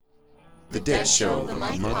The Dead Show of the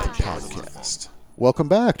Month podcast. Welcome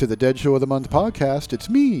back to the Dead Show of the Month podcast. It's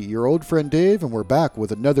me, your old friend Dave, and we're back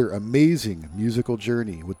with another amazing musical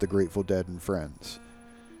journey with the Grateful Dead and friends.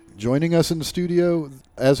 Joining us in the studio,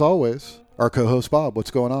 as always, our co-host Bob.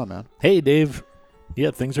 What's going on, man? Hey, Dave.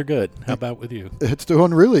 Yeah, things are good. How about with you? It's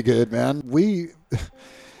doing really good, man.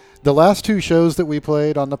 The last two shows that we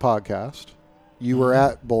played on the podcast, you were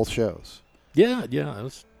at both shows. Yeah, it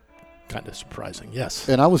was kind of surprising, yes.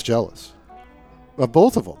 And I was jealous of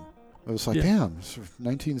both of them. I was like, Yeah. damn,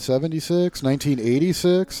 1976,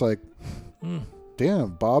 1986, damn,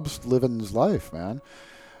 Bob's living his life, man.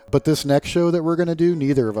 But this next show that we're going to do,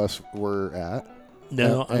 neither of us were at.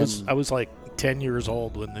 No, I was like 10 years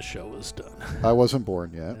old when the show was done. I wasn't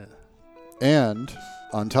born yet. Yeah. And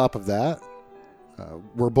on top of that,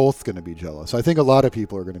 we're both going to be jealous. I think a lot of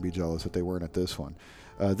people are going to be jealous that they weren't at this one.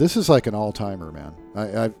 This is like an all-timer, man.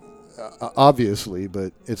 I obviously,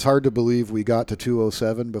 but it's hard to believe we got to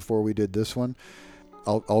 207 before we did this one.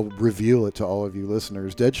 I'll reveal it to all of you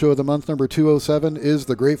listeners. Dead Show of the Month number 207 is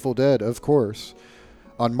The Grateful Dead, of course.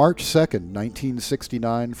 On March 2nd,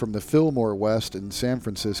 1969, from the Fillmore West in San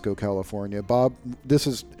Francisco, California. Bob, this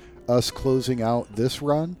is us closing out this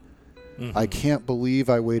run. Mm-hmm. I can't believe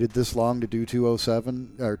I waited this long to do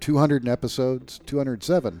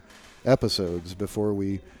 207 episodes before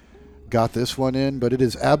we got this one in, but it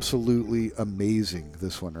is absolutely amazing,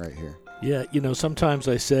 this one right here. Yeah, sometimes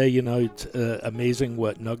I say, it's amazing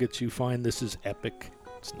what nuggets you find. This is epic.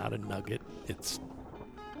 It's not a nugget. It's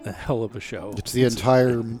a hell of a show. It's the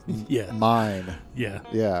entire mine. Yeah.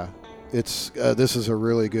 Yeah. It's this is a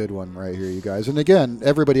really good one right here, you guys. And again,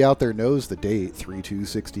 everybody out there knows the date,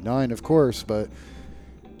 3/2/69, of course, but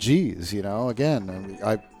geez, again,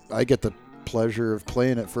 I get the pleasure of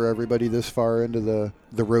playing it for everybody this far into the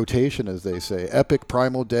rotation, as they say. Epic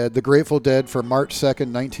Primal Dead, The Grateful Dead, for March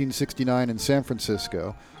 2nd, 1969 in San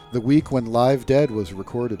Francisco, the week when Live Dead was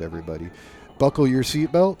recorded, everybody. Buckle your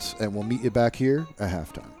seatbelts, and we'll meet you back here at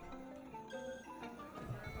halftime.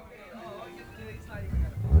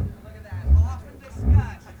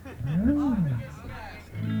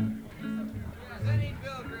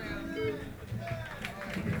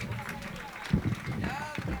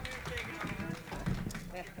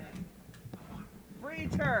 Free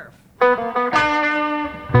turf.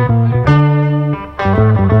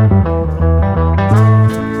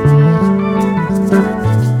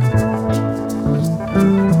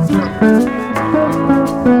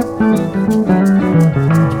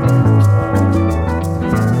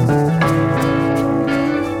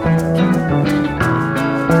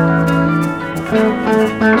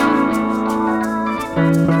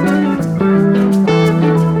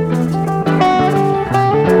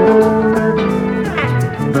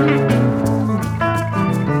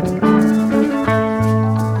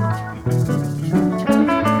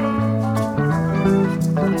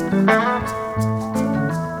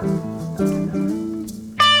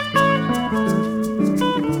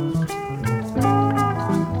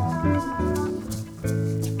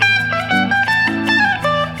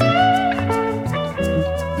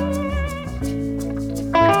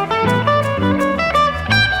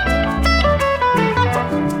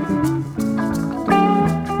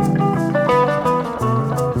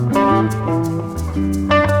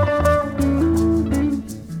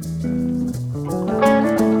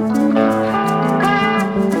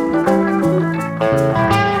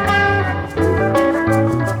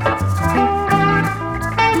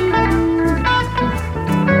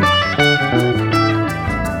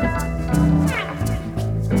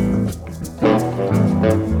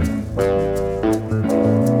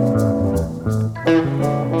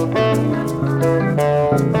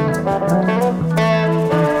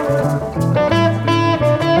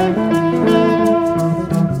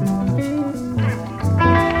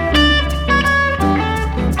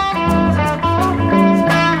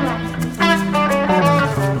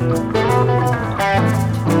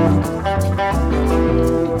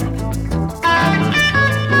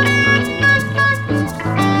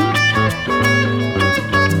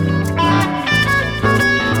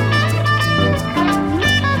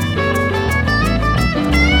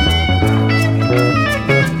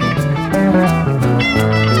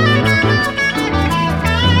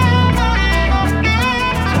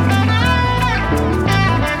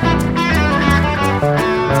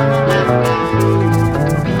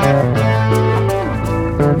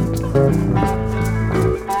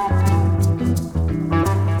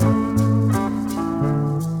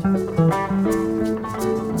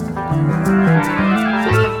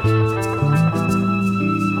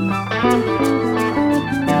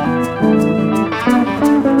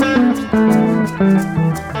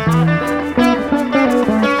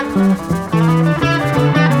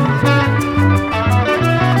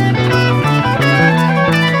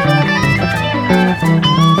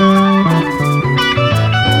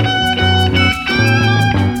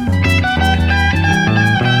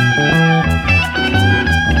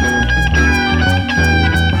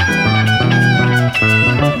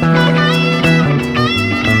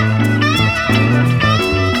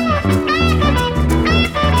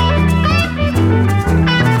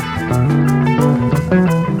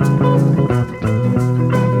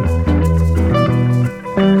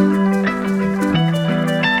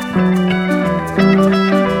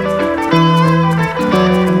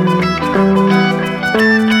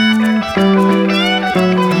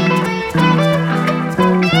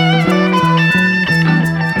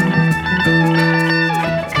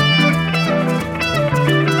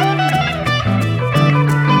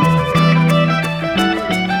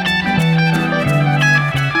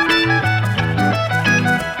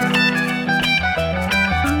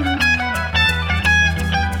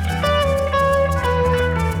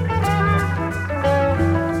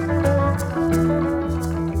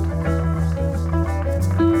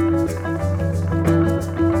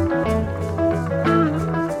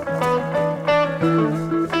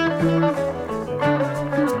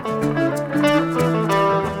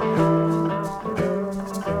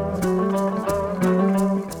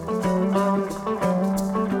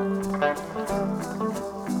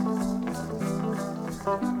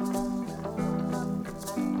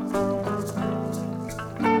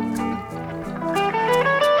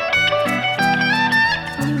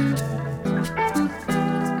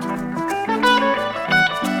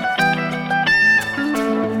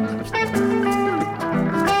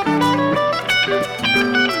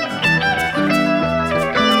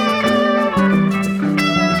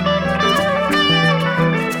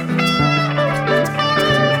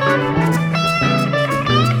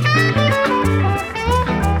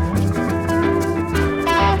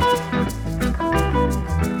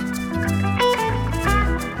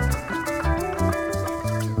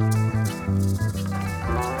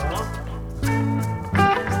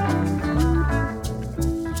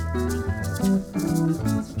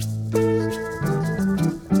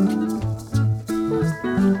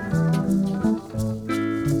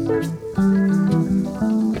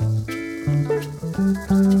 Dark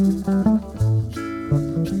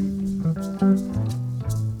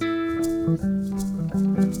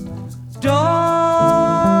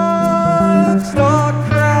star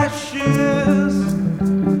crashes,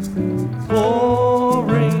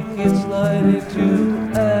 pouring its light into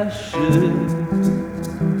ashes.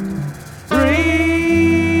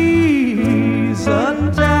 Reason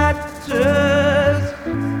tatters,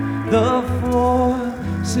 the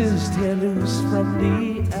forces tear loose from the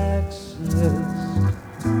axis.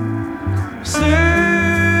 Searchlight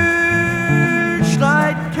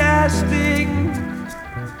casting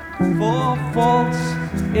for faults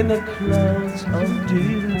in the clouds of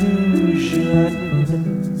delusion.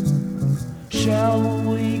 Shall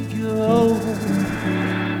we go,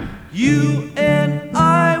 you and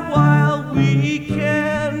I, while we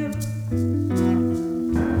can?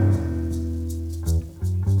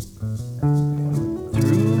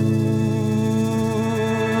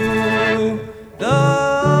 Through the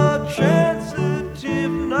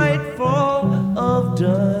transitive nightfall of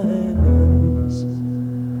diamonds.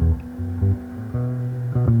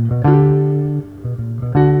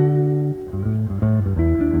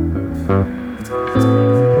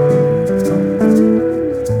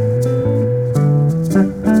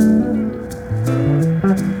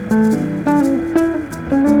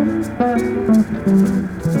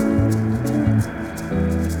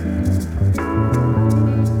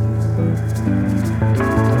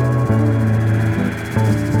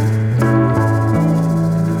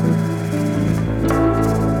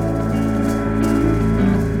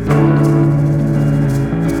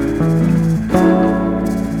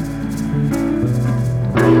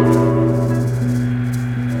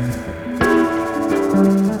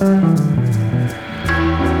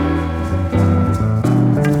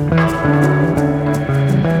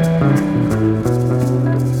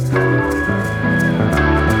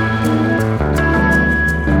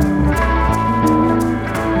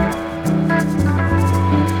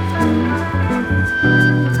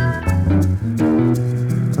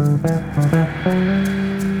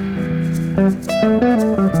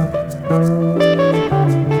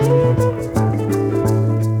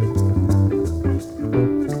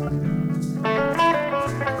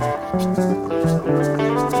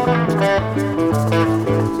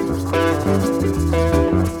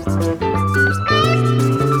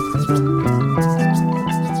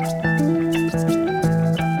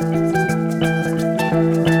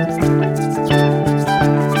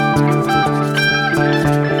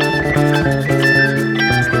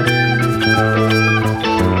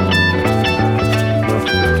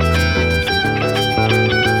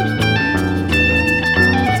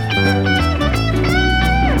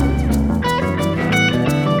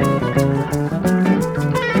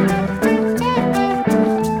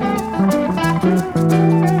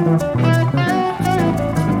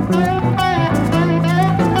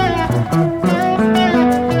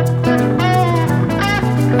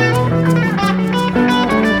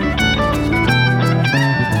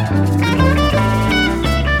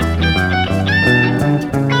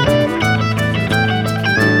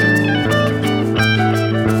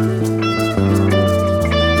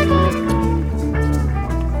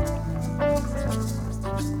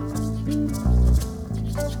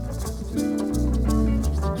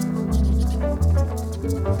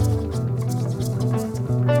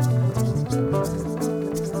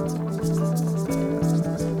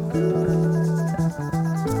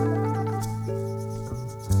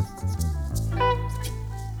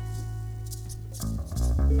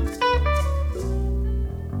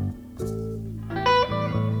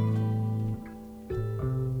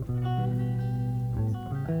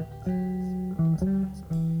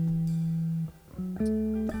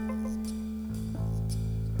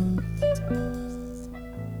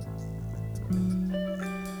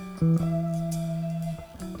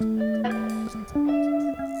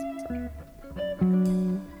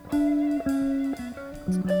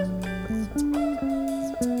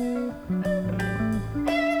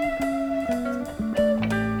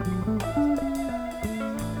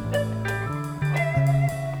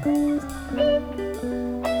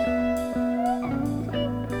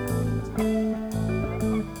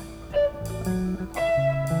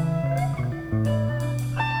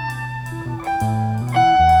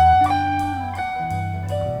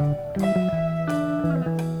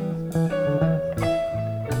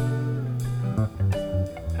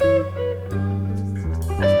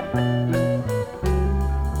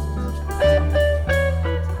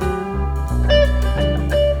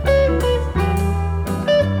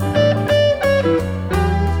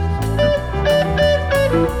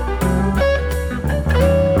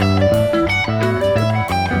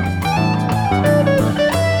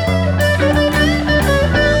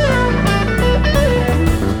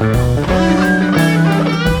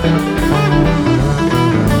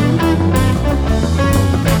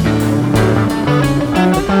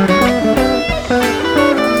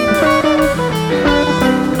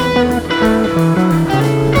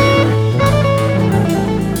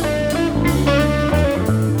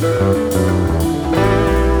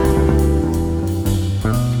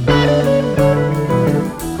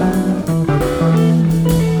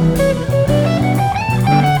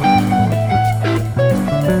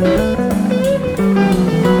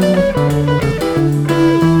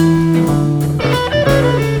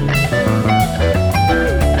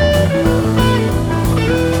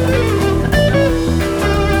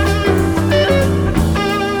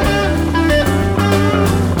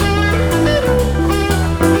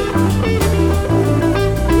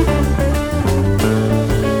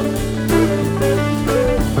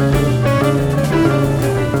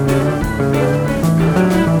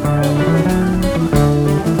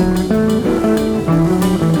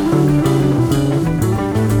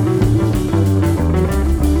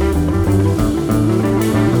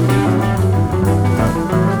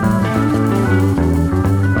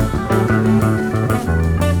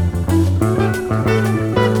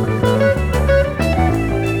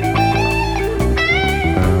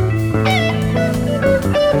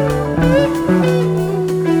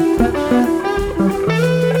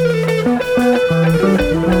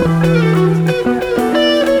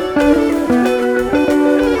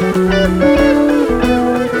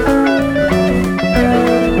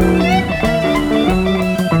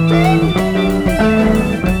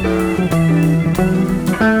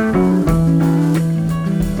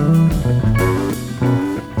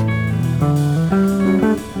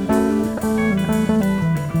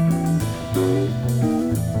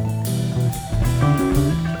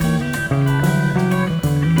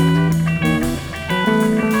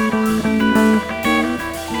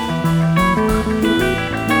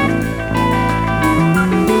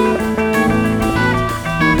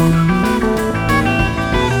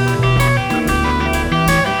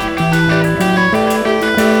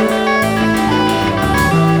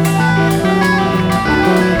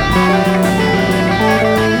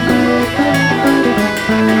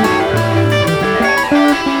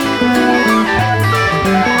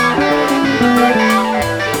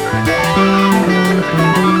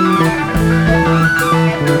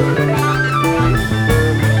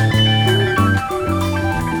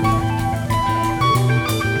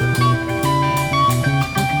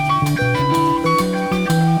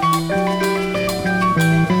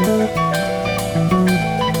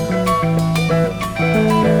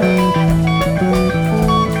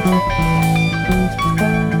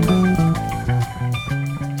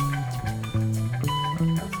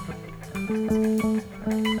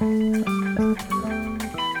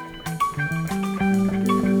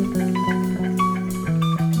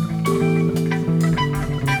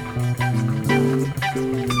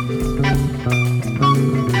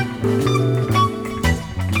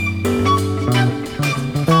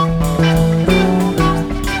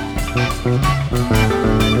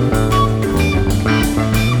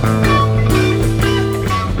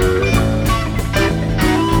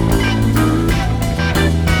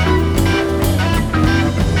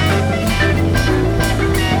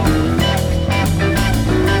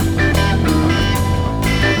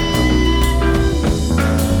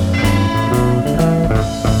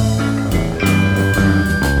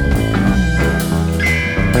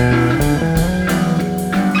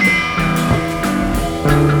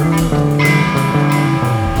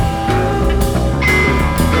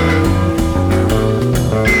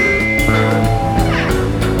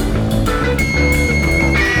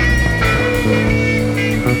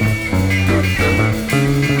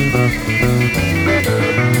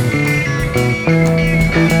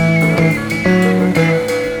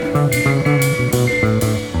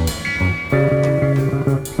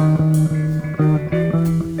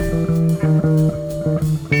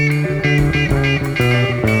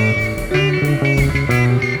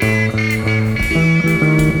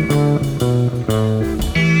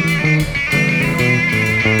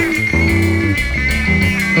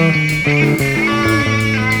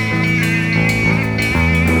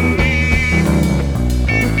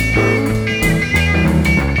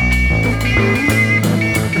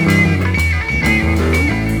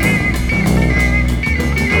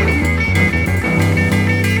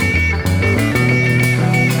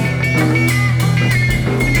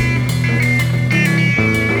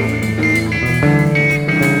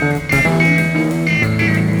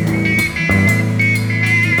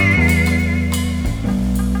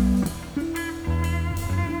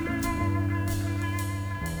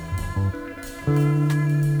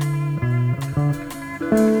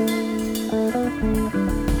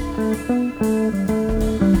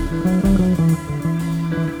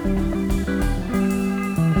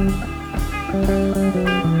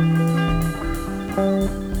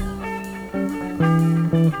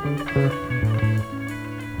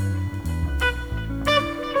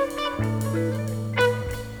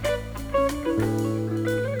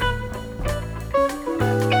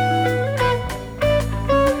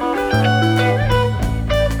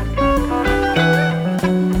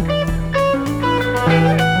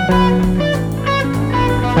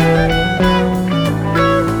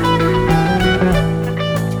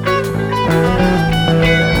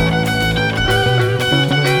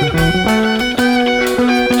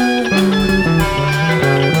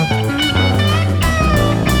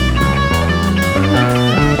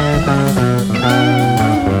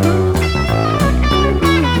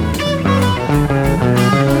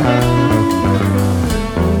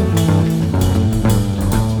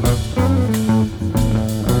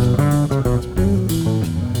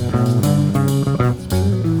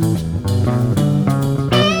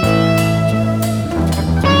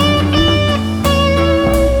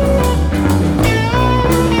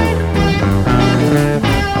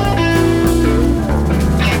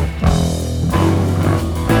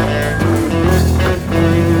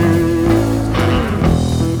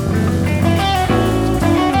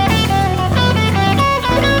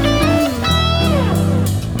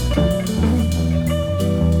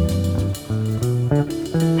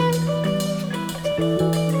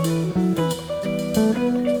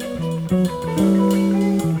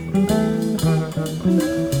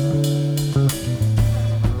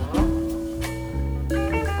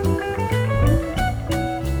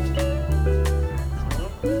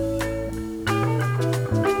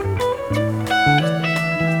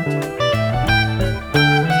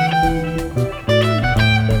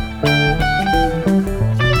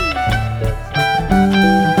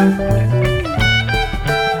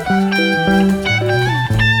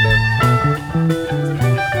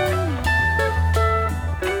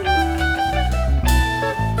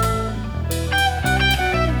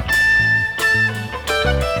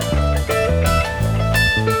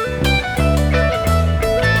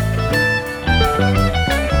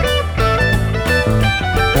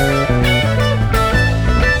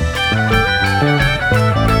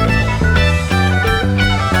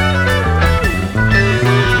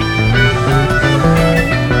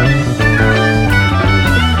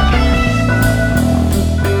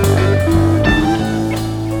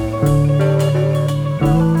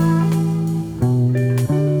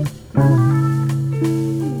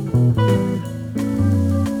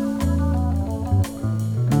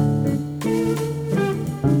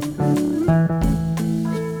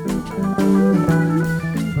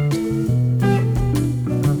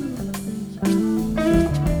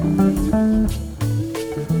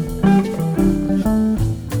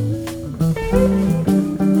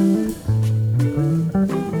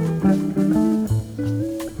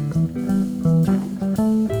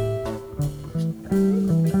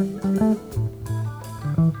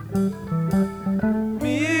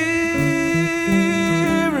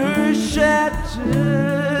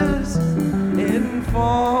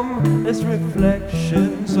 as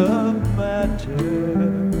reflections of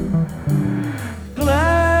matter.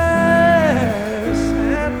 Glass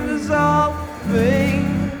and dissolving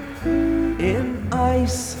in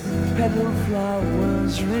ice, petal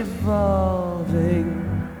flowers revolving.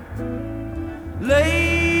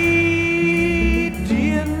 Lady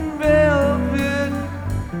in velvet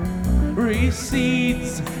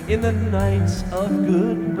recedes in the nights of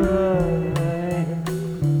goodbye.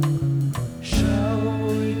 Shall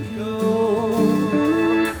we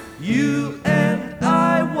go, you and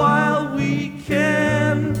I, while we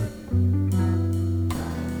can?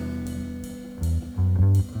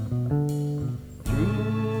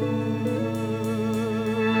 Through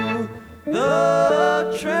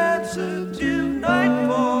the transitive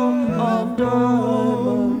nightfall of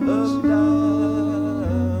diamonds, diamonds.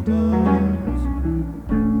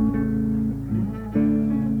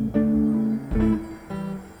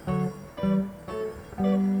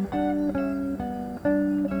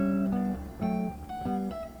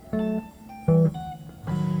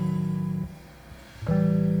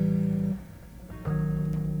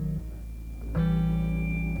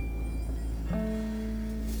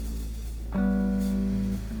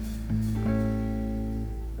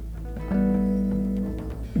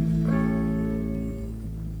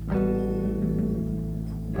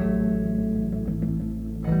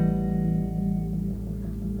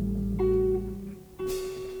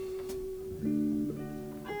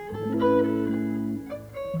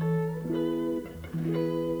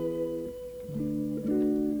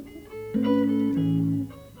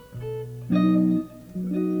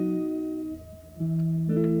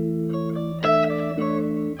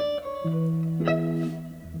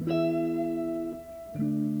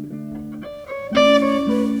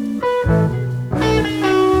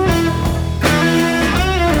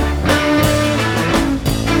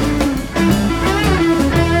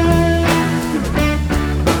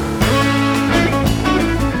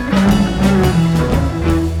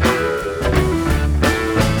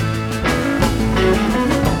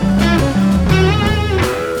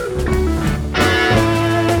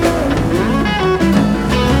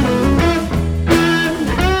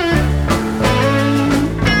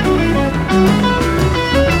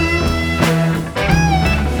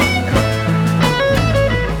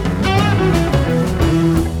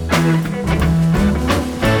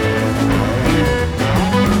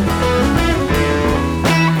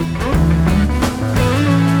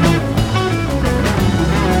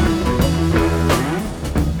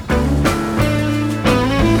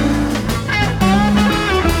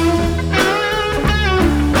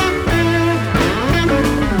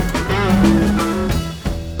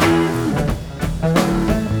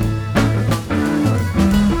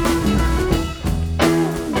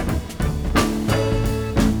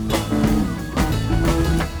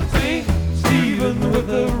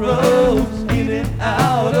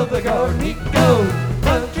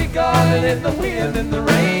 in the wind and the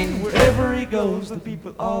rain. Wherever he goes, the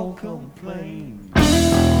people all complain.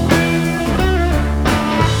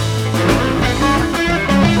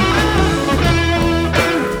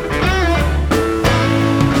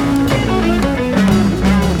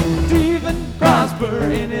 Stephen prosper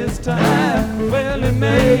in his time. Well, he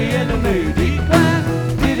may and he may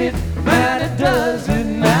decline. Did it matter? Does it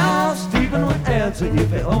now? Stephen would answer if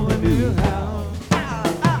he only knew how.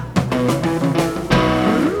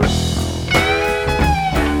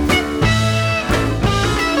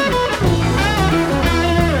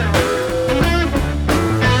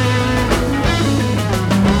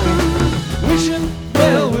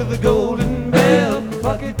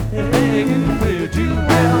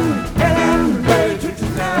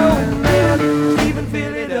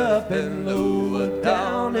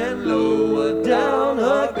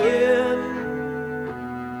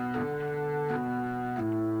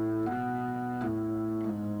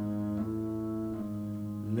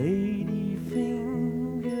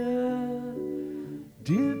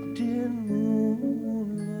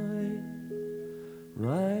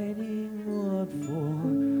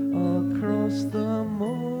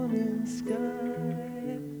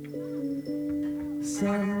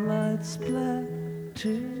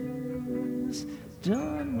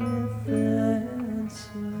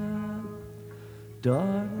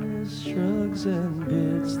 Darkness shrugs and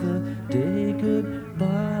bids the day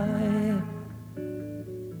goodbye.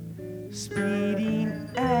 Speeding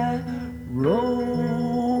arrow,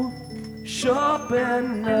 sharp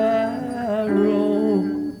and narrow.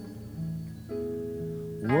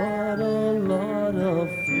 What a lot of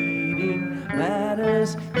fleeting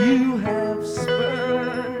matters you have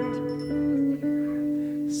spurned.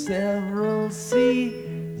 Several seasons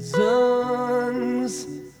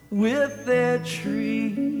with their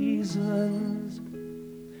treasons,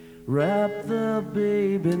 wrap the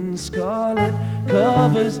babe in scarlet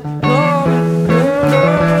covers, call it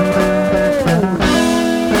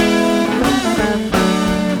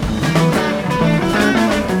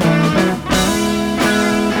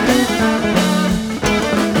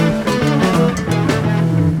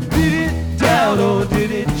Did it doubt or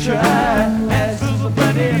did it try? Answers are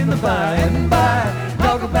plenty in the by and by.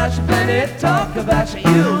 Talk about your plenty, talk about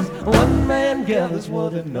your ills. One man gathers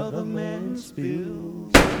what another man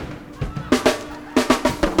spills.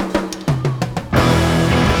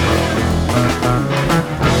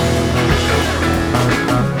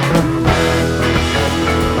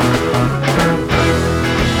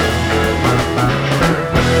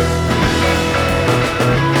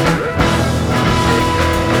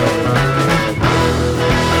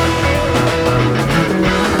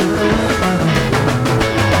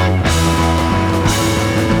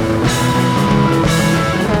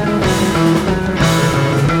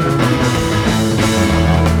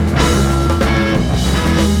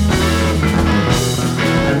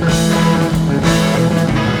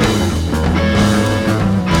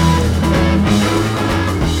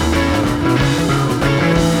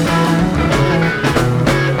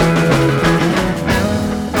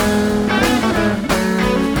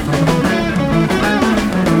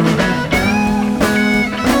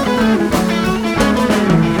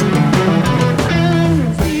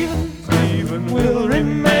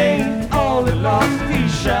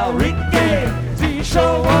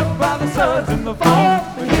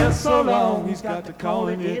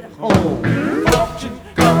 Calling it home. Fortune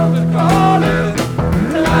comes a calling,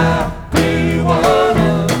 and I'll be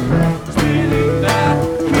one. Feeling that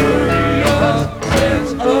curious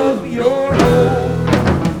sense of your own.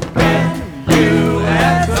 Can you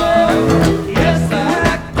answer? Yes, I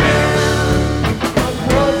can. But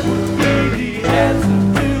what would be the answer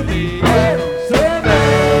to the answer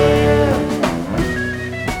man?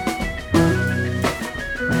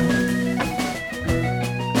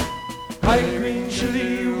 High green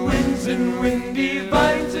chili winds and windy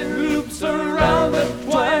vines and loops around the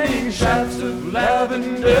twining shafts of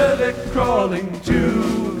lavender that crawling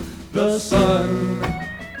to the sun.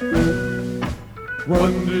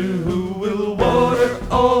 Wonder who will water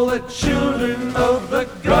all the children of the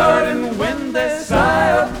garden when they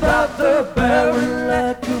sigh about the barren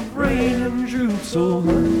lack of rain and droop so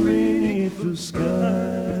underneath the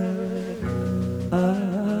sky.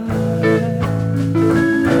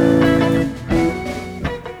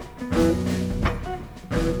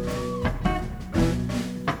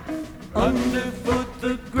 Underfoot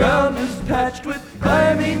the ground is patched with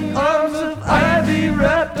climbing arms of ivy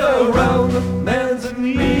wrapped around the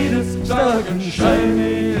manzanita stuck and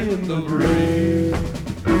shiny in the breeze.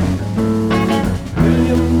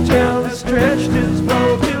 Williamtown has stretched his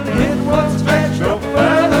bow till it was stretched no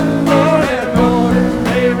further more and more.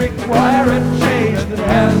 They require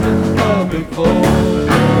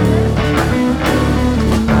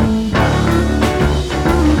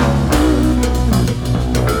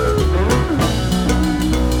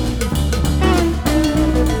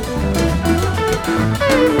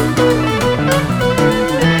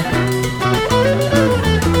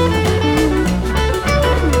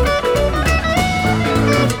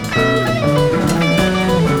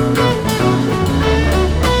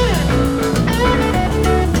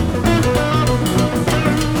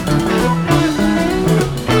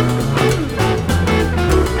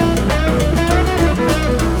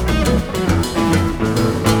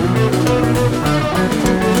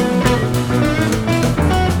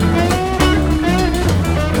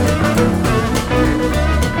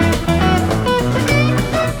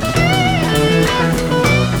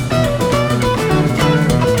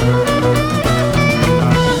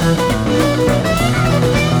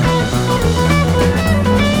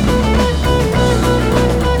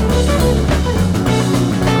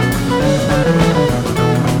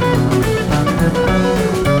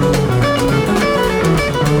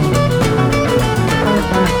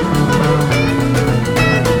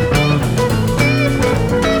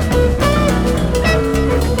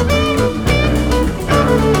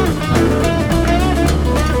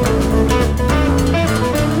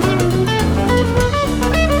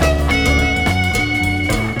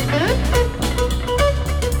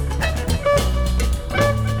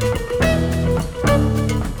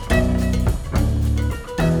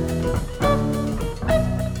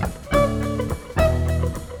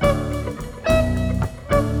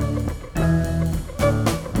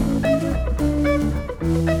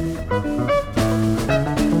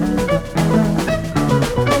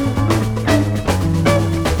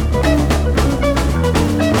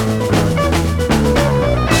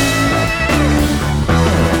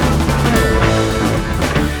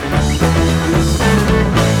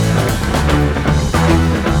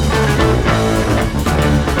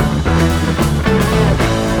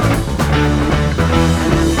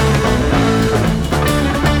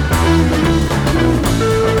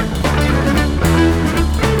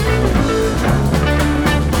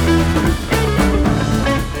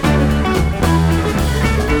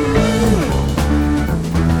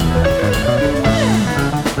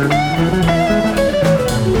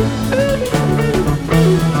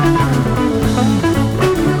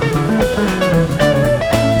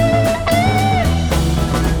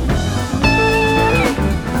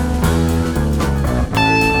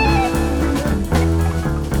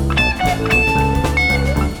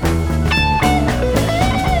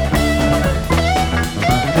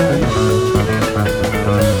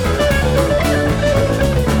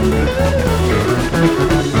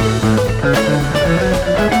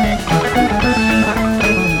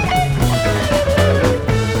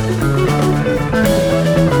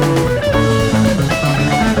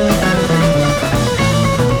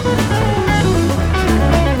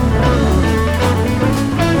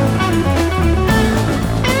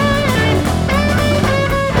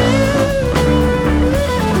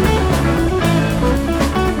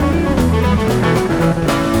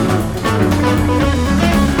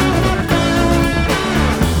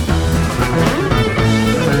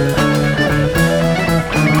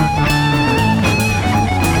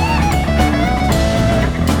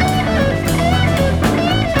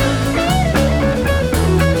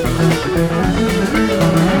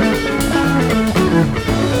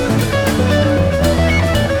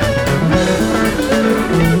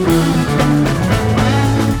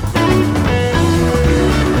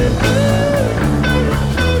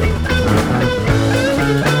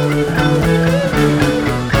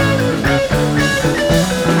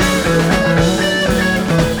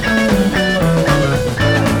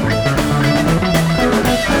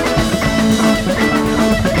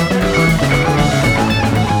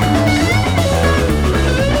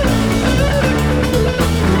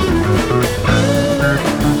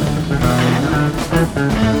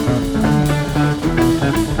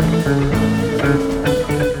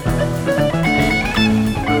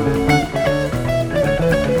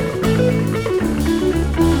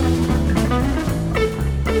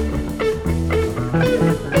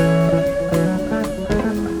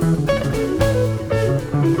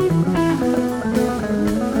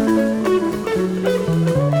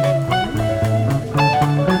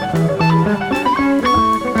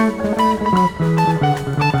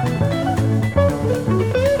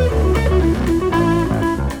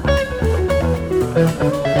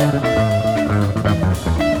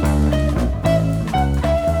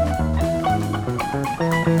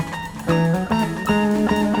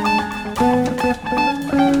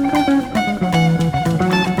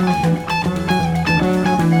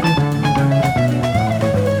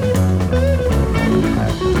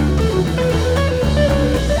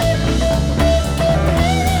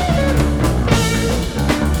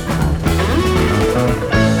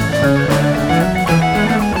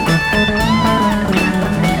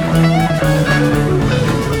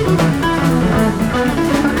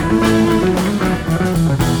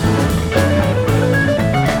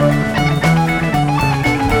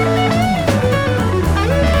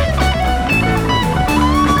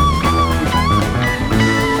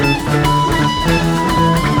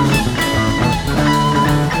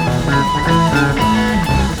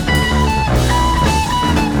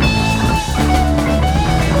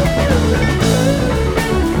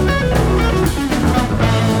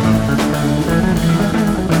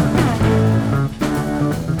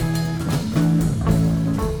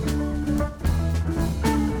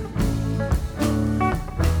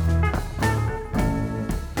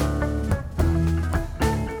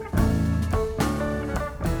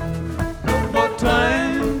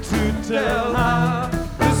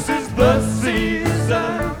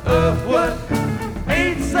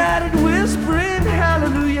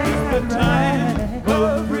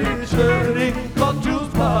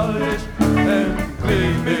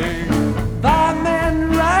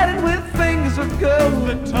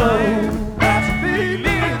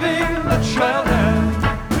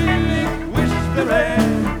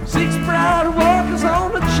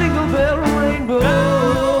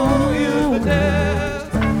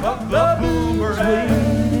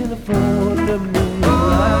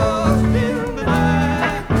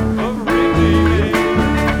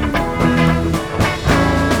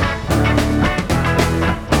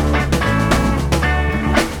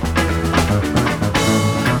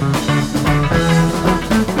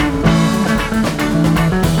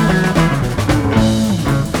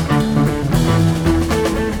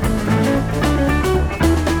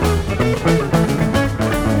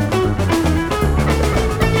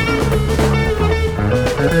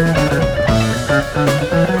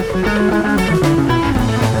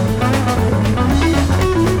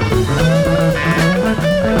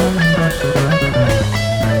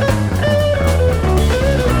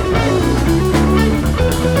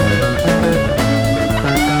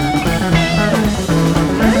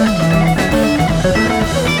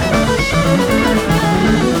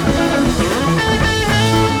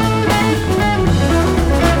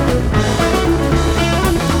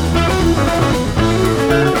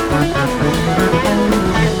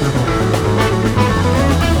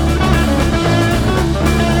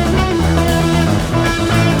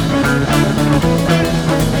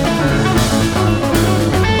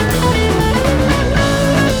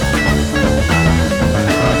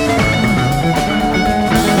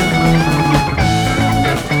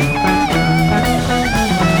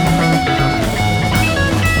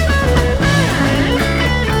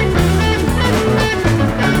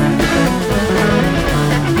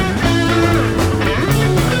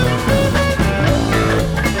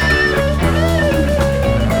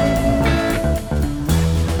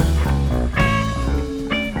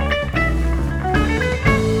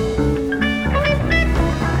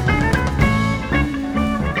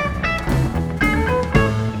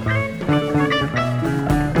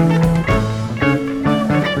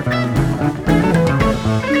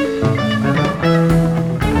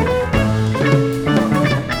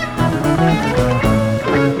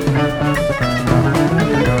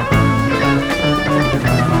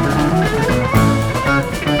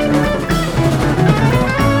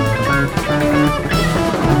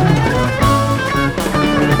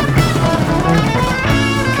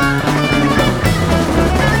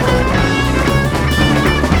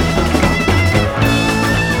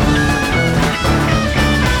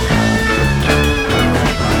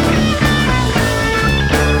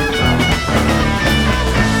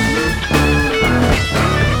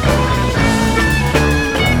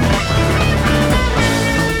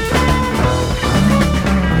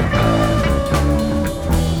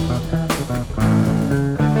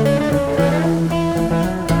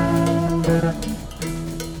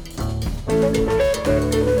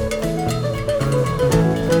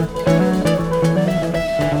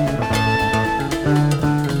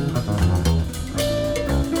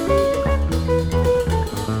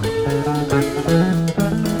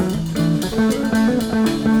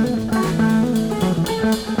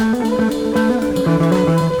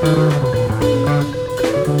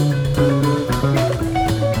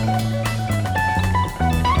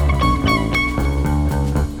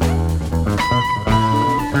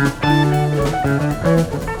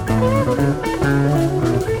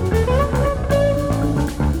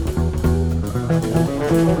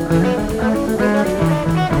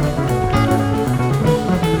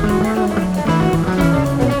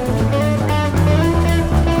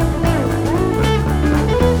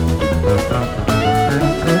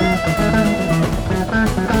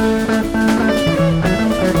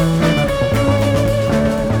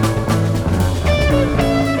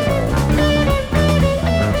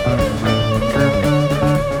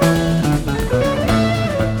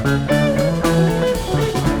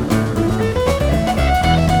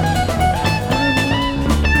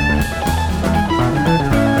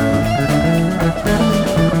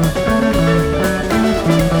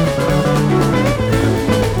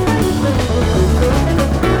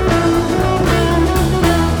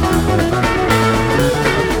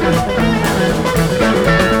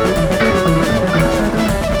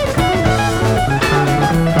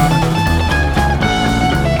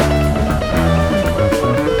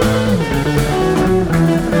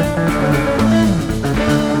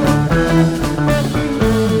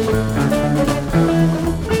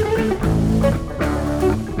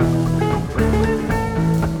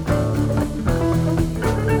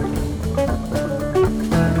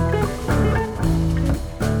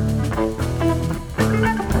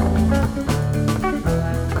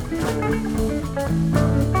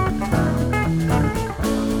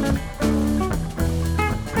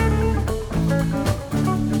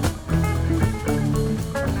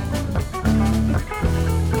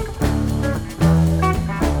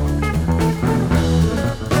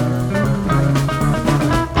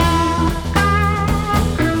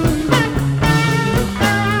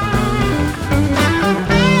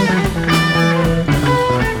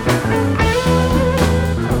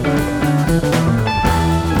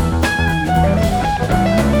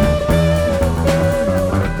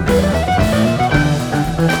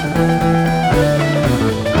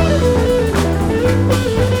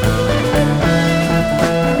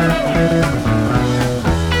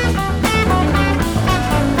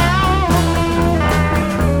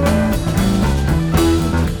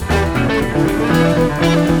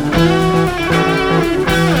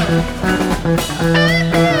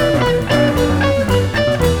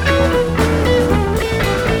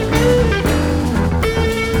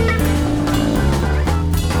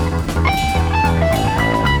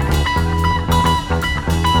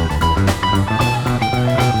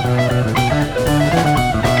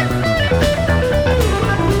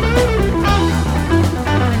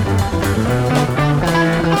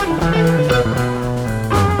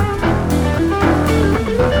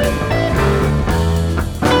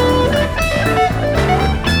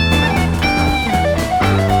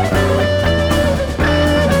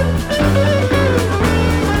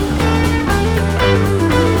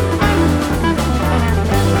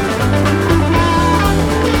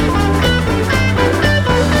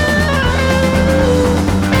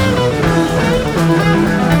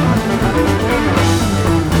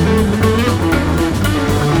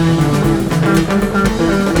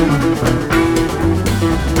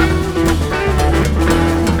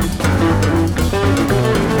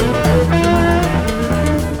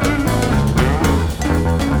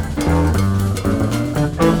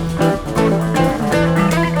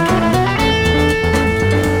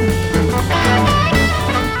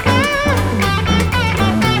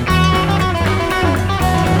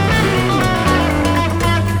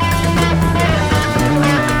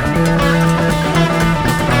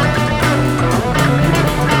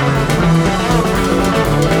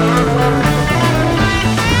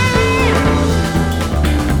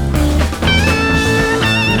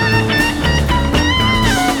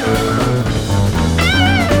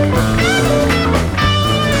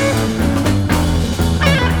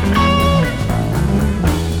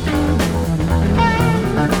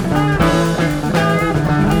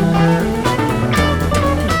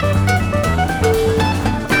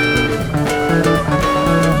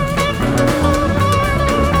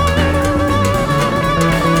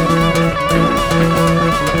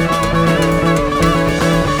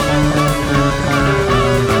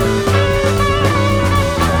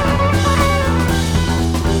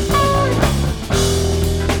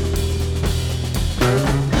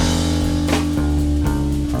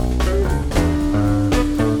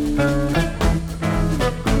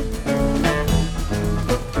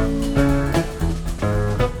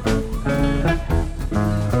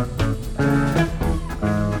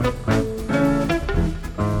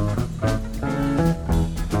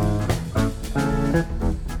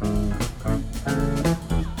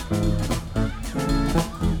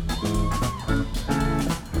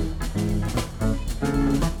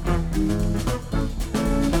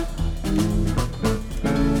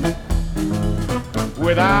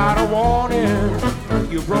Without a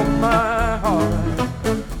warning, you broke my heart.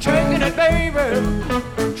 Taking it,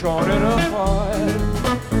 baby, torn it apart.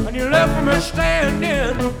 And you left me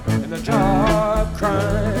standing in the dark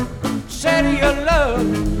crying. Said your love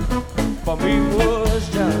for me was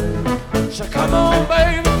dying. So come on,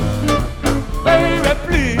 baby, baby,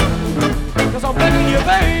 please. Cause I'm begging you,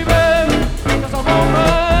 baby, cause I'm on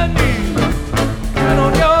my knees. And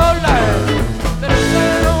on your life, let it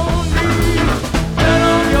shine on me. And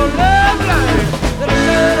on your love life, let it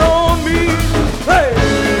shine on me. Hey,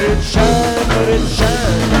 let it shine, let it shine.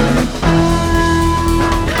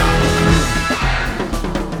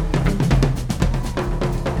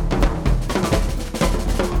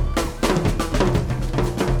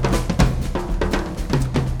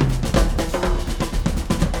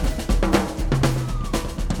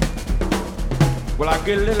 Well, I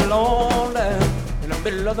get a little lonely in the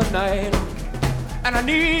middle of the night, and I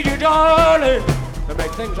need you, darling, to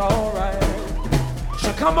make things alright.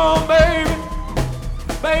 So come on, baby,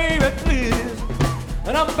 baby, please.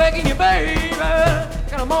 And I'm begging you, baby,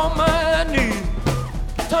 and I'm on my knees.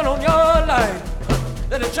 Turn on your light,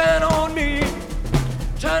 let it shine on me.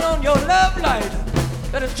 Turn on your love light,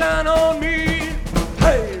 let it shine on me.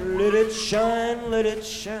 Hey, let it shine, let it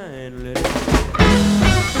shine, let it shine.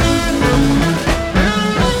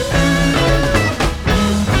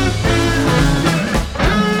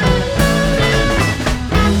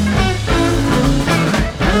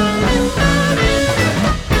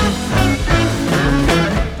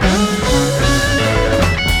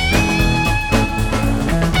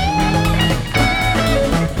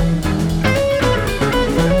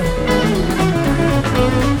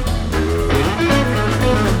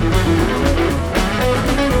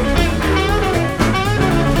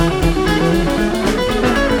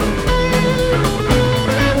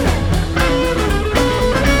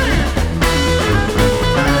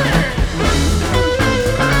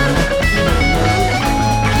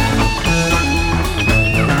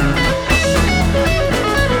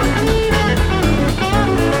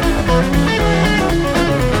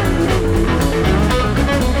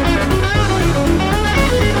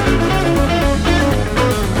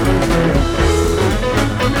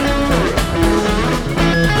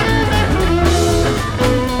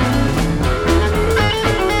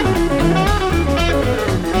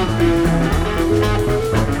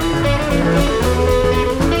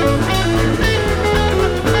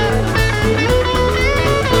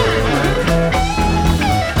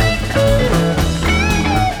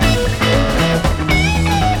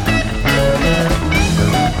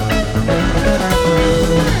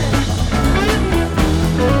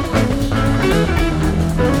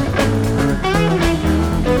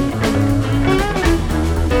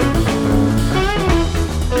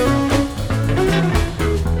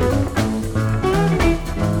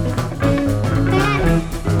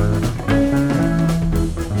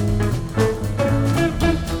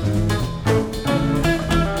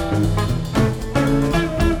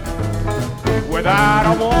 Without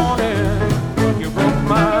a warning, you broke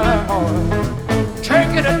my heart.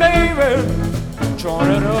 Taking it, baby, torn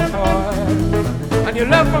it apart. And you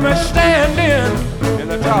left me standing in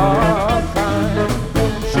the dark crying.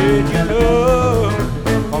 Said your love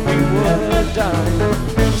for me was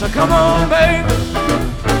dying. So come on, baby,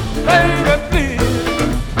 baby, please.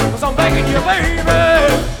 Cause I'm begging you, baby,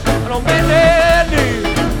 and I'm bending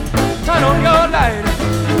knee. Turn on your light,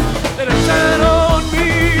 let it shine on me.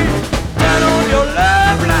 Shine on your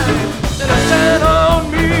love light, let it shine on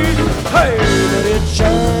me. Hey, let it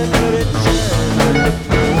shine, let it shine, let it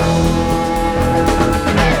shine.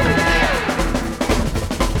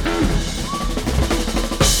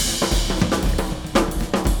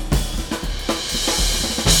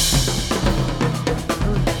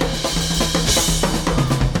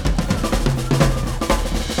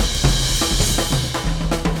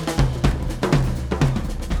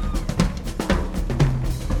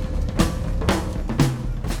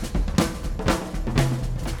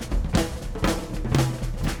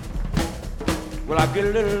 Well, I get a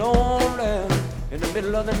little lonely in the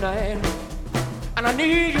middle of the night, and I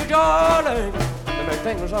need you, darling, to make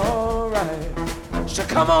things alright. So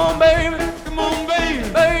come on, baby,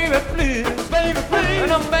 baby, please,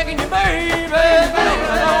 and I'm begging you, baby,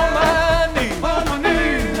 on my knees,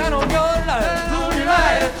 shine on your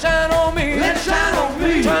light, shine on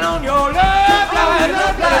me, shine on your love light,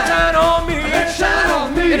 let it shine on me, let it shine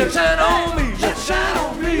on me, let it shine on me, let it shine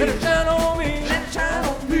on me, let it shine on me, let it shine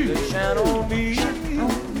on me, let it shine on me.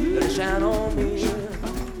 Shine on me,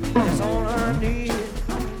 that's all I need.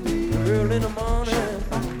 Early in the morning,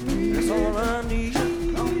 that's all I need.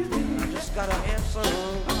 I just gotta have some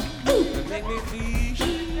to make me feel.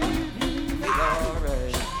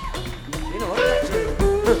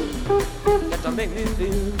 make me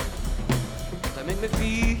feel, that make me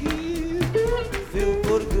feel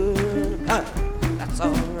pretty good. That's all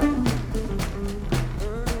right.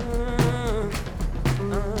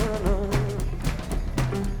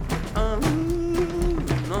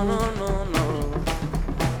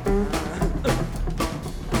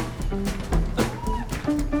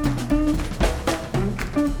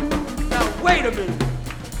 Wait a minute.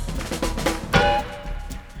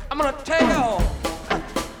 I'm gonna tell y'all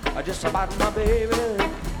just about my baby.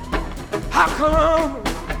 How come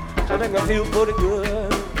she make me feel pretty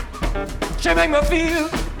good? She make me feel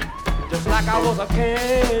just like I was a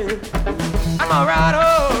king. I'm a rider,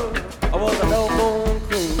 I was a no-bone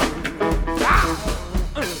queen.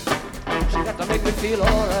 She got to make me feel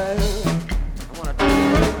alright. I wanna tell you,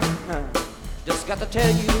 just got to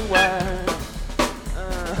tell you why.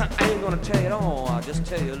 I ain't gonna tell you it all, I'll just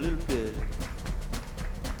tell you a little bit.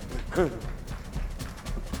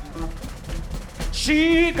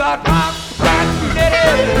 She got my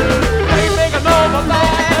daddy, ain't making no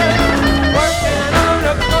mistake, working on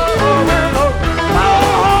the floor,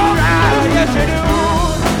 alright, yes you do.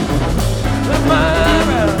 That's my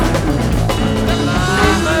girl,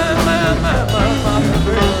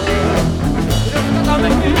 that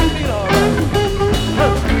make me feel alright.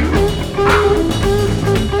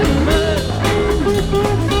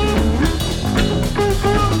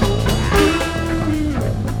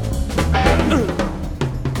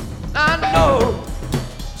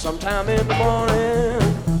 Sometime in the morning,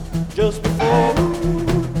 just before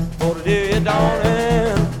the day is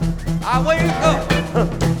dawning, I wake up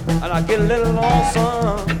and I get a little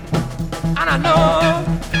lonesome, and I know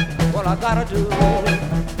what I gotta do.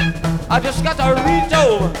 I just got to reach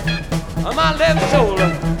over on my left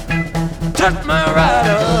shoulder, touch my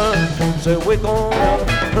rider, say wake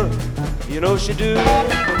on, you know she do,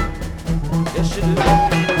 yes she do,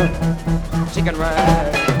 she can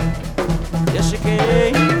ride. Yes, she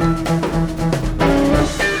can.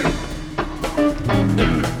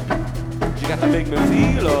 She got to make me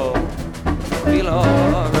feel alright.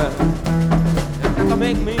 She got to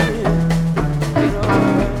make me feel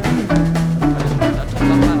alright.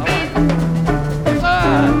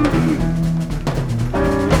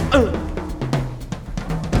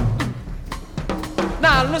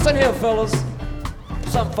 Now listen here, fellas,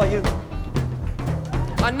 something for you.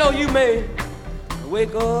 I know you may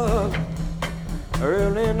wake up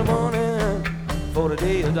early in the morning before the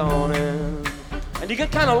day is dawning, and you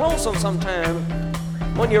get kind of lonesome sometimes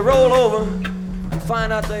when you roll over and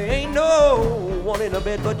find out there ain't no one in the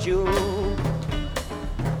bed but you.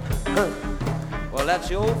 Well, that's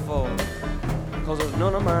your fault, 'cause it's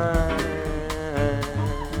none of mine.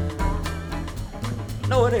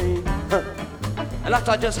 No, it ain't. And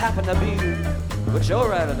that just happened to be with your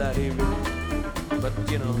rider that evening. But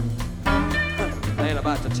you know, I ain't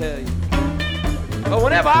about to tell you. But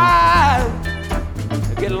whenever I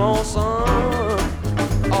get lonesome,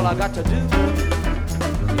 all I got to do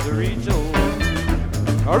is reach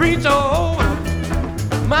over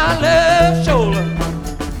my left shoulder,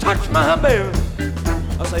 touch my baby.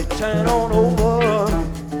 I say, turn on over,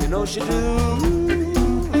 you know she do,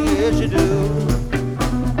 yeah she do.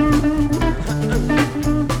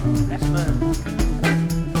 That's mine.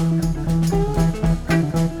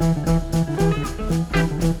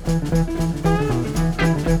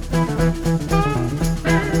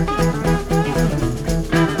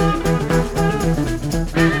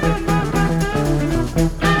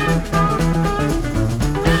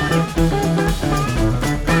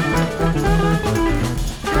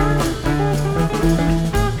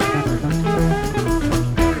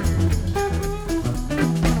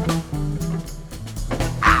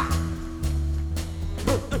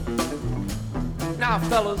 Now,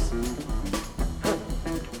 fellas,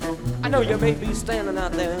 I know you may be standing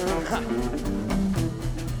out there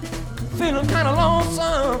feeling kind of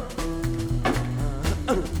lonesome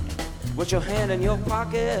with your hand in your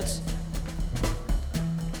pockets,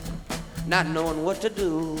 not knowing what to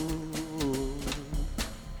do.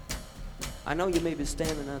 I know you may be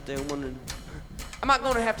standing out there wondering, am I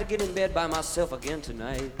going to have to get in bed by myself again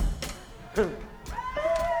tonight?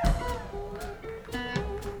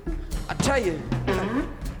 I tell you,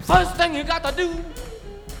 first thing you got to do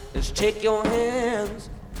is take your hands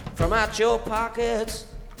from out your pockets,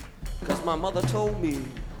 'cause my mother told me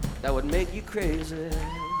that would make you crazy.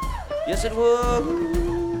 Yes, it would.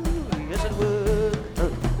 Yes, it would.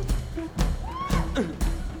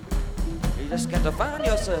 You just got to find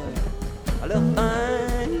yourself a little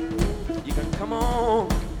thing you can come on,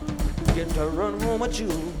 get to run home with you.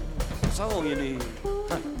 That's all you need.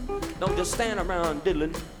 Don't just stand around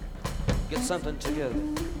diddling. Get something together.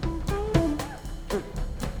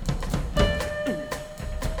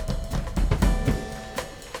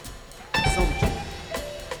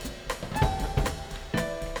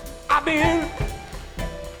 I've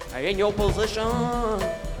been in your position.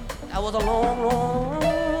 That was a long,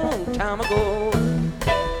 long time ago.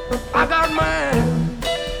 I got mine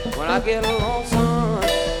when I get lonesome.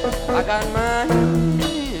 I got mine,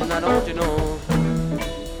 now don't you know?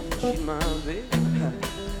 She's my baby,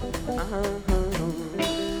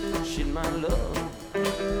 she's my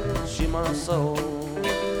love, she's my soul.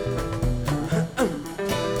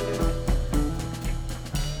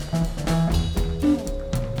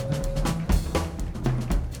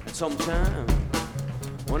 Sometime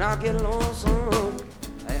when I get lonesome,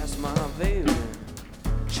 I ask my baby,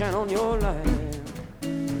 shine on your light,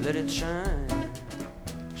 let it shine,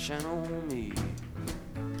 shine on me,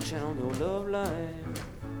 shine on your love light.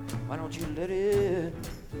 Why don't you let it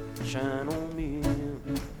shine on me,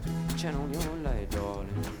 shine on your light,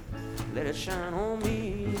 darling. Let it shine on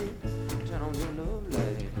me, shine on your love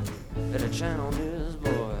light. Let it shine on this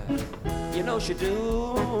boy. You know she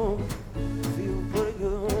do feel pretty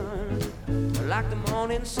good, like the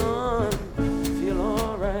morning sun. Feel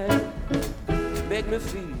alright, make me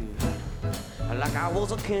feel like I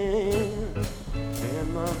was a king,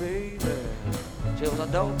 and my baby, she was a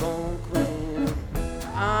doggone queen.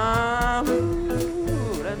 Ah,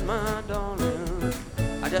 ooh, that's my darling.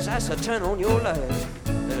 I just ask her, turn on your light,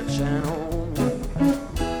 let it shine on me.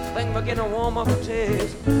 Think we're getting warmer for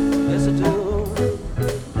taste, yes I do.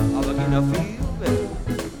 I begin to feel better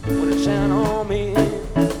when it shine on me.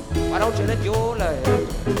 Why don't you let your light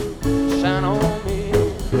shine on me,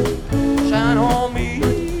 shine on me,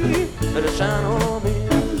 let it shine on me.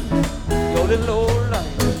 Your little old light,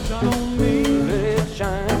 shine on me, let it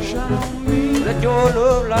shine, shine on me. Let your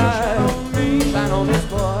love light shine on this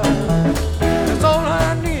boy. That's all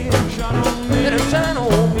I need. Shine on me, let it shine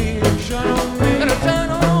on me, shine on me, let it shine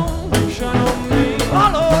on me. Oh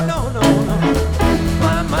Lord, no, no, no,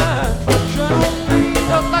 my mind, shine on me,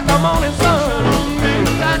 just like the morning sun,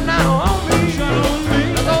 shine now on me, shine on me.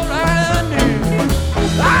 That's all I need.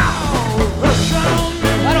 Oh, shine on me.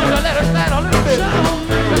 Why don't you let it shine a little bit? Shine on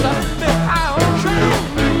me, just a little bit high. Shine on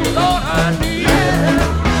me. That's all I need.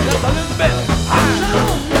 Just a little bit high.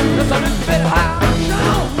 Just a little bit high. Just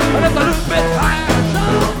a little bit high.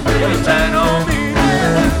 Let it shine on me.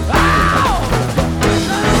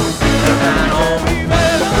 Shine on me,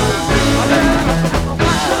 baby.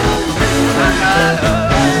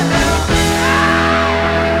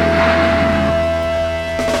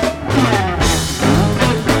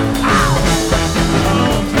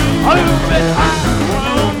 A little bit high, just a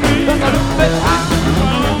little bit high, just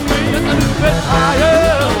a little bit higher,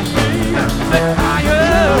 a little bit higher,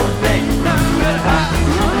 a little bit higher.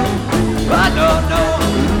 I don't know.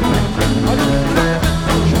 A little bit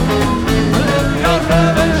high, just a little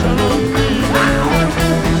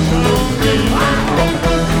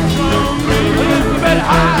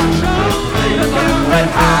bit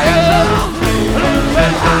higher, a little bit high, a little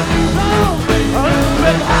bit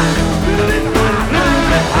high.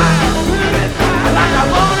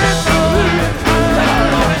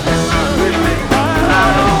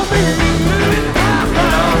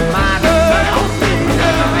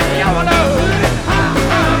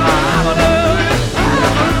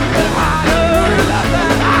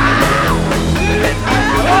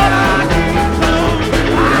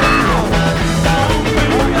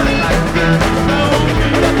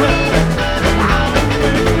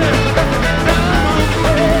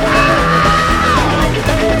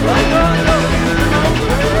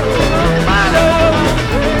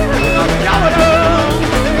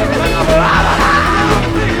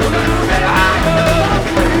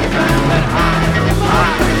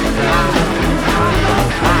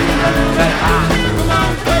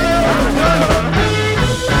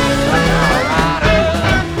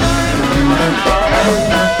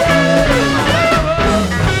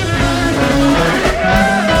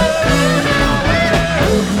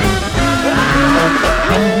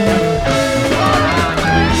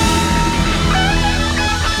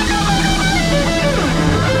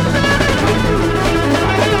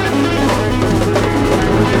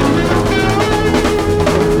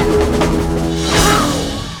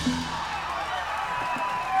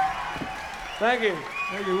 Thank you.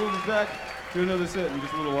 Thank you. We'll be back to another set in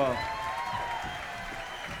just a little while.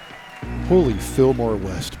 Holy Fillmore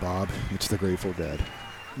West, Bob. It's the Grateful Dead.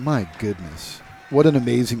 My goodness. What an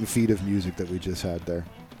amazing feat of music that we just had there.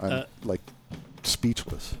 I'm,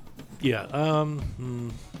 speechless. Yeah,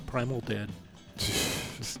 Primal Dead.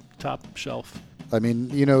 Top shelf. I mean,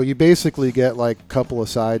 you know, you basically get like a couple of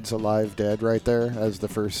sides of Live Dead right there as the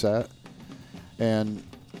first set. And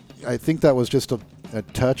I think that was just a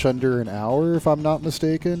touch under an hour, if I'm not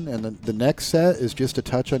mistaken. And the next set is just a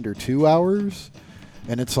touch under 2 hours.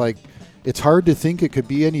 And it's like It's hard to think it could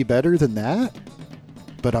be any better than that.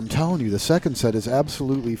 But I'm telling you, the second set is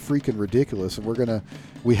absolutely freaking ridiculous, and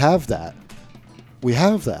we have that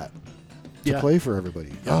to play for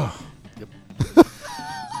everybody. Yeah.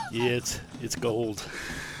 Yeah, it's gold.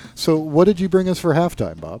 So what did you bring us for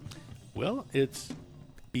halftime, Bob? Well, it's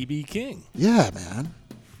B.B. King. Yeah, man.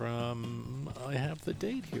 I have the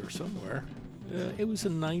date here somewhere. It was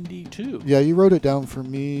in 92. Yeah, you wrote it down for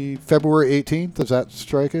me. February 18th, does that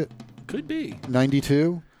strike it? Could be.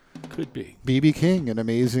 92? Could be. B.B. King, an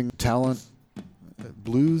amazing talent,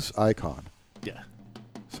 blues icon. Yeah.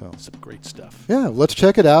 So Some great stuff. yeah, let's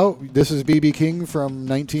check it out. This is B.B. King from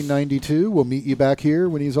 1992. We'll meet you back here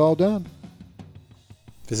when he's all done.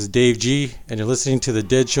 This is Dave G, and you're listening to the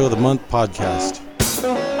Dead Show of the Month podcast.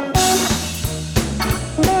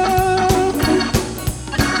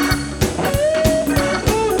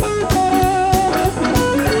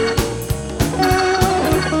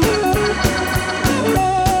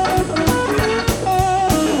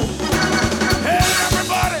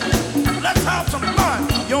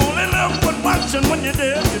 When you're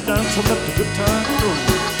dead, you're done, so let the good time roll.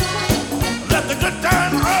 Let the good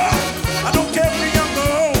time roll. I don't care if you're young or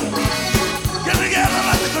old. Get together,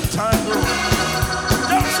 let the good time roll.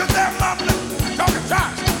 Don't sit there mumbling, talking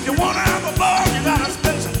trash. If you wanna have a ball, you gotta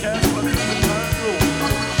spend some cash. Let the good time roll.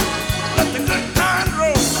 Let the good time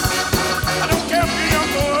roll. I don't care if you're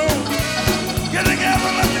young or old. Get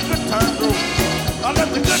together, let the good time roll. Let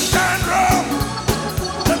the good time roll.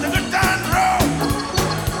 Let the good time roll.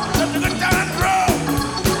 Let the good time roll.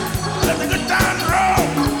 Let the good time roll.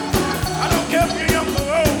 I don't care if you're young or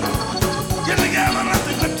old. Get together, let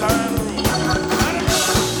the good time roll.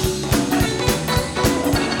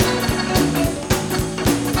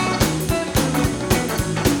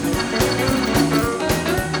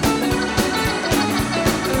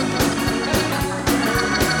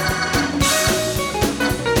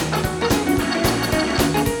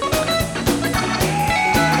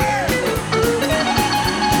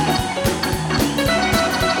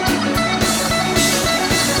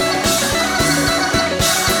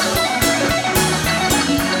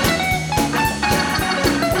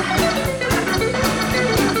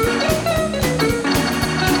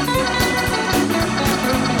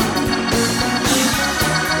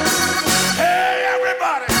 Hey,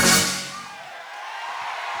 everybody!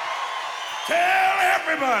 Tell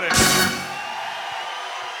everybody!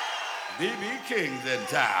 B.B. King's in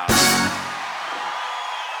town.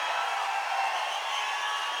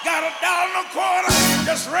 Got $1.25,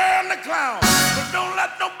 just ran the clown. But don't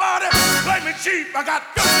let nobody play me cheap. I got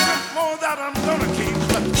good more that I'm gonna keep.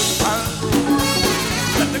 Let the good time roll.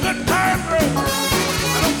 Let the good time roll.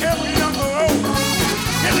 I don't care if you're young or old.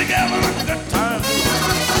 Get together, let the good time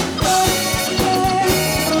roll.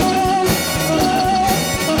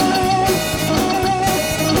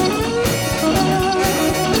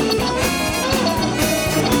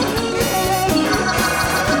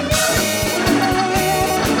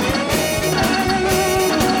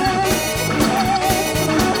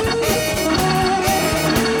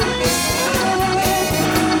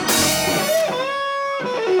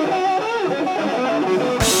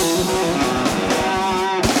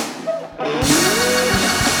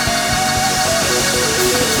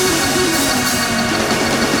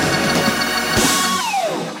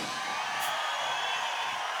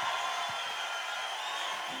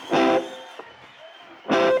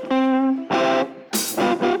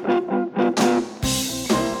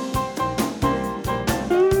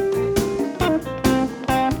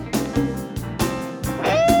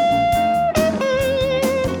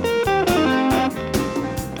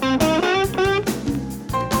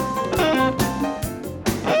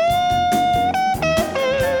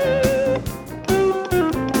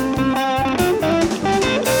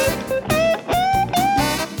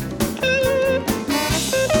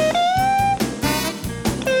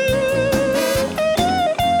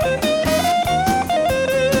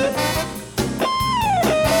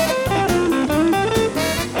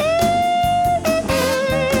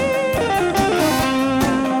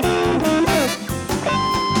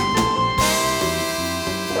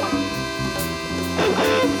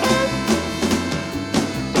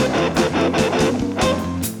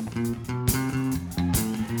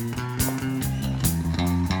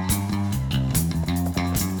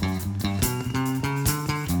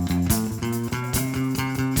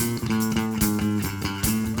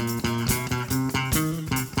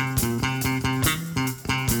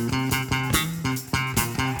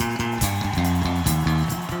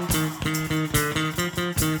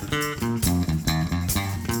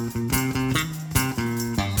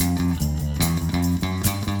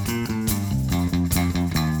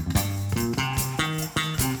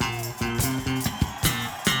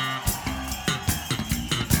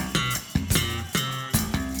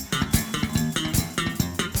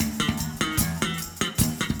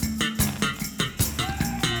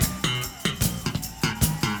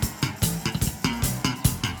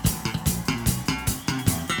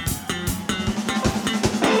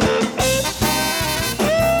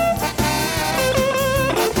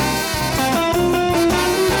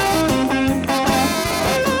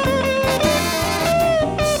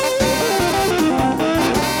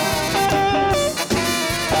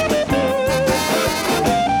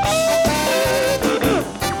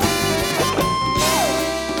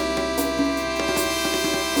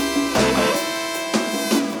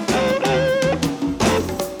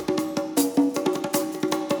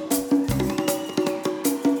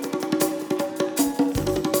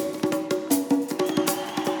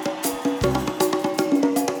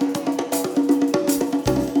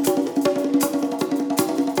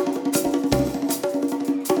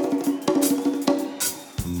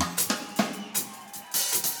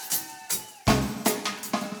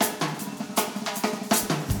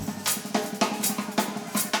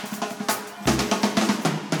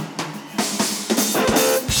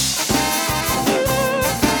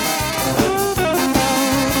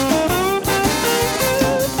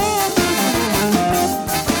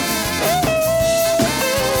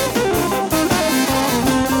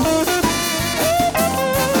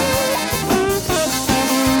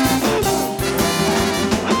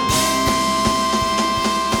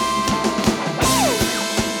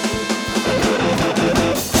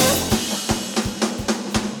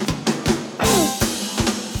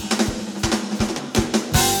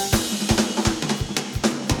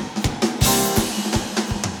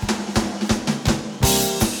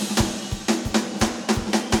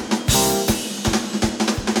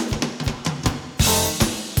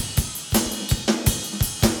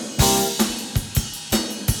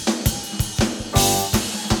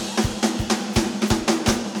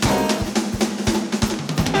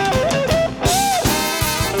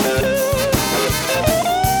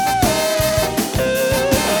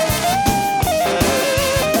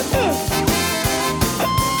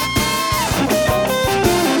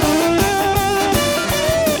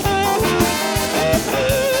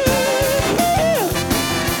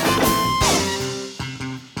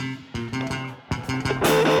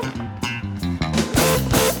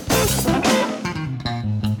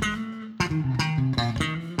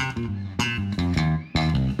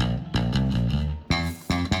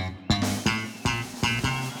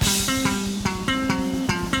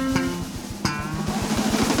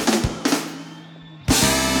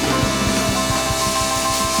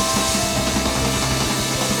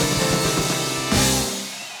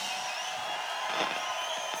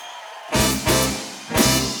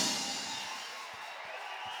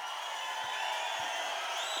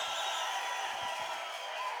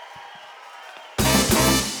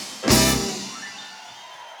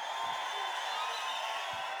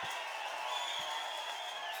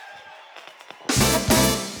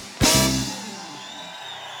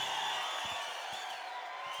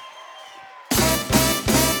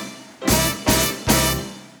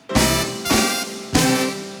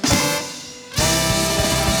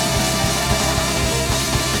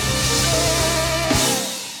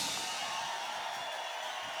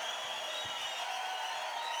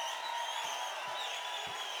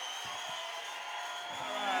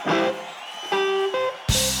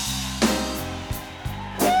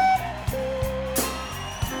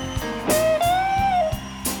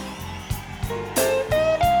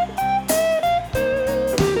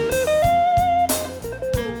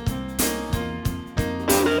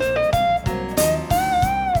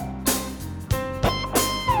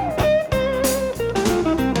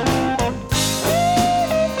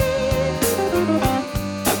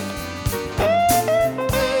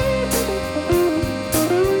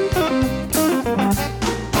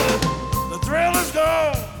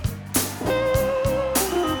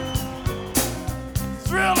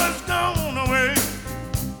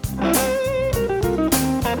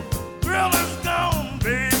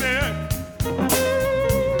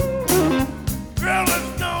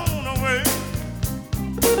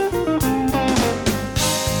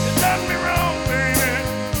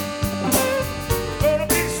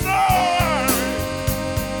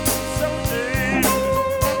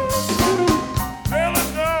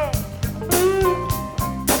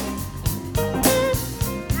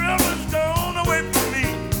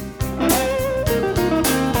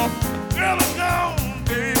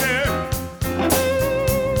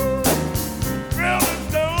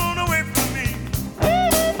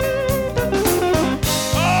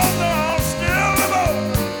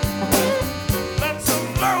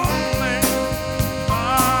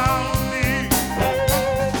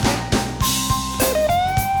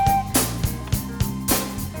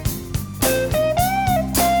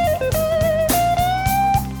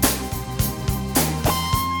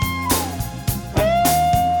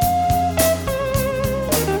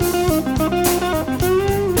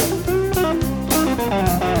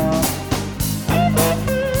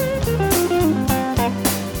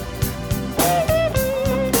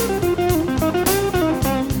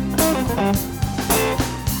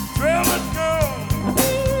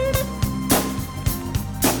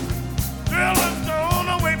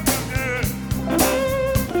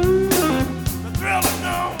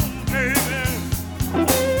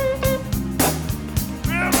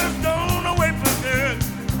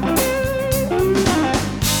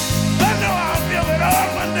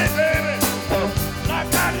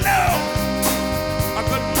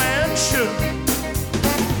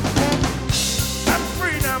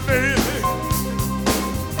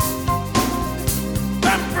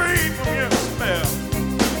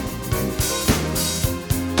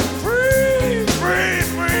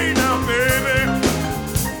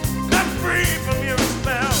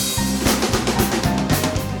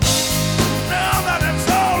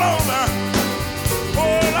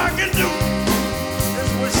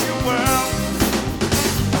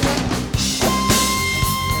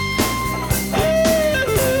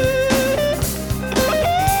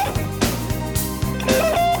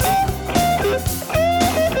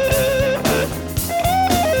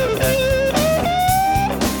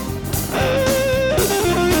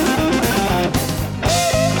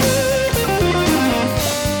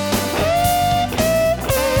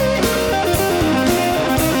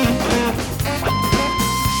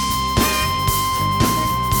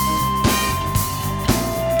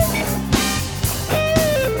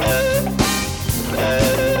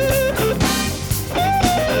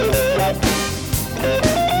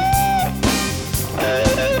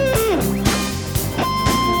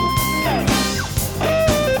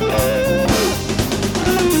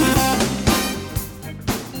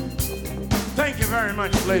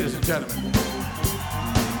 much, ladies and gentlemen.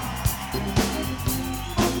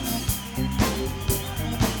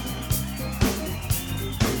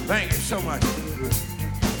 Thank you so much.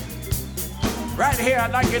 Right here,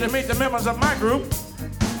 I'd like you to meet the members of my group.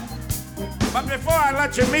 But before I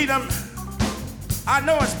let you meet them, I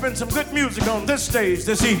know it's been some good music on this stage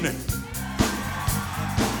this evening.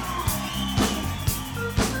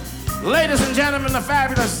 Ladies and gentlemen, the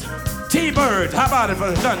fabulous T-Bird. How about it for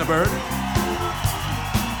the Thunderbird?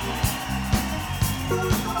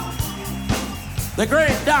 The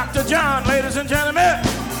great Dr. John, ladies and gentlemen.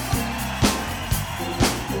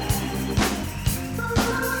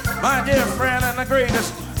 My dear friend and the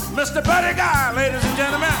greatest, Mr. Buddy Guy, ladies and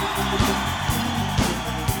gentlemen.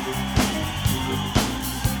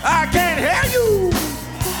 I can't hear you.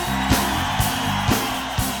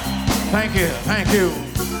 Thank you, thank you.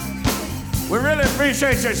 We really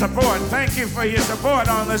appreciate your support. Thank you for your support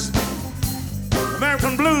on this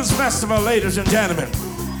American Blues Festival, ladies and gentlemen.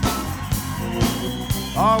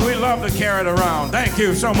 Oh, we love to carry it around. Thank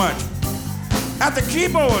you so much. At the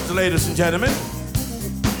keyboards, ladies and gentlemen,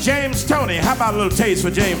 James Toney. How about a little taste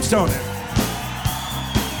for James Toney?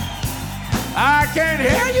 I can't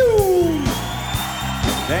hear you.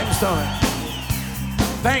 James Toney.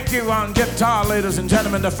 Thank you on guitar, ladies and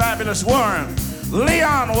gentlemen, the fabulous Warren.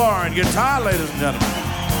 Leon Warren, guitar, ladies and gentlemen.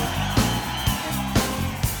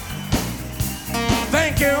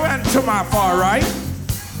 Thank you, and to my far right,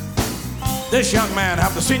 this young man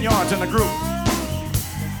have the seniority in the group.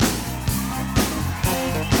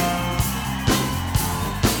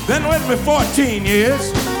 Been with me 14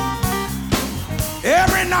 years.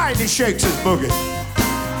 Every night he shakes his boogie.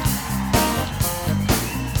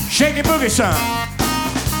 Shaky boogie, son.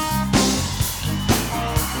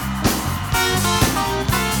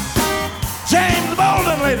 James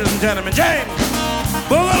Bolden, ladies and gentlemen. James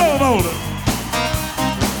Boogaloo Bolden.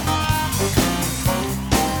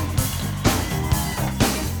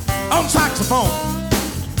 On saxophone.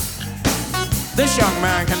 This young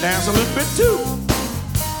man can dance a little bit too.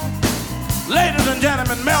 Ladies and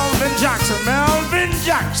gentlemen, Melvin Jackson. Melvin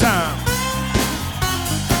Jackson.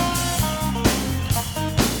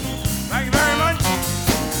 Thank you very much.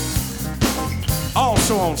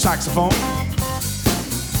 Also on saxophone,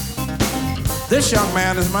 this young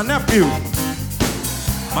man is my nephew,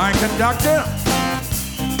 my conductor.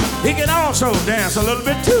 He can also dance a little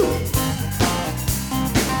bit too.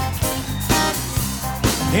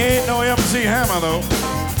 He ain't no MC Hammer though.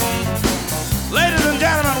 Ladies and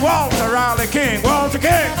gentlemen, Walter Riley King. Walter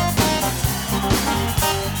King.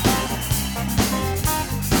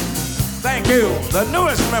 Thank you. The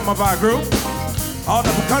newest member of our group on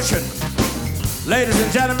the percussion. Ladies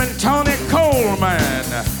and gentlemen, Tony Coleman.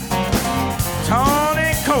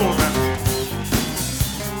 Tony Coleman.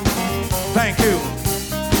 Thank you.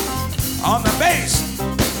 On the bass,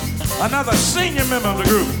 another senior member of the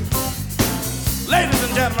group. Ladies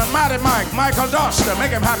and gentlemen, Mighty Mike, Michael Doster.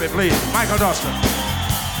 Make him happy, please. Michael Doster.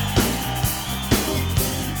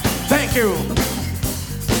 Thank you.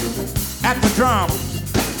 At the drum,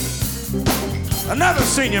 another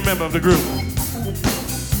senior member of the group.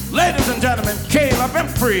 Ladies and gentlemen, Caleb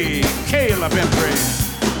Emphrey. Caleb Emphrey.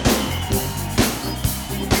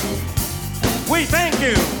 We thank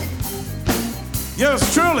you. Yours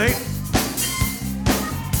truly,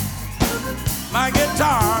 my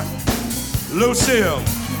guitar, Lucille.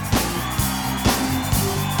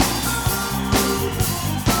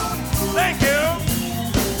 Thank you.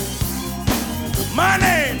 My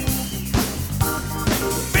name,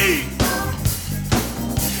 B.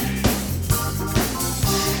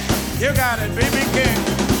 You got it, B.B. King.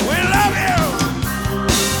 We love you.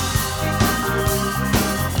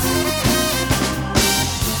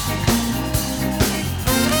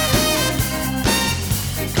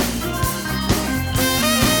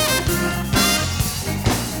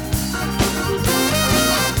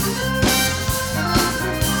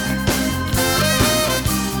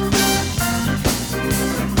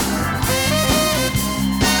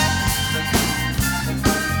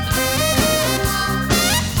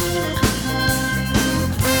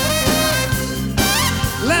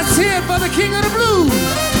 For the king of the blues,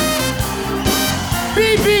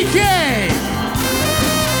 BBK.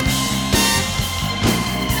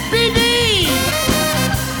 BB.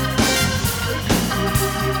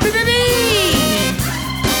 BBB.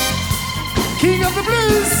 King of the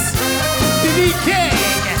blues, BBK.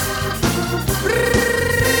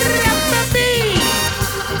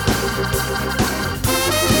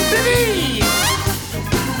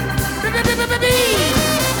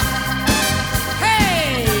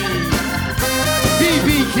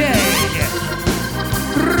 BBK.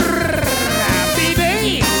 BB.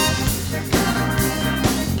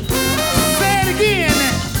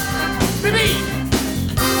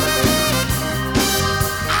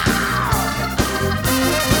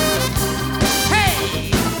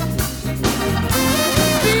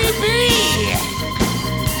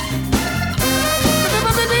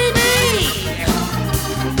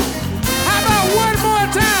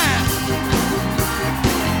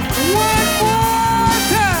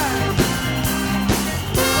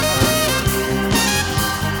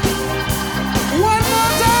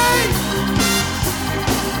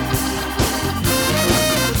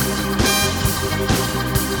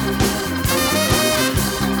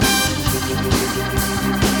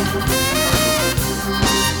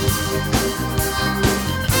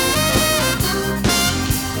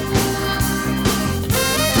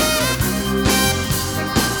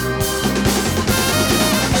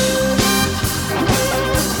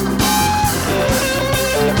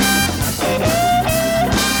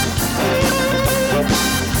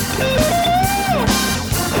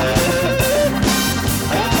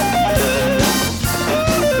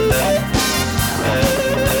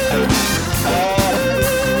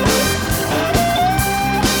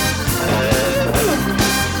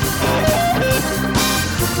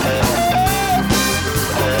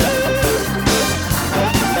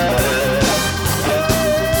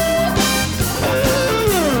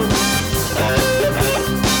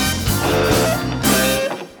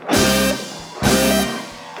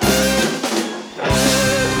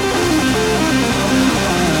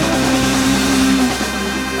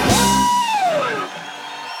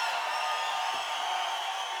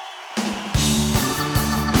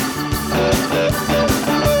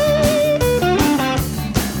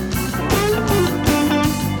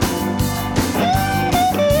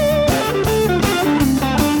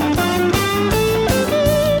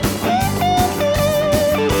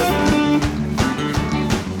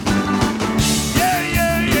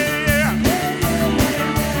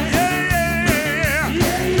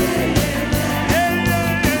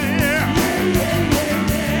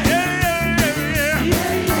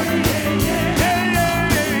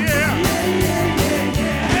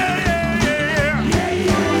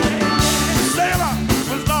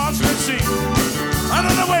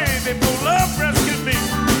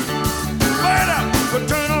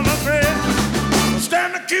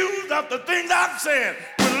 said,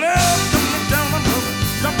 when love comes down the road,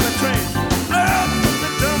 jump the train. Love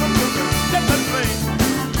comes down the road, jump the train.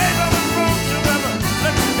 Maybe I was wrong to ever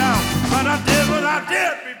let you down, but I did what I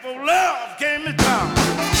did before love came to town.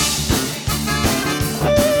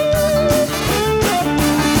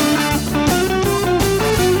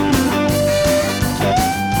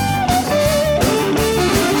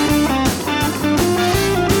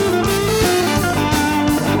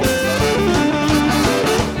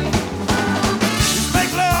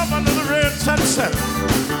 Sunset,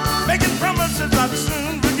 making promises I'd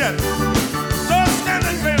soon forget. So I'm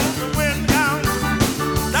standing there with the wind down.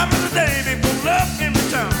 That was the day before love came to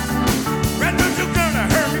town. Ran through two girl, I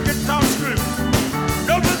heard me guitar scream.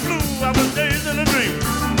 Notes was blue, I was dazed in a dream.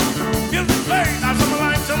 Music played, I saw my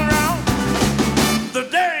lights turn around. The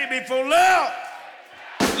day before love,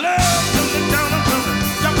 love coming down the road,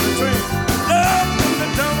 jump the train. Love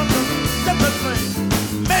coming down the road, jump the train.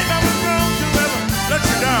 Maybe I was wrong to ever let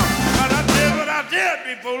you down, but I did what I did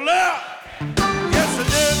before love. Yes, I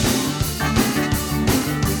did.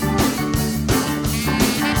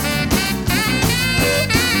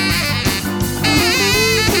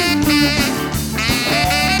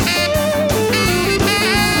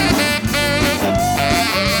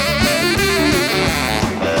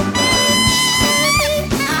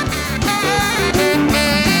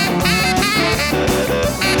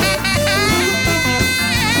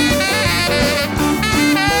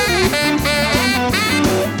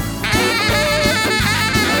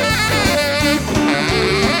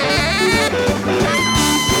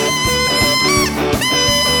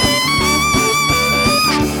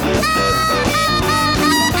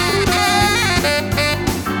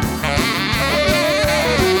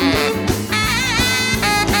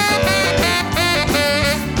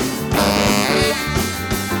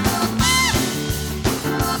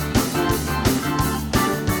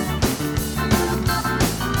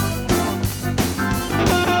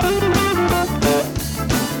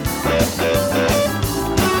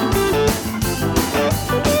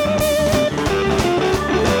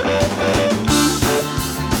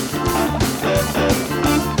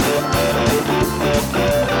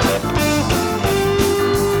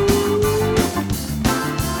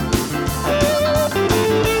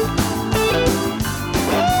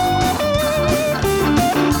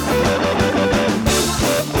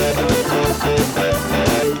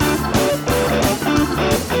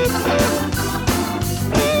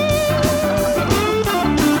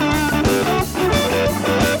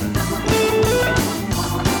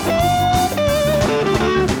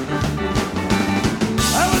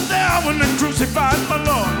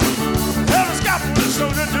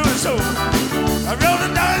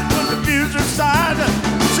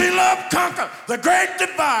 The great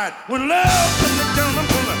divide. When love comes down, I'm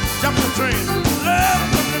gonna jump the train. Love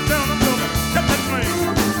comes down, I'm gonna jump the train.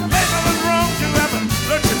 Maybe I was wrong to ever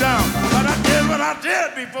let you down, but I did what I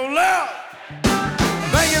did before love.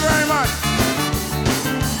 Thank you very much.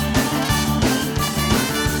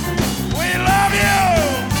 We love you.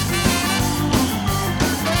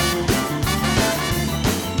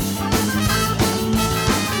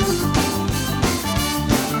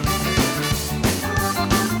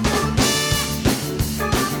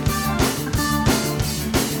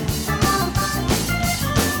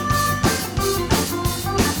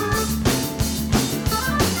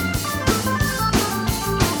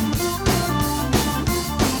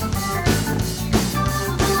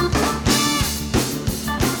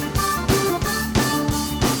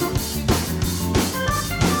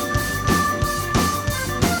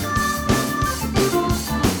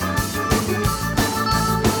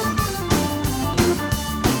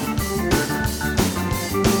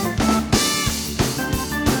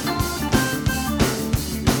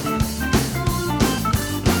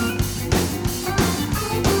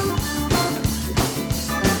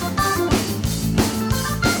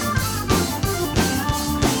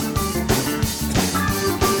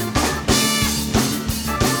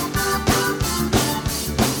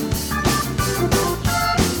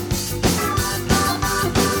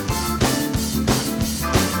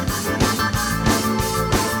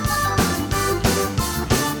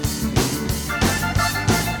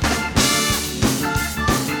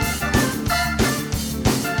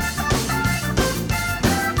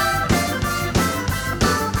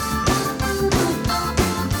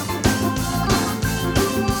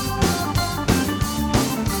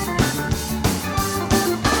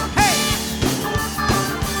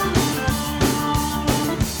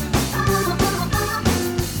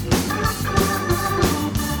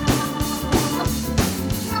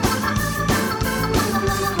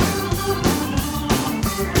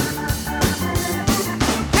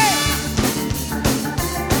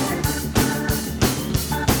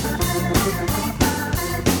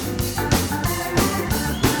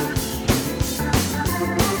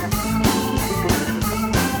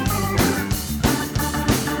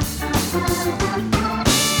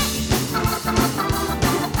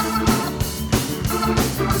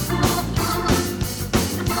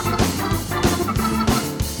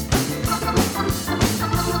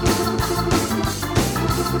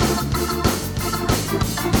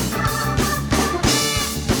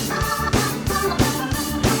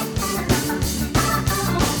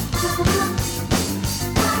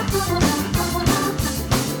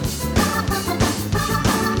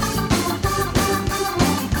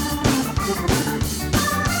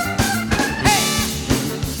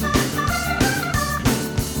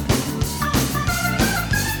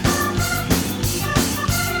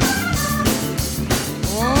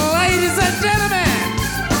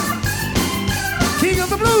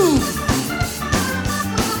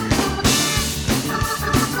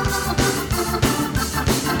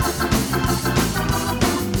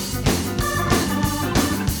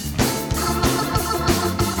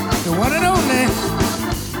 one and only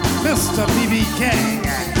Mr. B.B. King.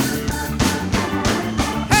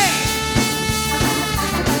 Hey!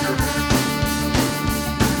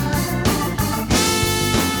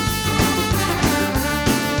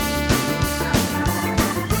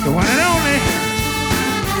 The one and only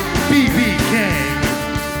B.B. King.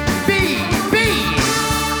 B.B.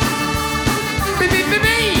 B.B.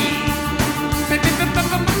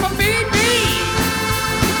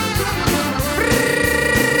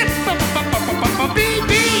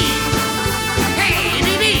 B.B. Hey,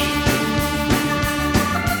 B.B.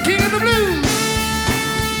 King of the Blues.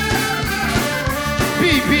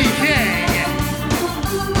 B.B. King.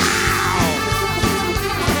 Wow. B.B.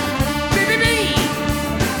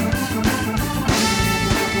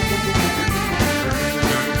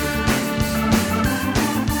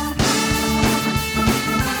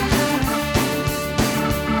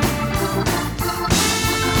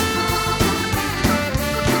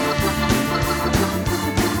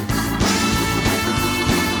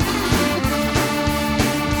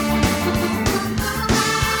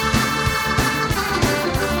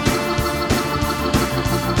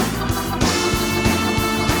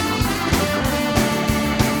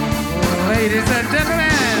 Ladies and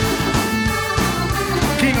gentlemen,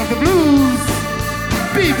 King of the Blues,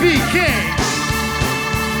 B.B. King.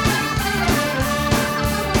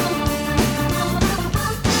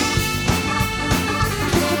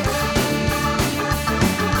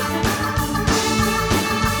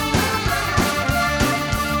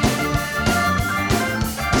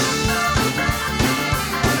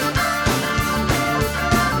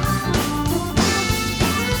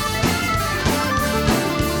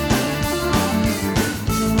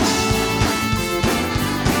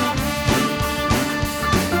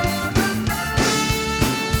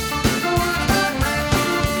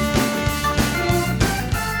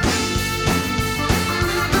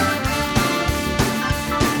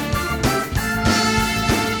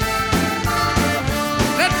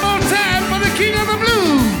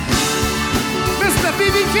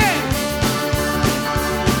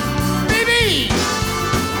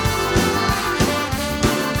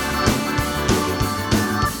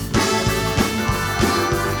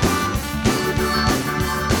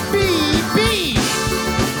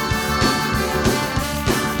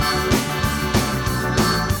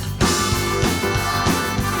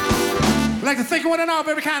 I'd like to thank you one and all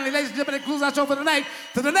very kindly, ladies and gentlemen. That concludes our show for tonight.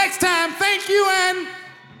 Till the next time, thank you and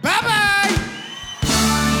bye-bye.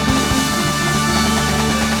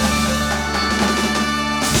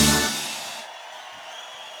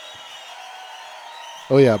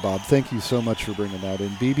 Oh yeah, Bob, thank you so much for bringing that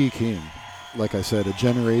in. B.B. King, like I said, a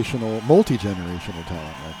generational, multi-generational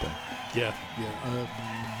talent right there. Yeah.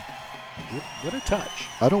 What a touch.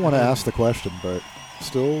 I don't want to ask the question, but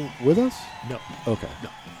still with us? No. Okay. No.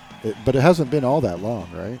 But it hasn't been all that long,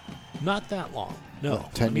 right? Not that long. No.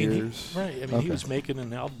 Like 10 years? Right. I mean, Okay. he was making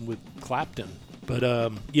an album with Clapton.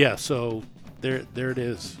 But, yeah, so there it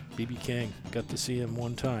is. B.B. King. Got to see him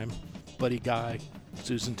one time. Buddy Guy,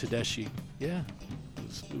 Susan Tedeschi. Yeah.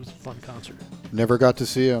 It was a fun concert. Never got to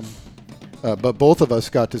see him. But both of us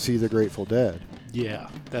got to see the Grateful Dead. Yeah,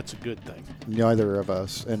 that's a good thing. Neither of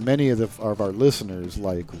us, and many of our listeners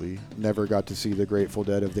likely, never got to see the Grateful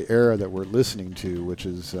Dead of the era that we're listening to, which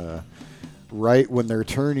is right when they're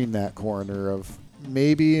turning that corner of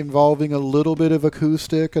maybe involving a little bit of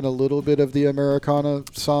acoustic and a little bit of the Americana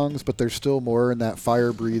songs, but they're still more in that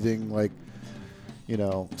fire-breathing, like, you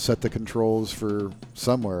know, set the controls for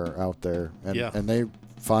somewhere out there. And, Yeah. and they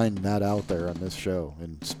find that out there on this show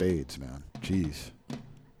in spades, man. Jeez.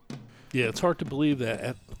 Yeah, it's hard to believe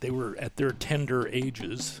that they were at their tender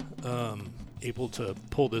ages able to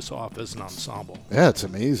pull this off as an ensemble. Yeah, it's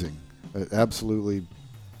amazing. Absolutely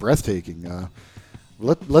breathtaking.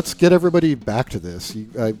 Let's get everybody back to this.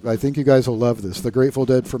 I think you guys will love this. The Grateful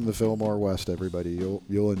Dead from the Fillmore West, everybody.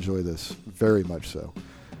 You'll enjoy this very much so.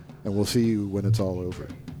 And we'll see you when it's all over.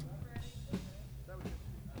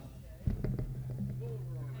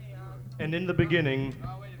 And in the beginning,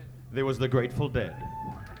 there was the Grateful Dead.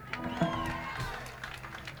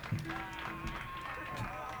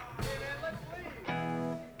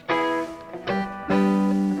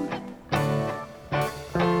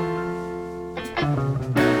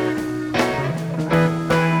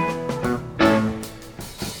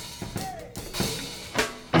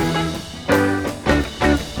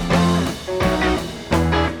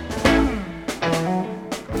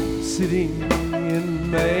 Sitting in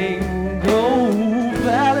Mango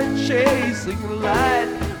Valley, chasing light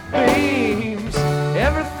beams.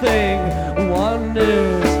 Everything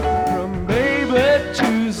wanders from baby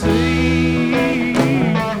to sea.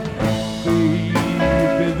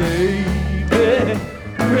 Baby,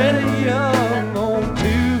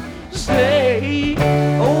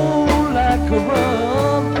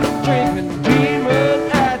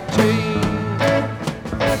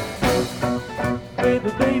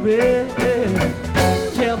 baby, baby,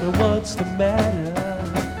 tell me what's the matter.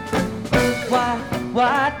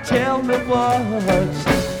 Why, tell me what's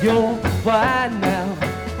your why now.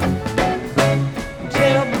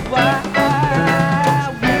 Tell me why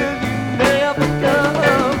will you never come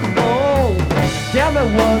home? Tell me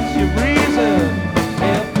what's your reason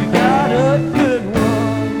if you got a good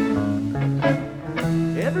one.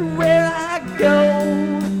 Everywhere I go,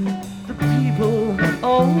 the people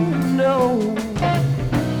all know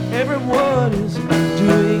everyone is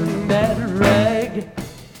doing that rag.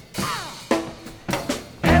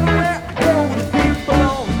 Everywhere I go, the people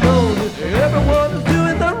all know that everyone is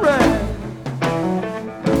doing the rag.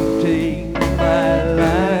 Take my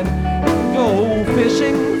line, go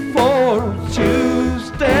fishing for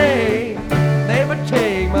Tuesday. Never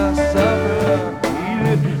take my supper, eat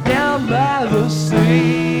it down by the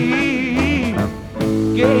sea.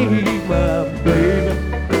 Gave my baby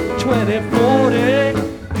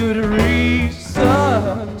 20-40 good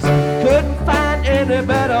reasons. Couldn't find any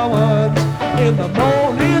better ones in the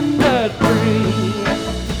morning that breeze.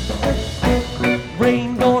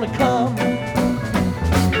 Rain gonna come,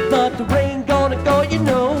 but the rain gonna go, you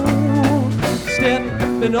know.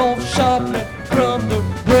 Stepping off sharply from the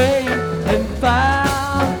rain and fire.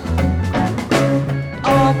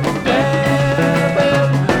 Off the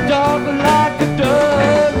dam, dark like a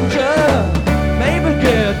dungeon. Maybe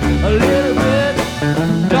get a little bit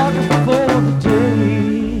darker before the day.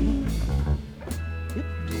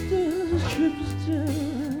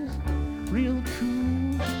 Hipsters, real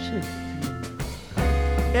cool shit.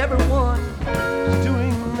 Everyone is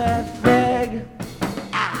doing that rag.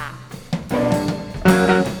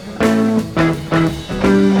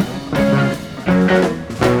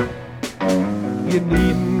 You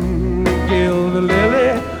needn't gild the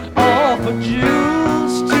lily off of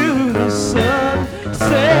juice to the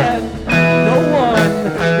sunset. No one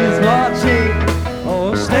is watching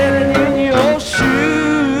or standing in your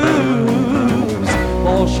shoes.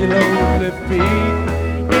 Wash your lonely feet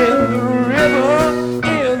in the river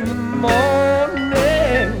in the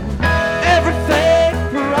morning. Everything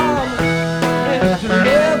promised is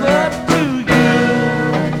delivered to you.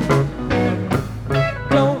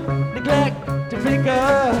 Don't neglect to pick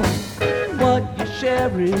up what you're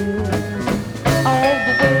sharing. All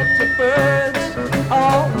the winter birds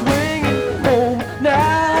are winging home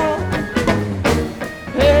now.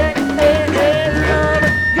 Hey, hey, hey, love,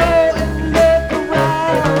 go and look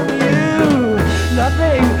around you.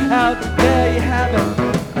 Nothing out there you haven't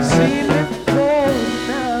seen before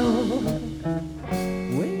now.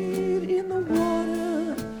 Wade in the water,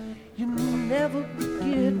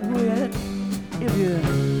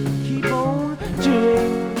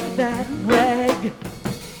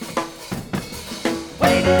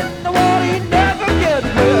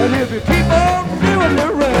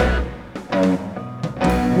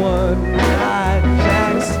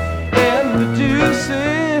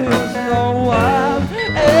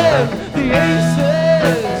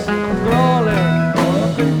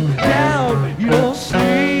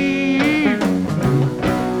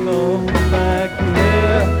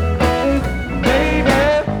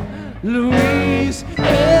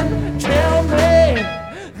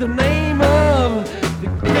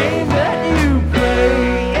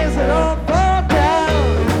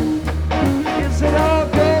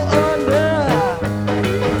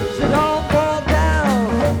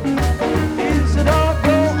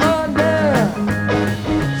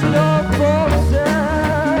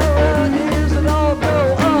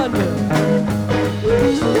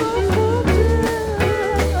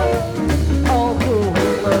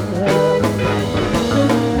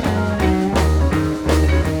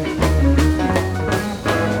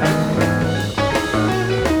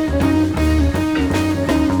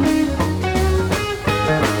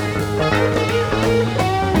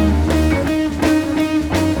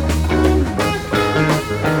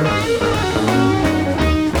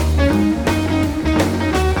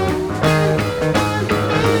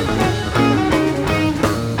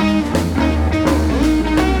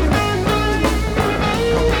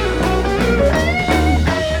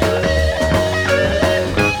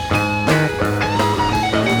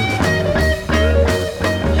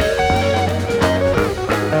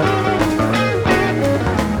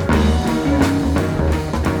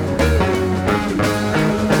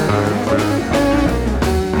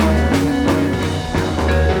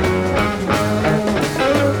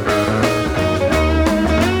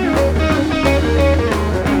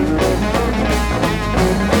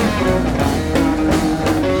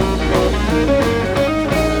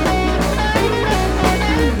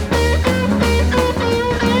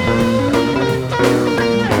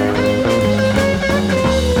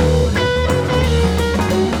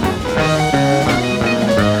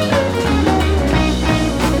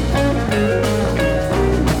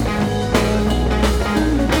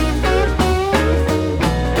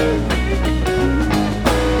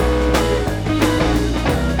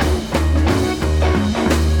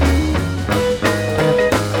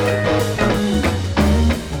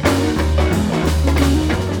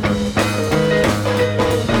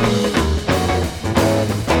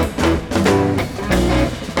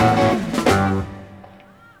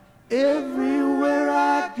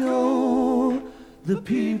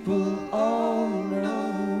 people all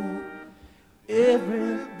know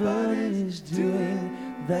everybody's doing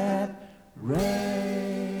that right.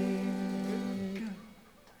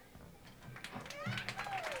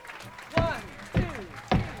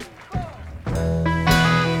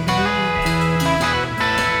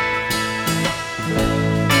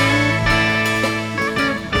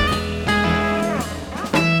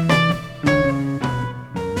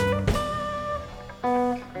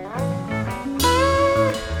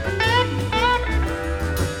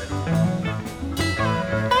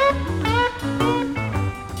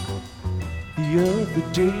 The other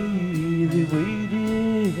day they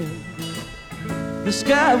waited. The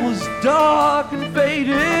sky was dark and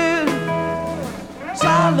faded.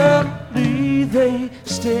 Silently they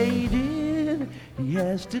stayed in. He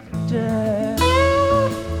has to die.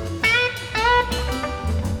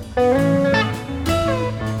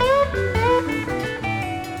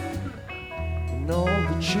 And all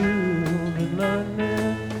the children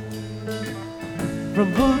learning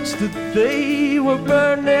from books that they were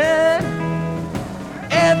burning.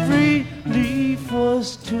 Every leaf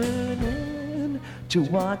was turning to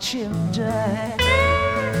watch him die.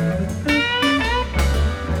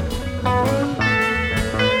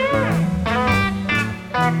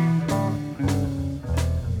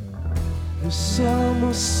 The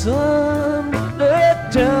summer sun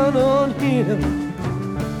let down on him.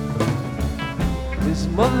 His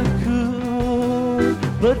mother could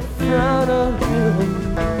but frown on him.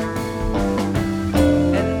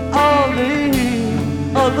 And all the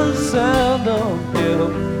other sound on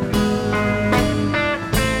him,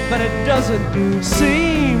 but it doesn't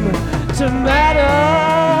seem to matter.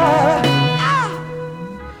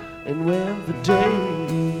 And when the day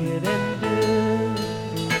it ended,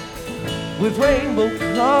 with rainbow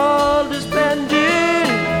colors blended,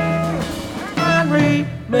 and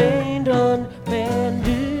remained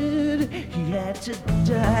unbended, he had to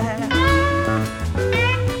die.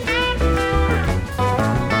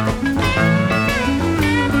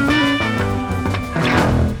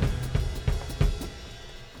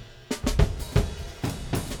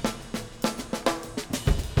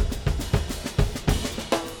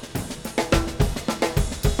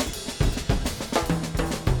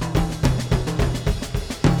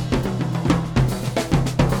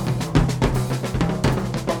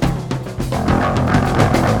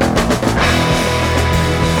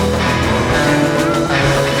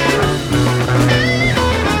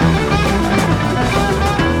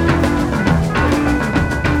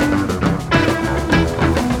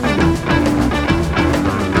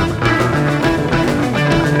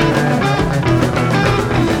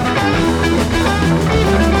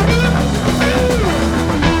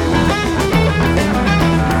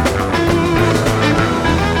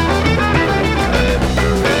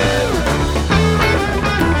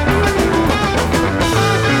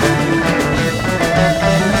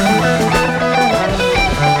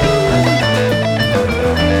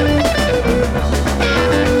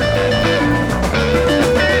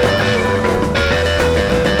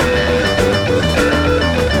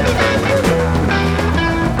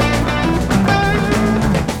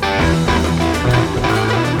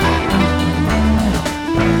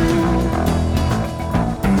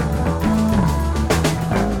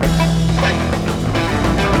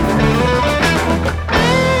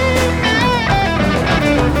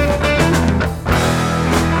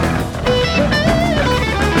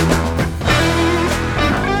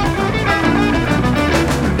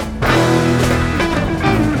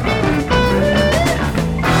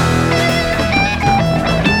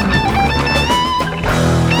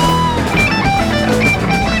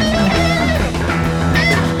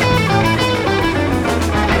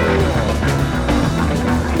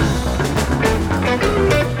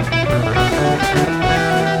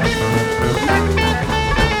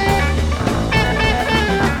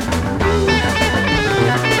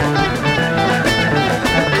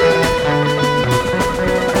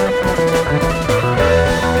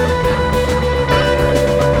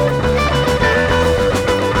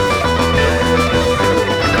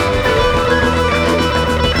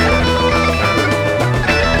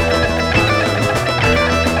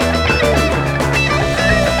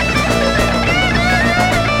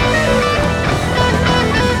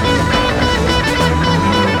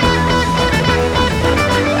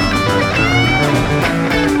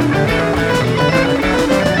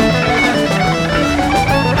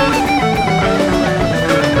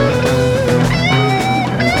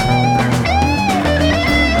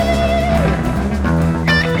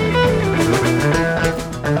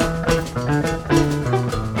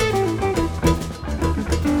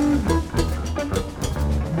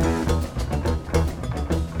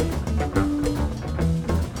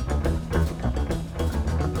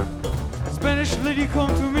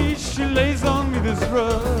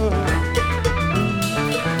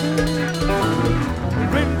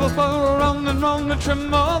 country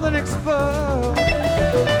more than exposed.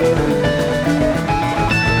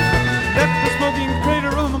 Left the smoking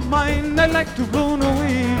crater on my mind, I'd like to blown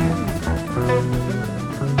away.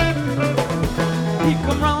 He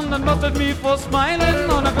come round and buffeted me for smiling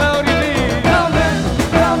on a cloudy day. Velvet,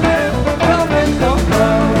 velvet, velvet, velvet,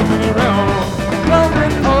 velvet, oh,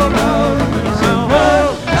 velvet, oh,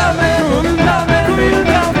 velvet, velvet, real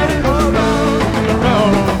velvet, oh, velvet,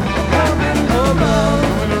 oh, velvet.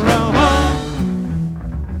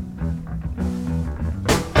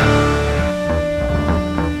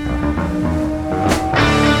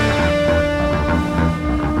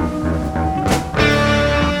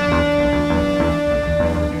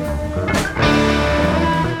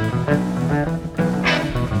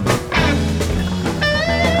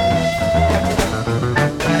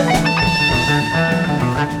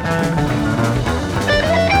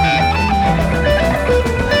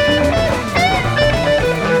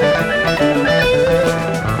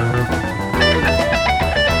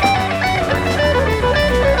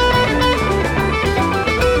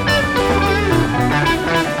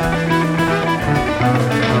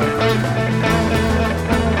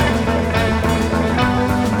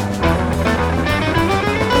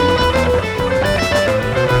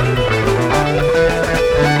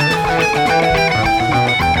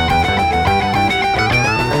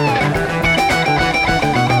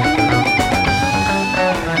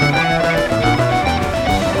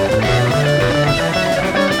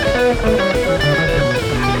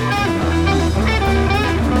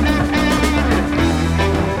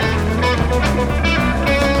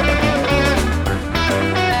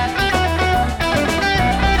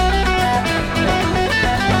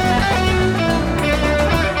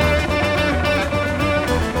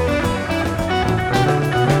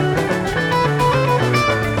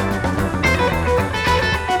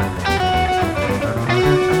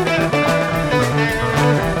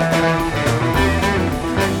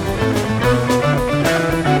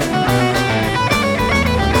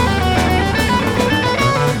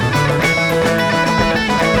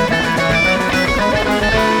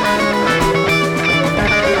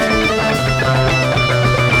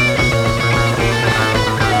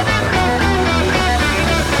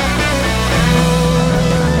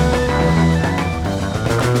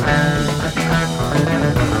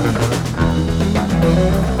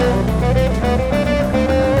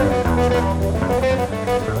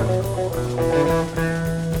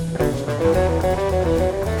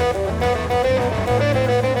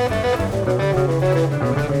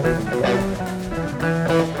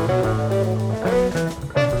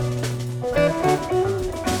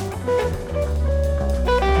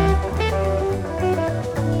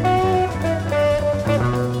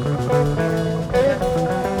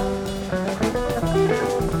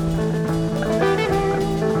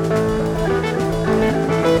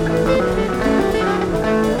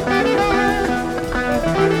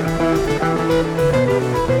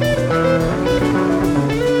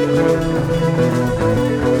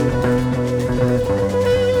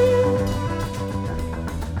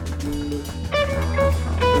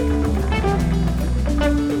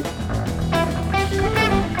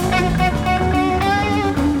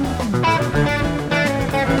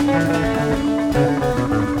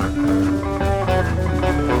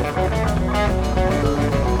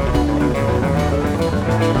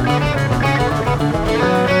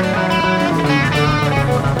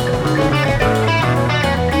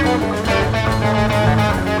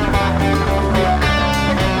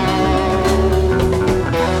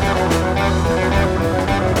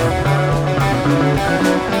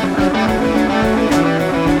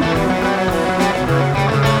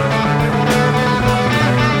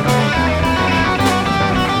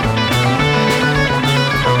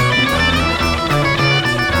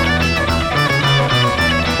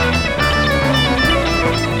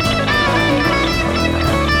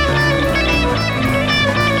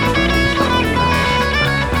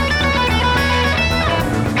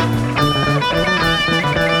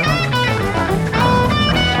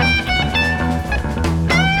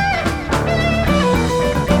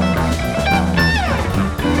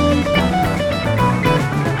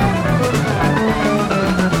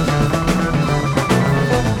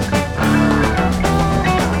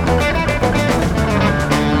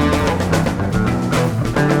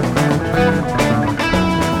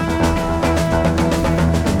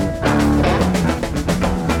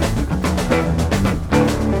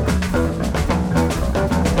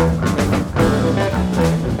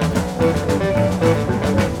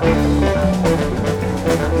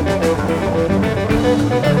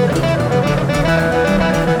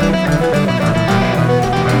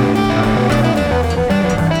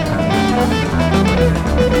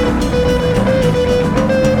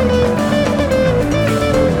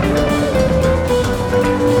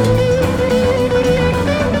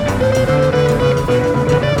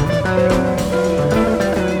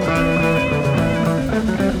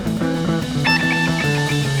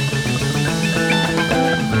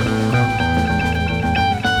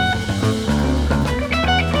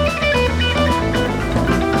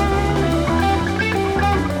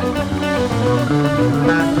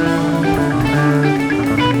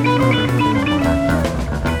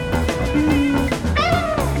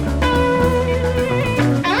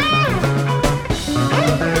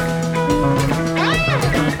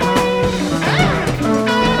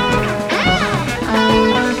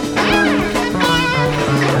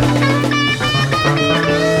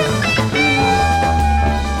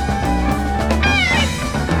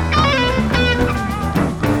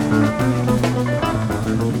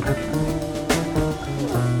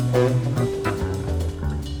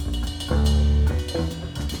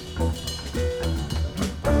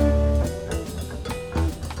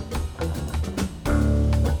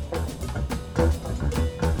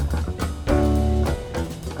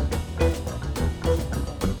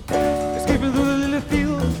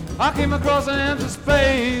 I came across an empty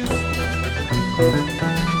space.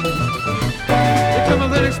 The tunnel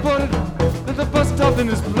that exploded, that the bus stopped in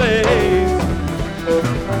this place.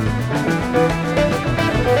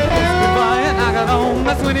 Goodbye, and I got home,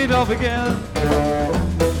 that's when it all began.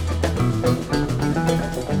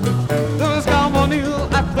 There was Cowboy Neil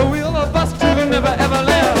at the wheel, a bus to never ever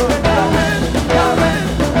left.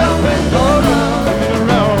 Coming all around, coming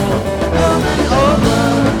around, coming all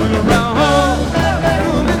around, coming around.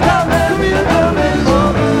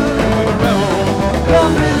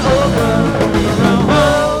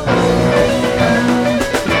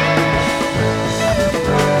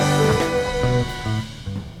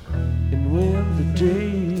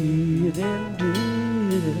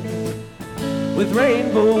 With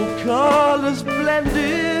rainbow colors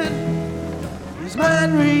blended, his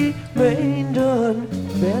mind remained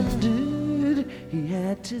unbended. He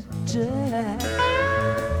had to die.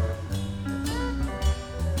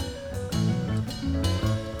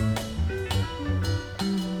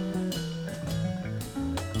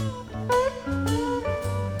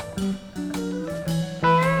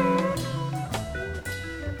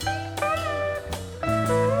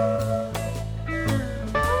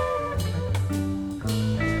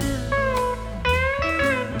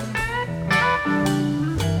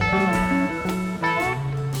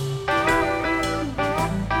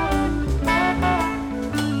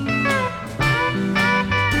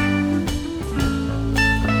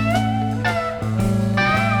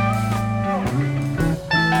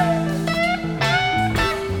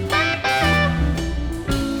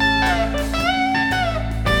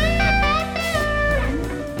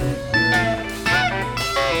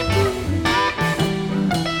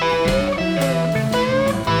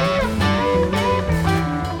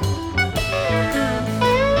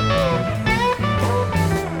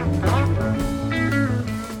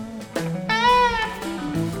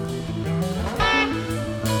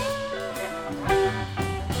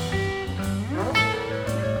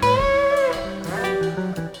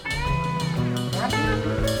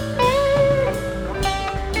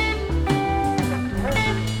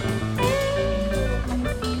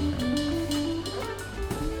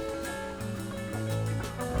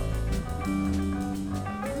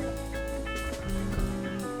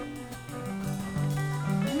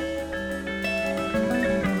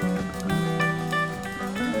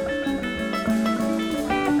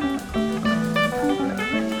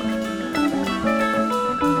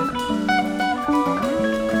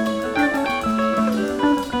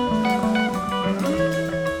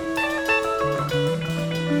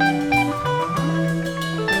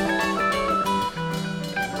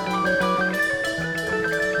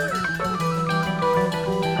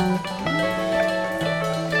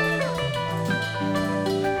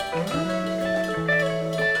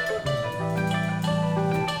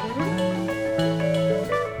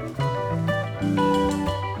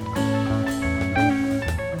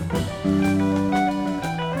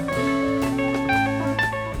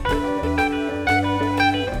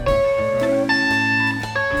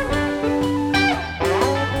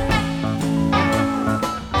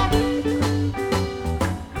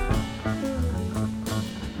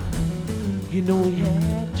 You know he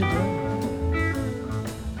had to die.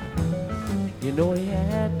 You know he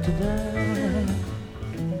had to die.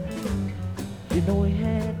 You know he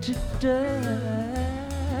had to die.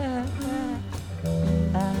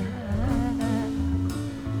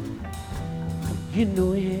 You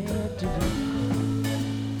know he had to die.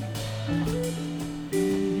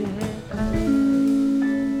 He had to die.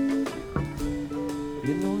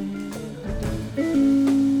 You know he had to die.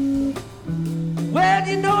 Well,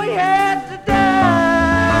 you know he had to die.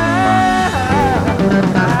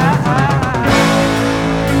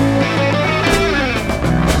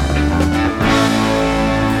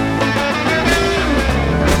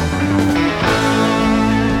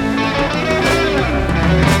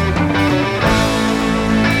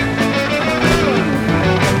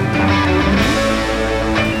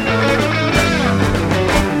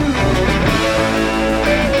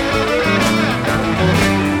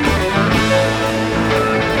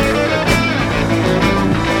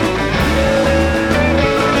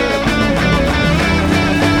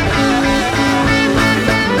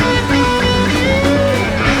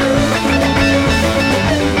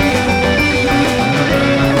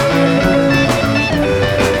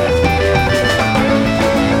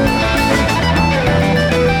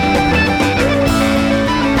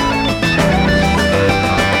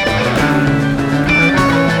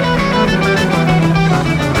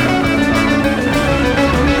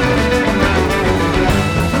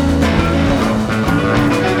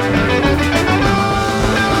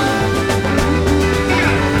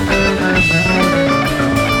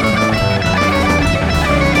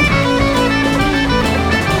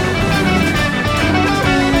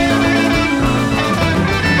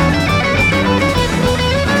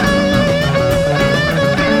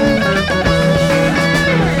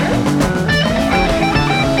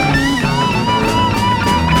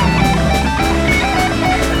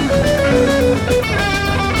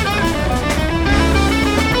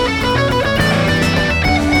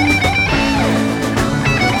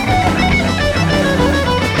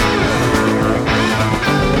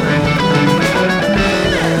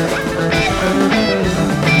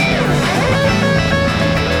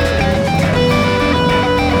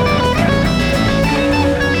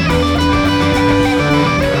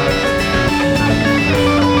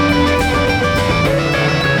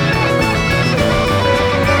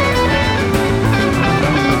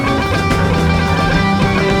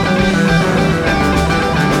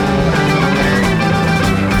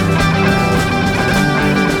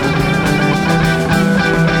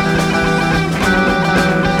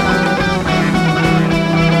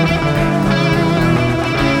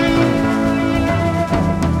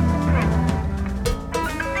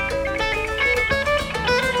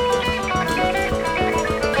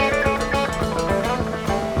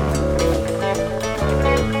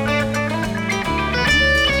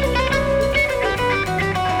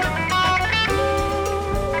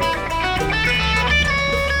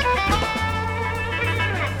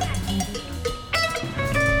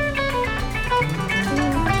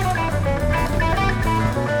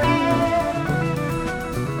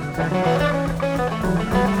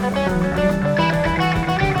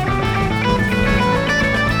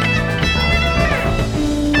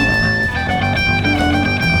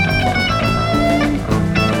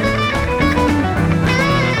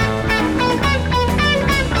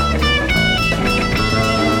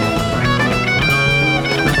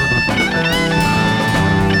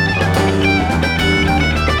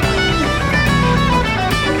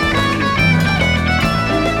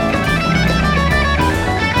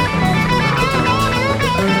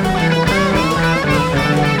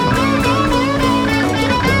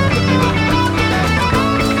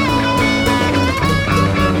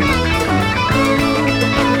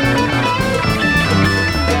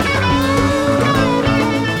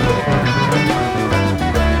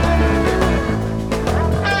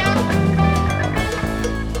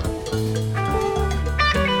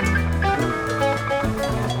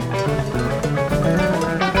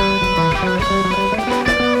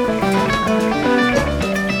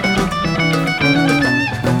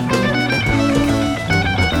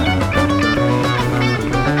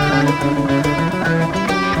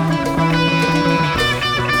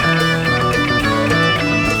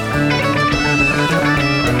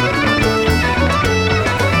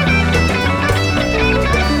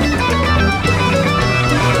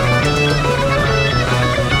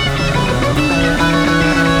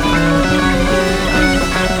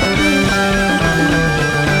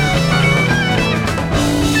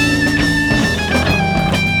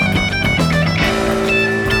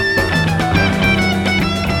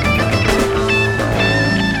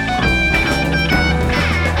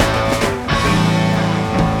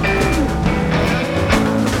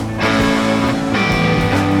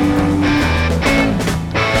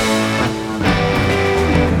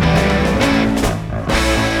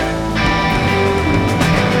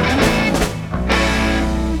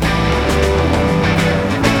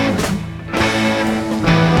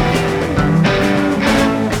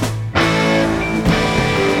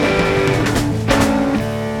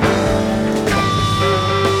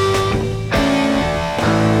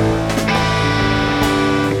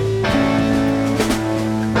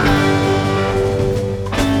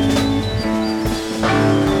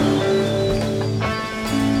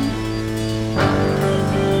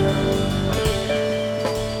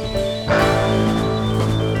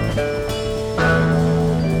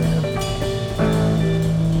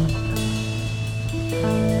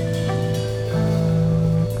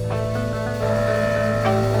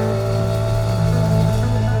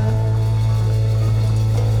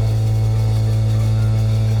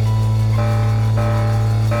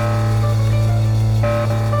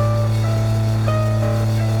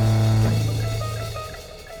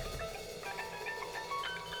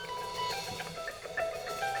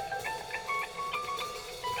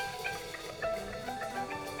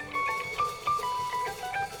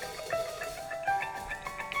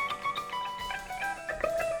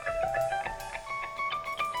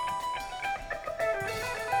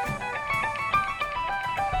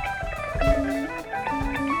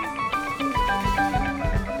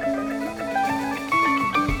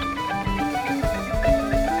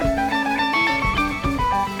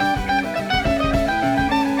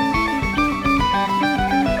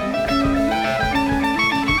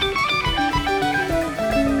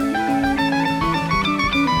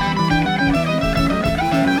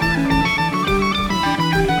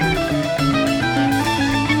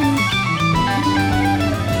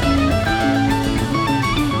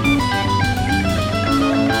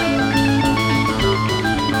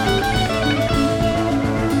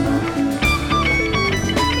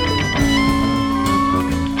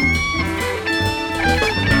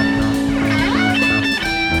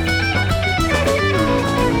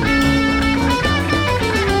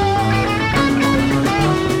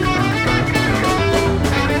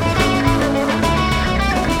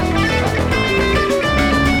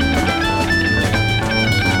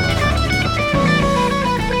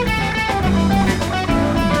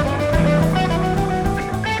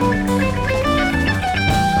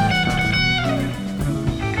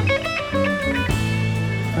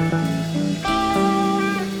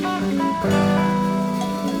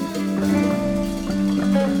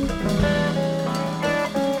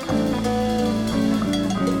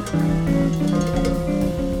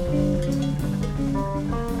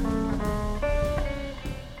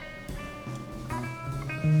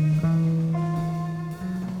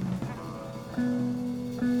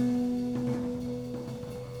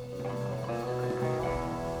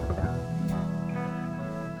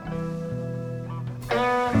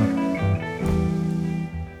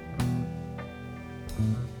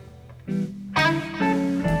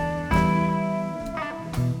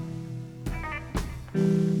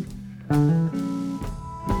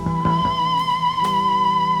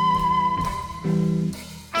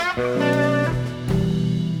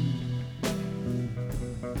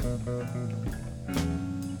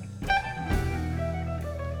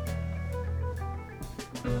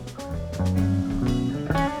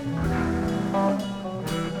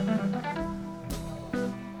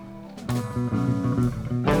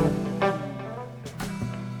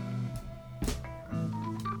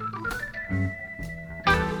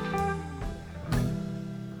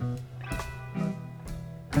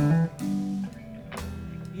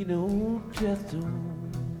 no death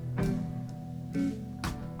don't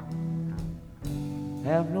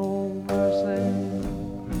have no mercy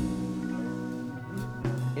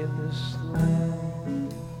in this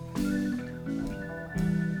land.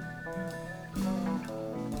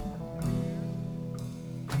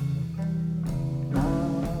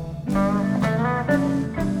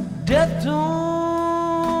 Death don't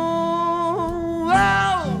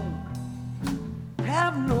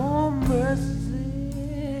have no mercy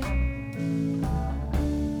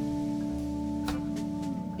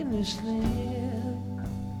in this land.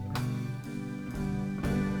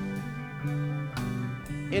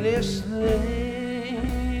 In this land,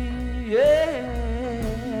 yeah.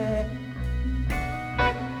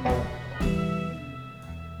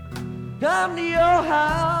 Come to your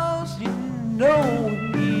house, you know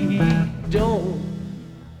he don't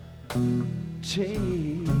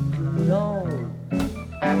take long.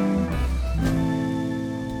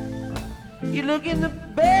 You look in the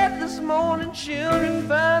bed this morning, children,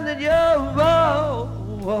 find that your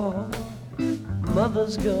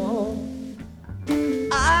mother's gone.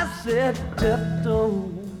 I said, death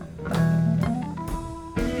don't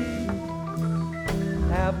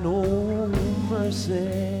have no mercy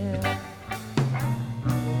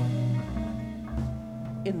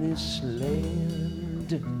in this land.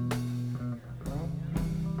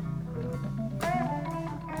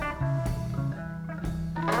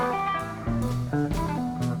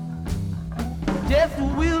 Death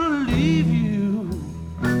will leave you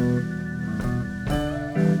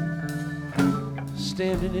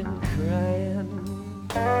standing and crying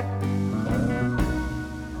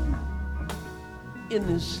in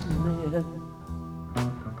this land.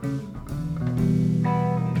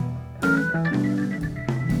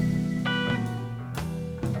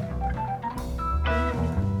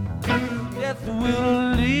 Death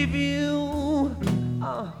will leave you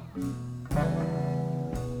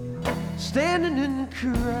standing and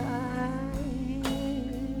crying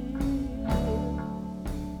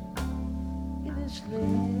in this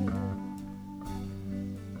land.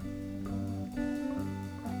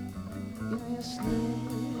 In this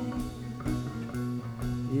land,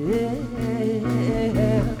 yeah.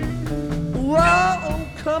 Whoa,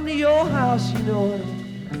 come to your house, you know it.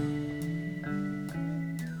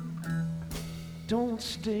 Don't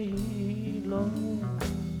stay long.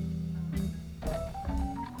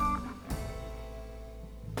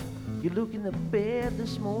 You look in the bed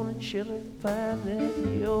this morning, children, find that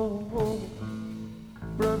your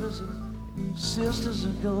brothers and sisters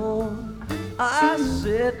are gone. I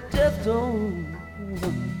said, death don't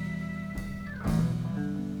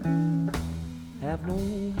have no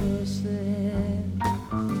mercy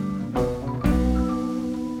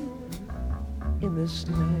in this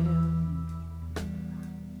land.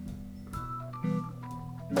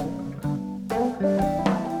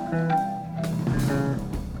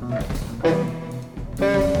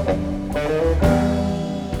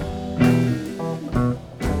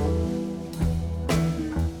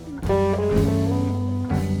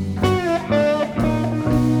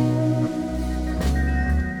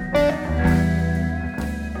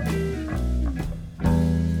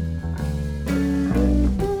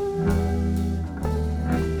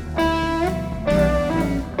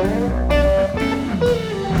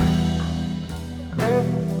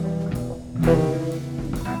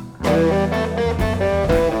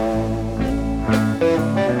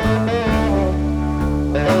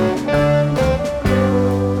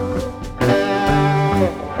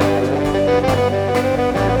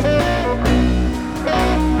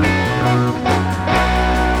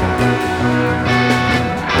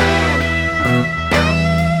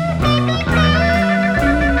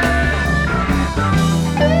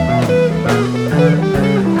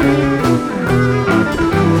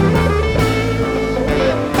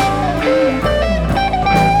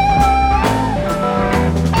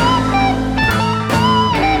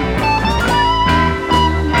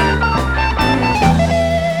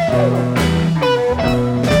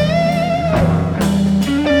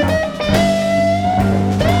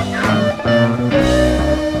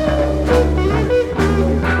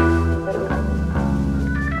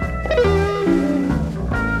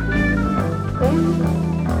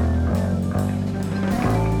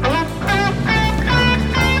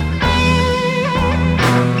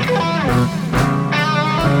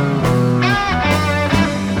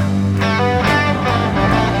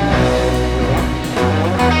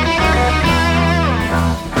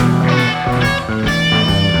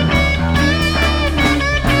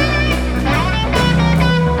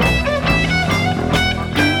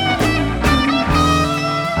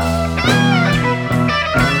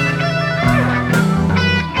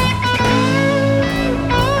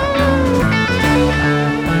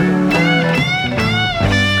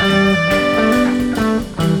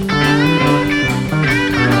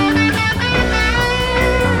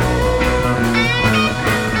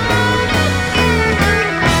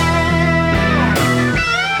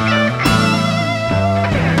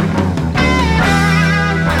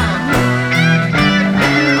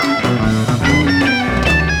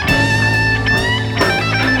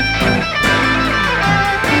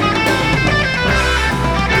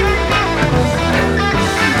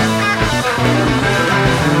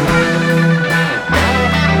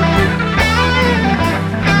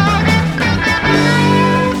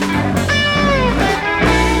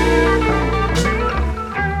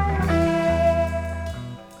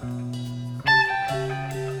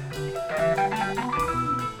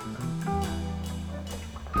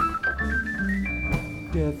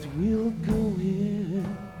 Death will go in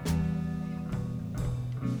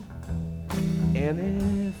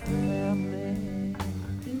any family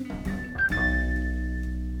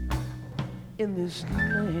in this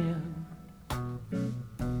land.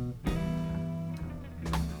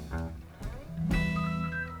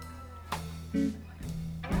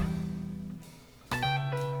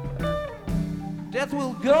 Death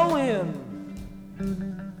will go in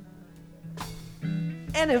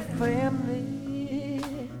any family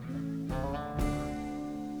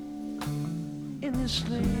in this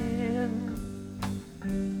land.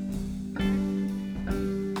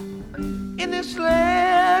 In this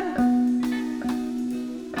land.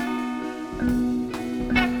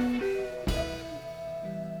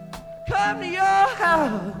 Come to your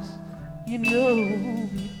house, you know,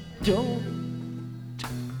 don't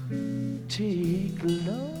take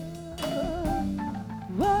long.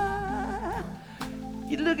 Why?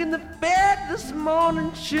 You look in the bed this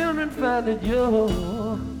morning, children find that your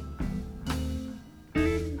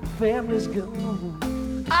family's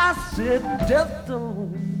gone. I said death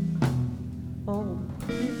don't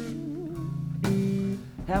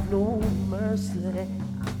have no mercy,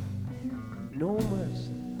 no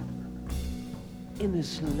mercy in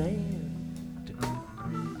this land.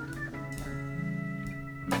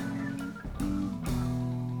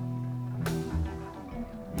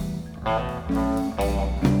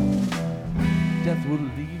 Death will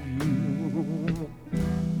leave you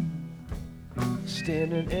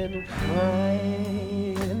standing and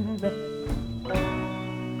crying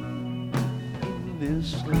in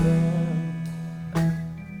this land.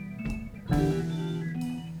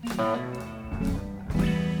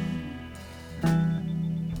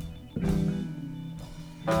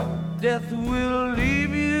 Death will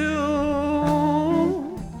leave you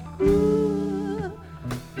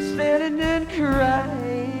standing and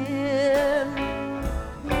crying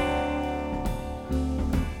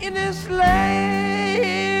in this land.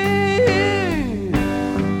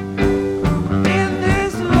 In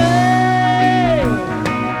this land.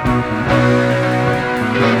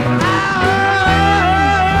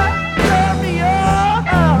 Turn me on.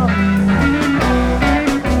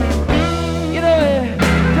 You know,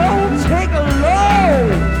 don't take a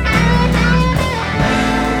load.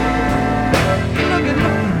 Look at the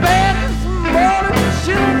bed this morning,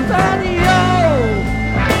 shooting on your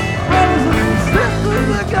brothers and sisters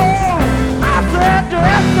ago. I said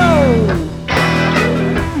death knows,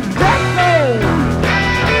 death knows,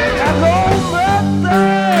 got no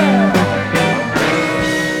mercy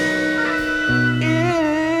in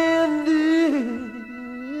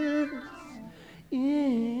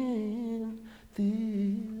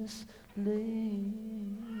this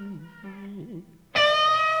land.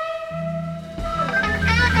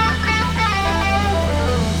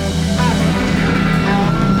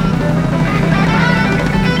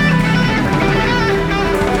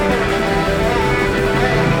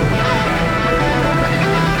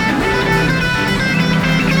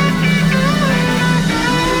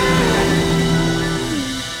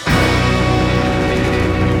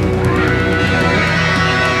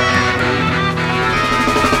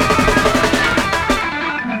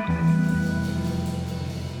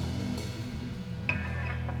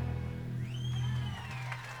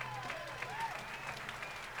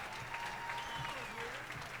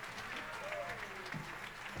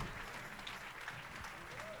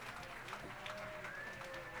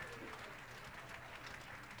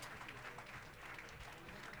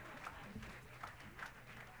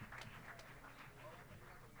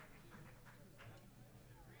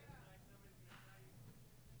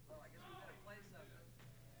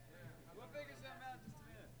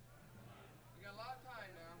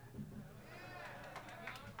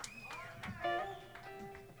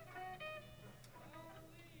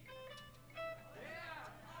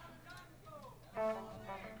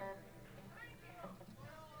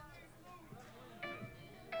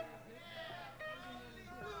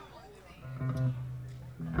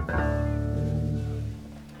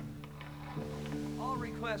 All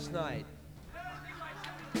request night.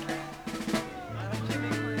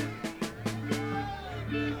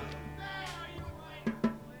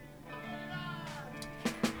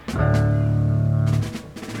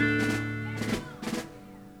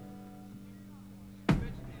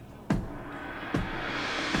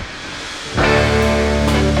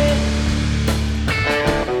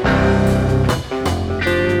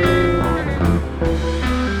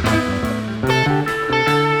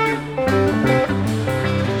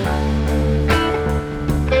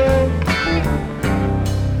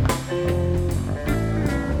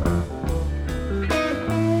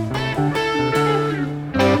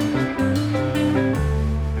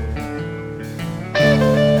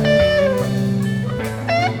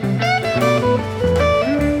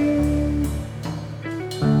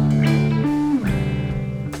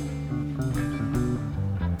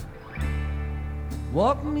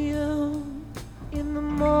 Walk me out in the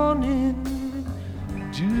morning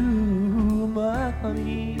to my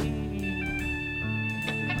honey.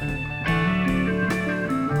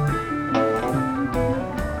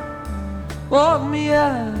 Walk me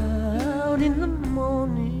out in the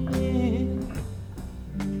morning,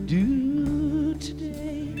 do today.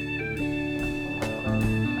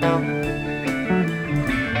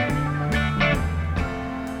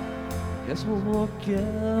 Guess we'll walk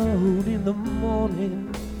out in the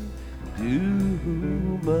morning, do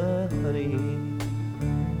my honey.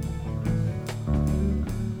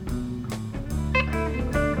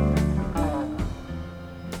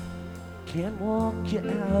 Can't walk you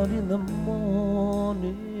out in the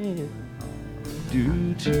morning,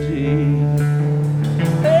 do today.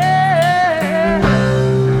 Hey.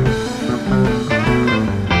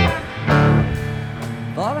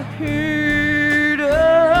 Thought I heard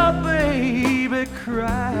a baby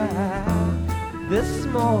cry this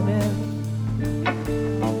morning.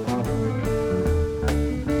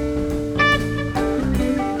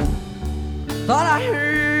 Thought I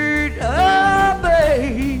heard a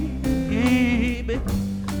baby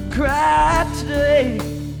cry today.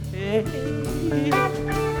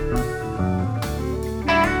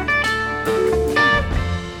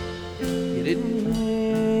 You didn't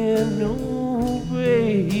hear no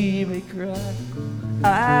baby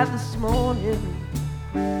cry this morning.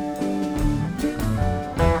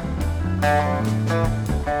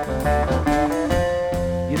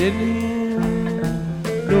 You didn't hear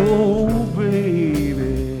no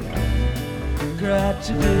baby cry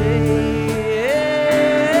today.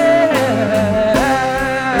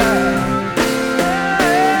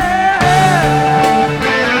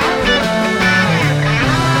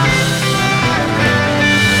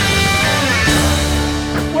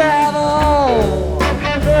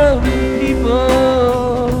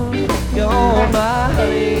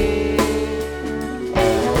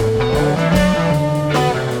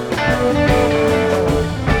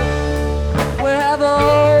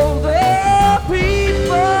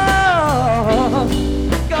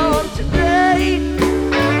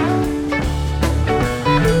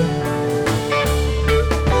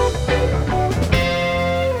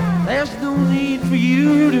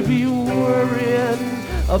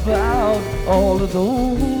 About all of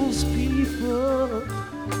those people.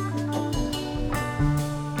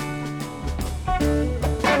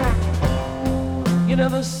 You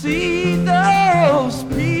never see those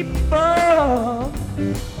people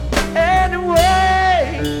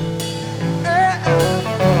anyway.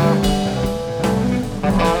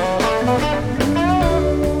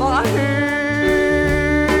 I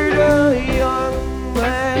heard a young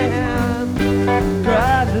man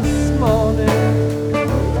cry this morning.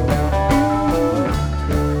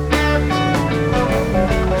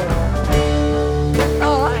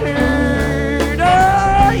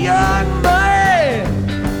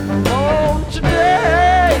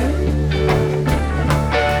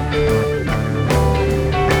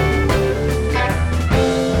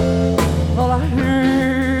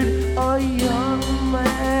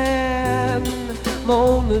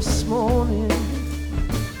 This morning,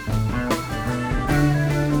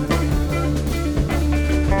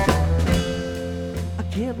 I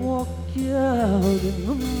can't walk you out in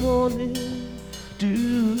the morning,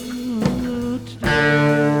 do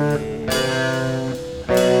today.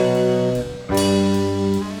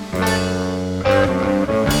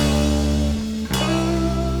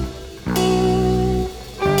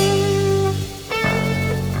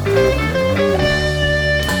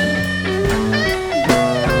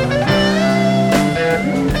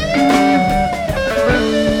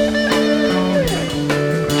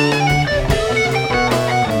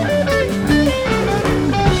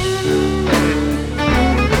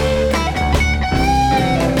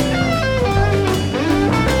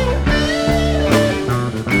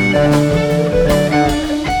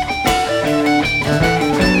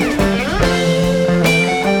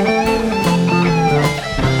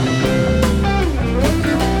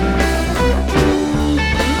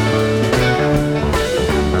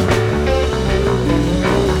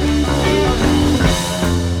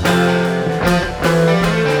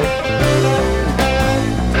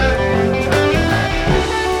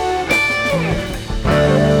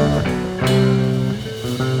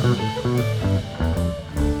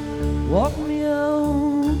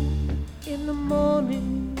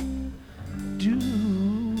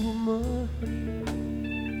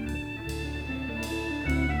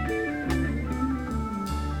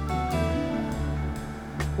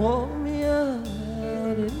 Walk me out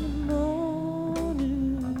in the morning,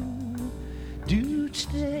 do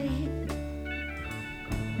today.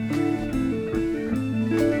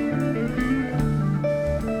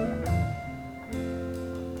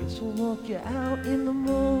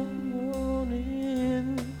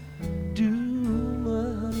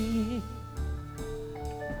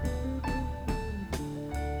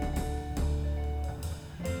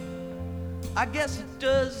 I guess it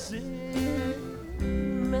doesn't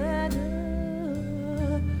matter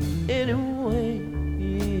anyway.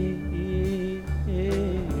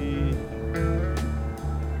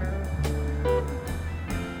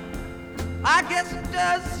 I guess it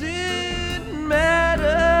doesn't matter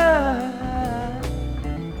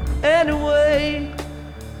anyway.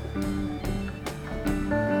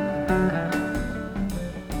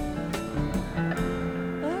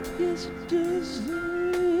 I guess it doesn't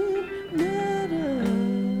matter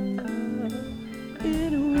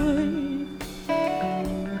anyway.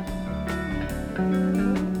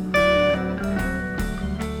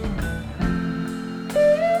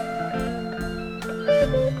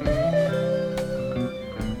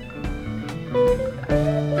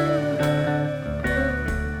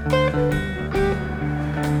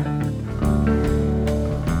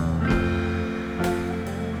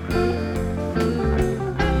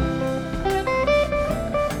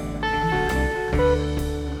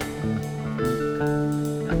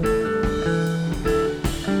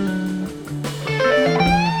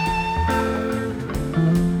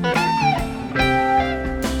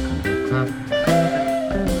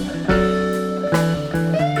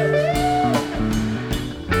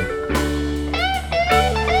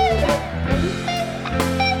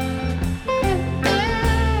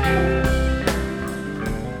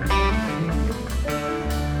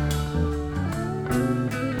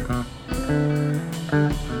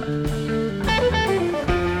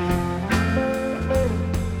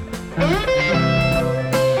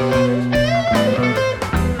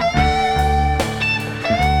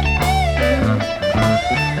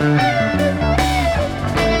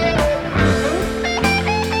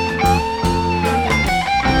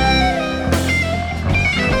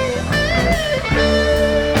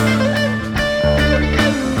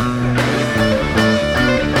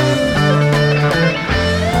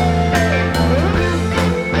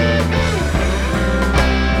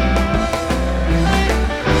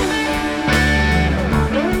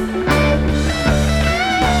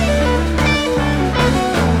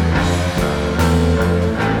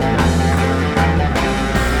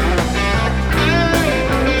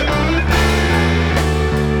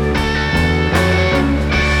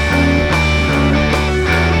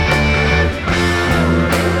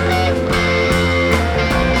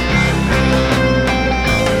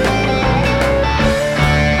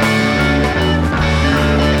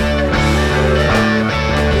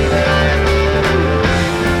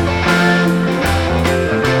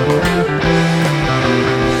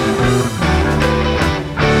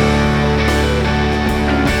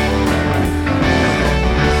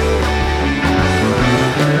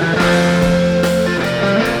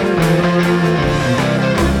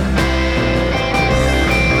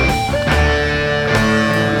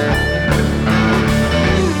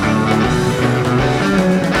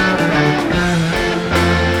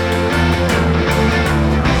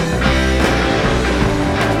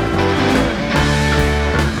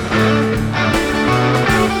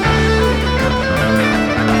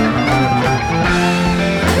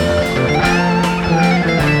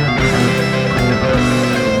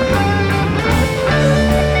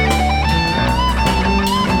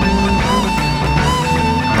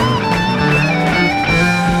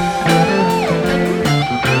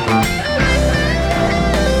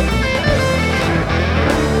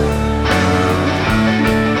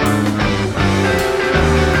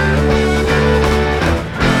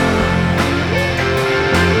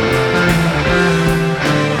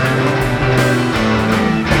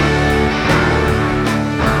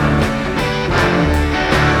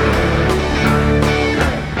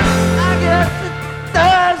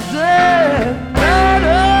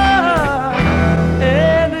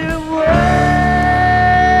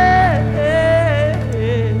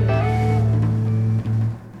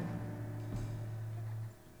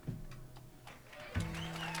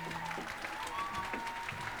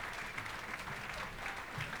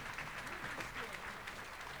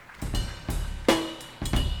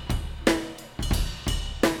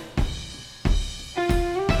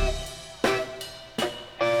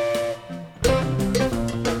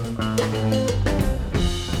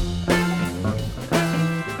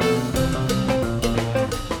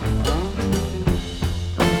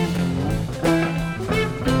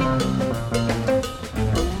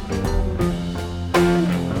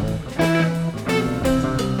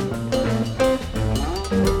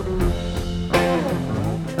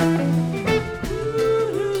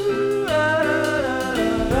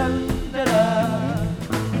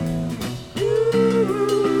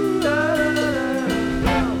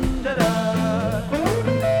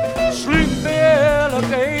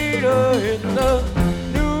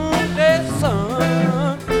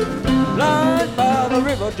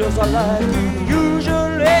 just like he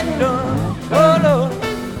usually done. Oh Lord,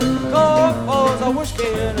 call for the whiskey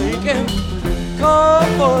and he can call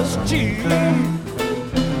for some cheese.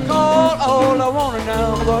 Call all I want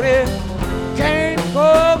now, but it can't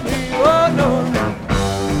call me. Oh no,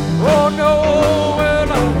 oh no,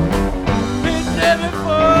 well I've been there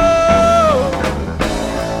before,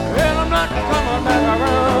 and I'm not coming back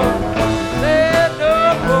around. Said no,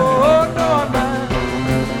 oh no, I'm not.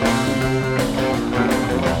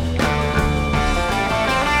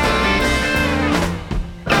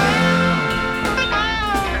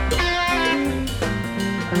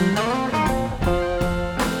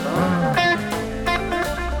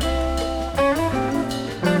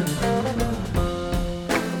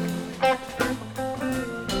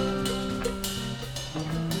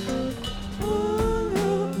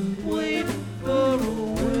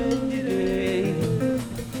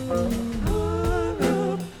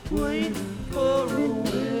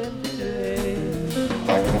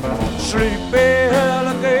 Sleepy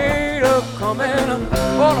alligator coming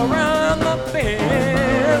all around the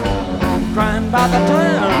bend, crying by the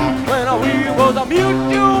time when we was a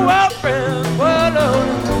mutual friend. Well,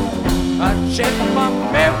 I check my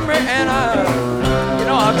memory and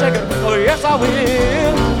I'll check it. Oh, yes, I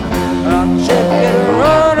will. I'll check it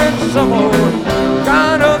running some more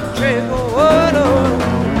kind of trick. Oh, no.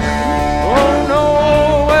 Oh, no.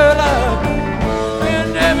 Well, I've been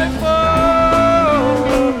there before,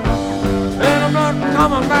 and I'm not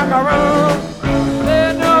coming back around. Say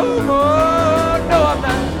no more. No, I'm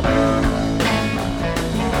not.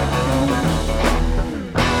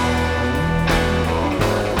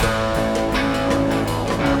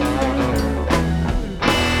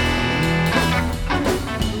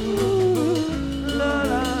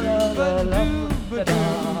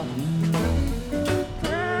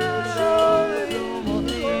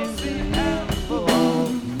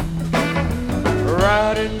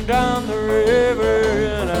 Riding down the river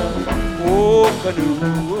in a old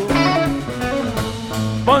canoe,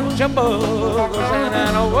 bunch of buggers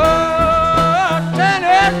and a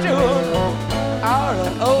tennis out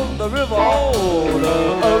of the river, all the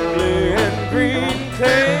ugly and green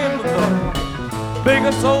came the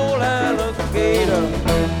biggest old alligator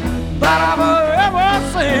that I've ever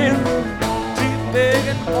seen. Teeth big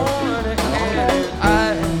and pointy and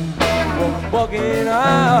eyes were bugging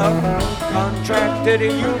out. Contracted a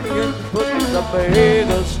union, put the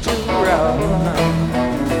beggars to rout.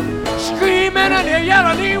 Screaming and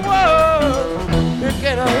yelling he was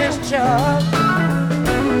picking up his child.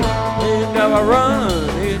 He never run,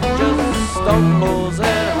 he just stumbles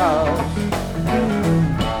and howls.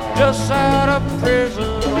 Just out of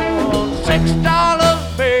prison on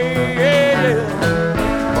 $6 pay.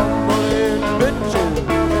 Fumbling bitches,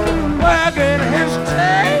 wagging his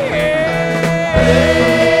tail.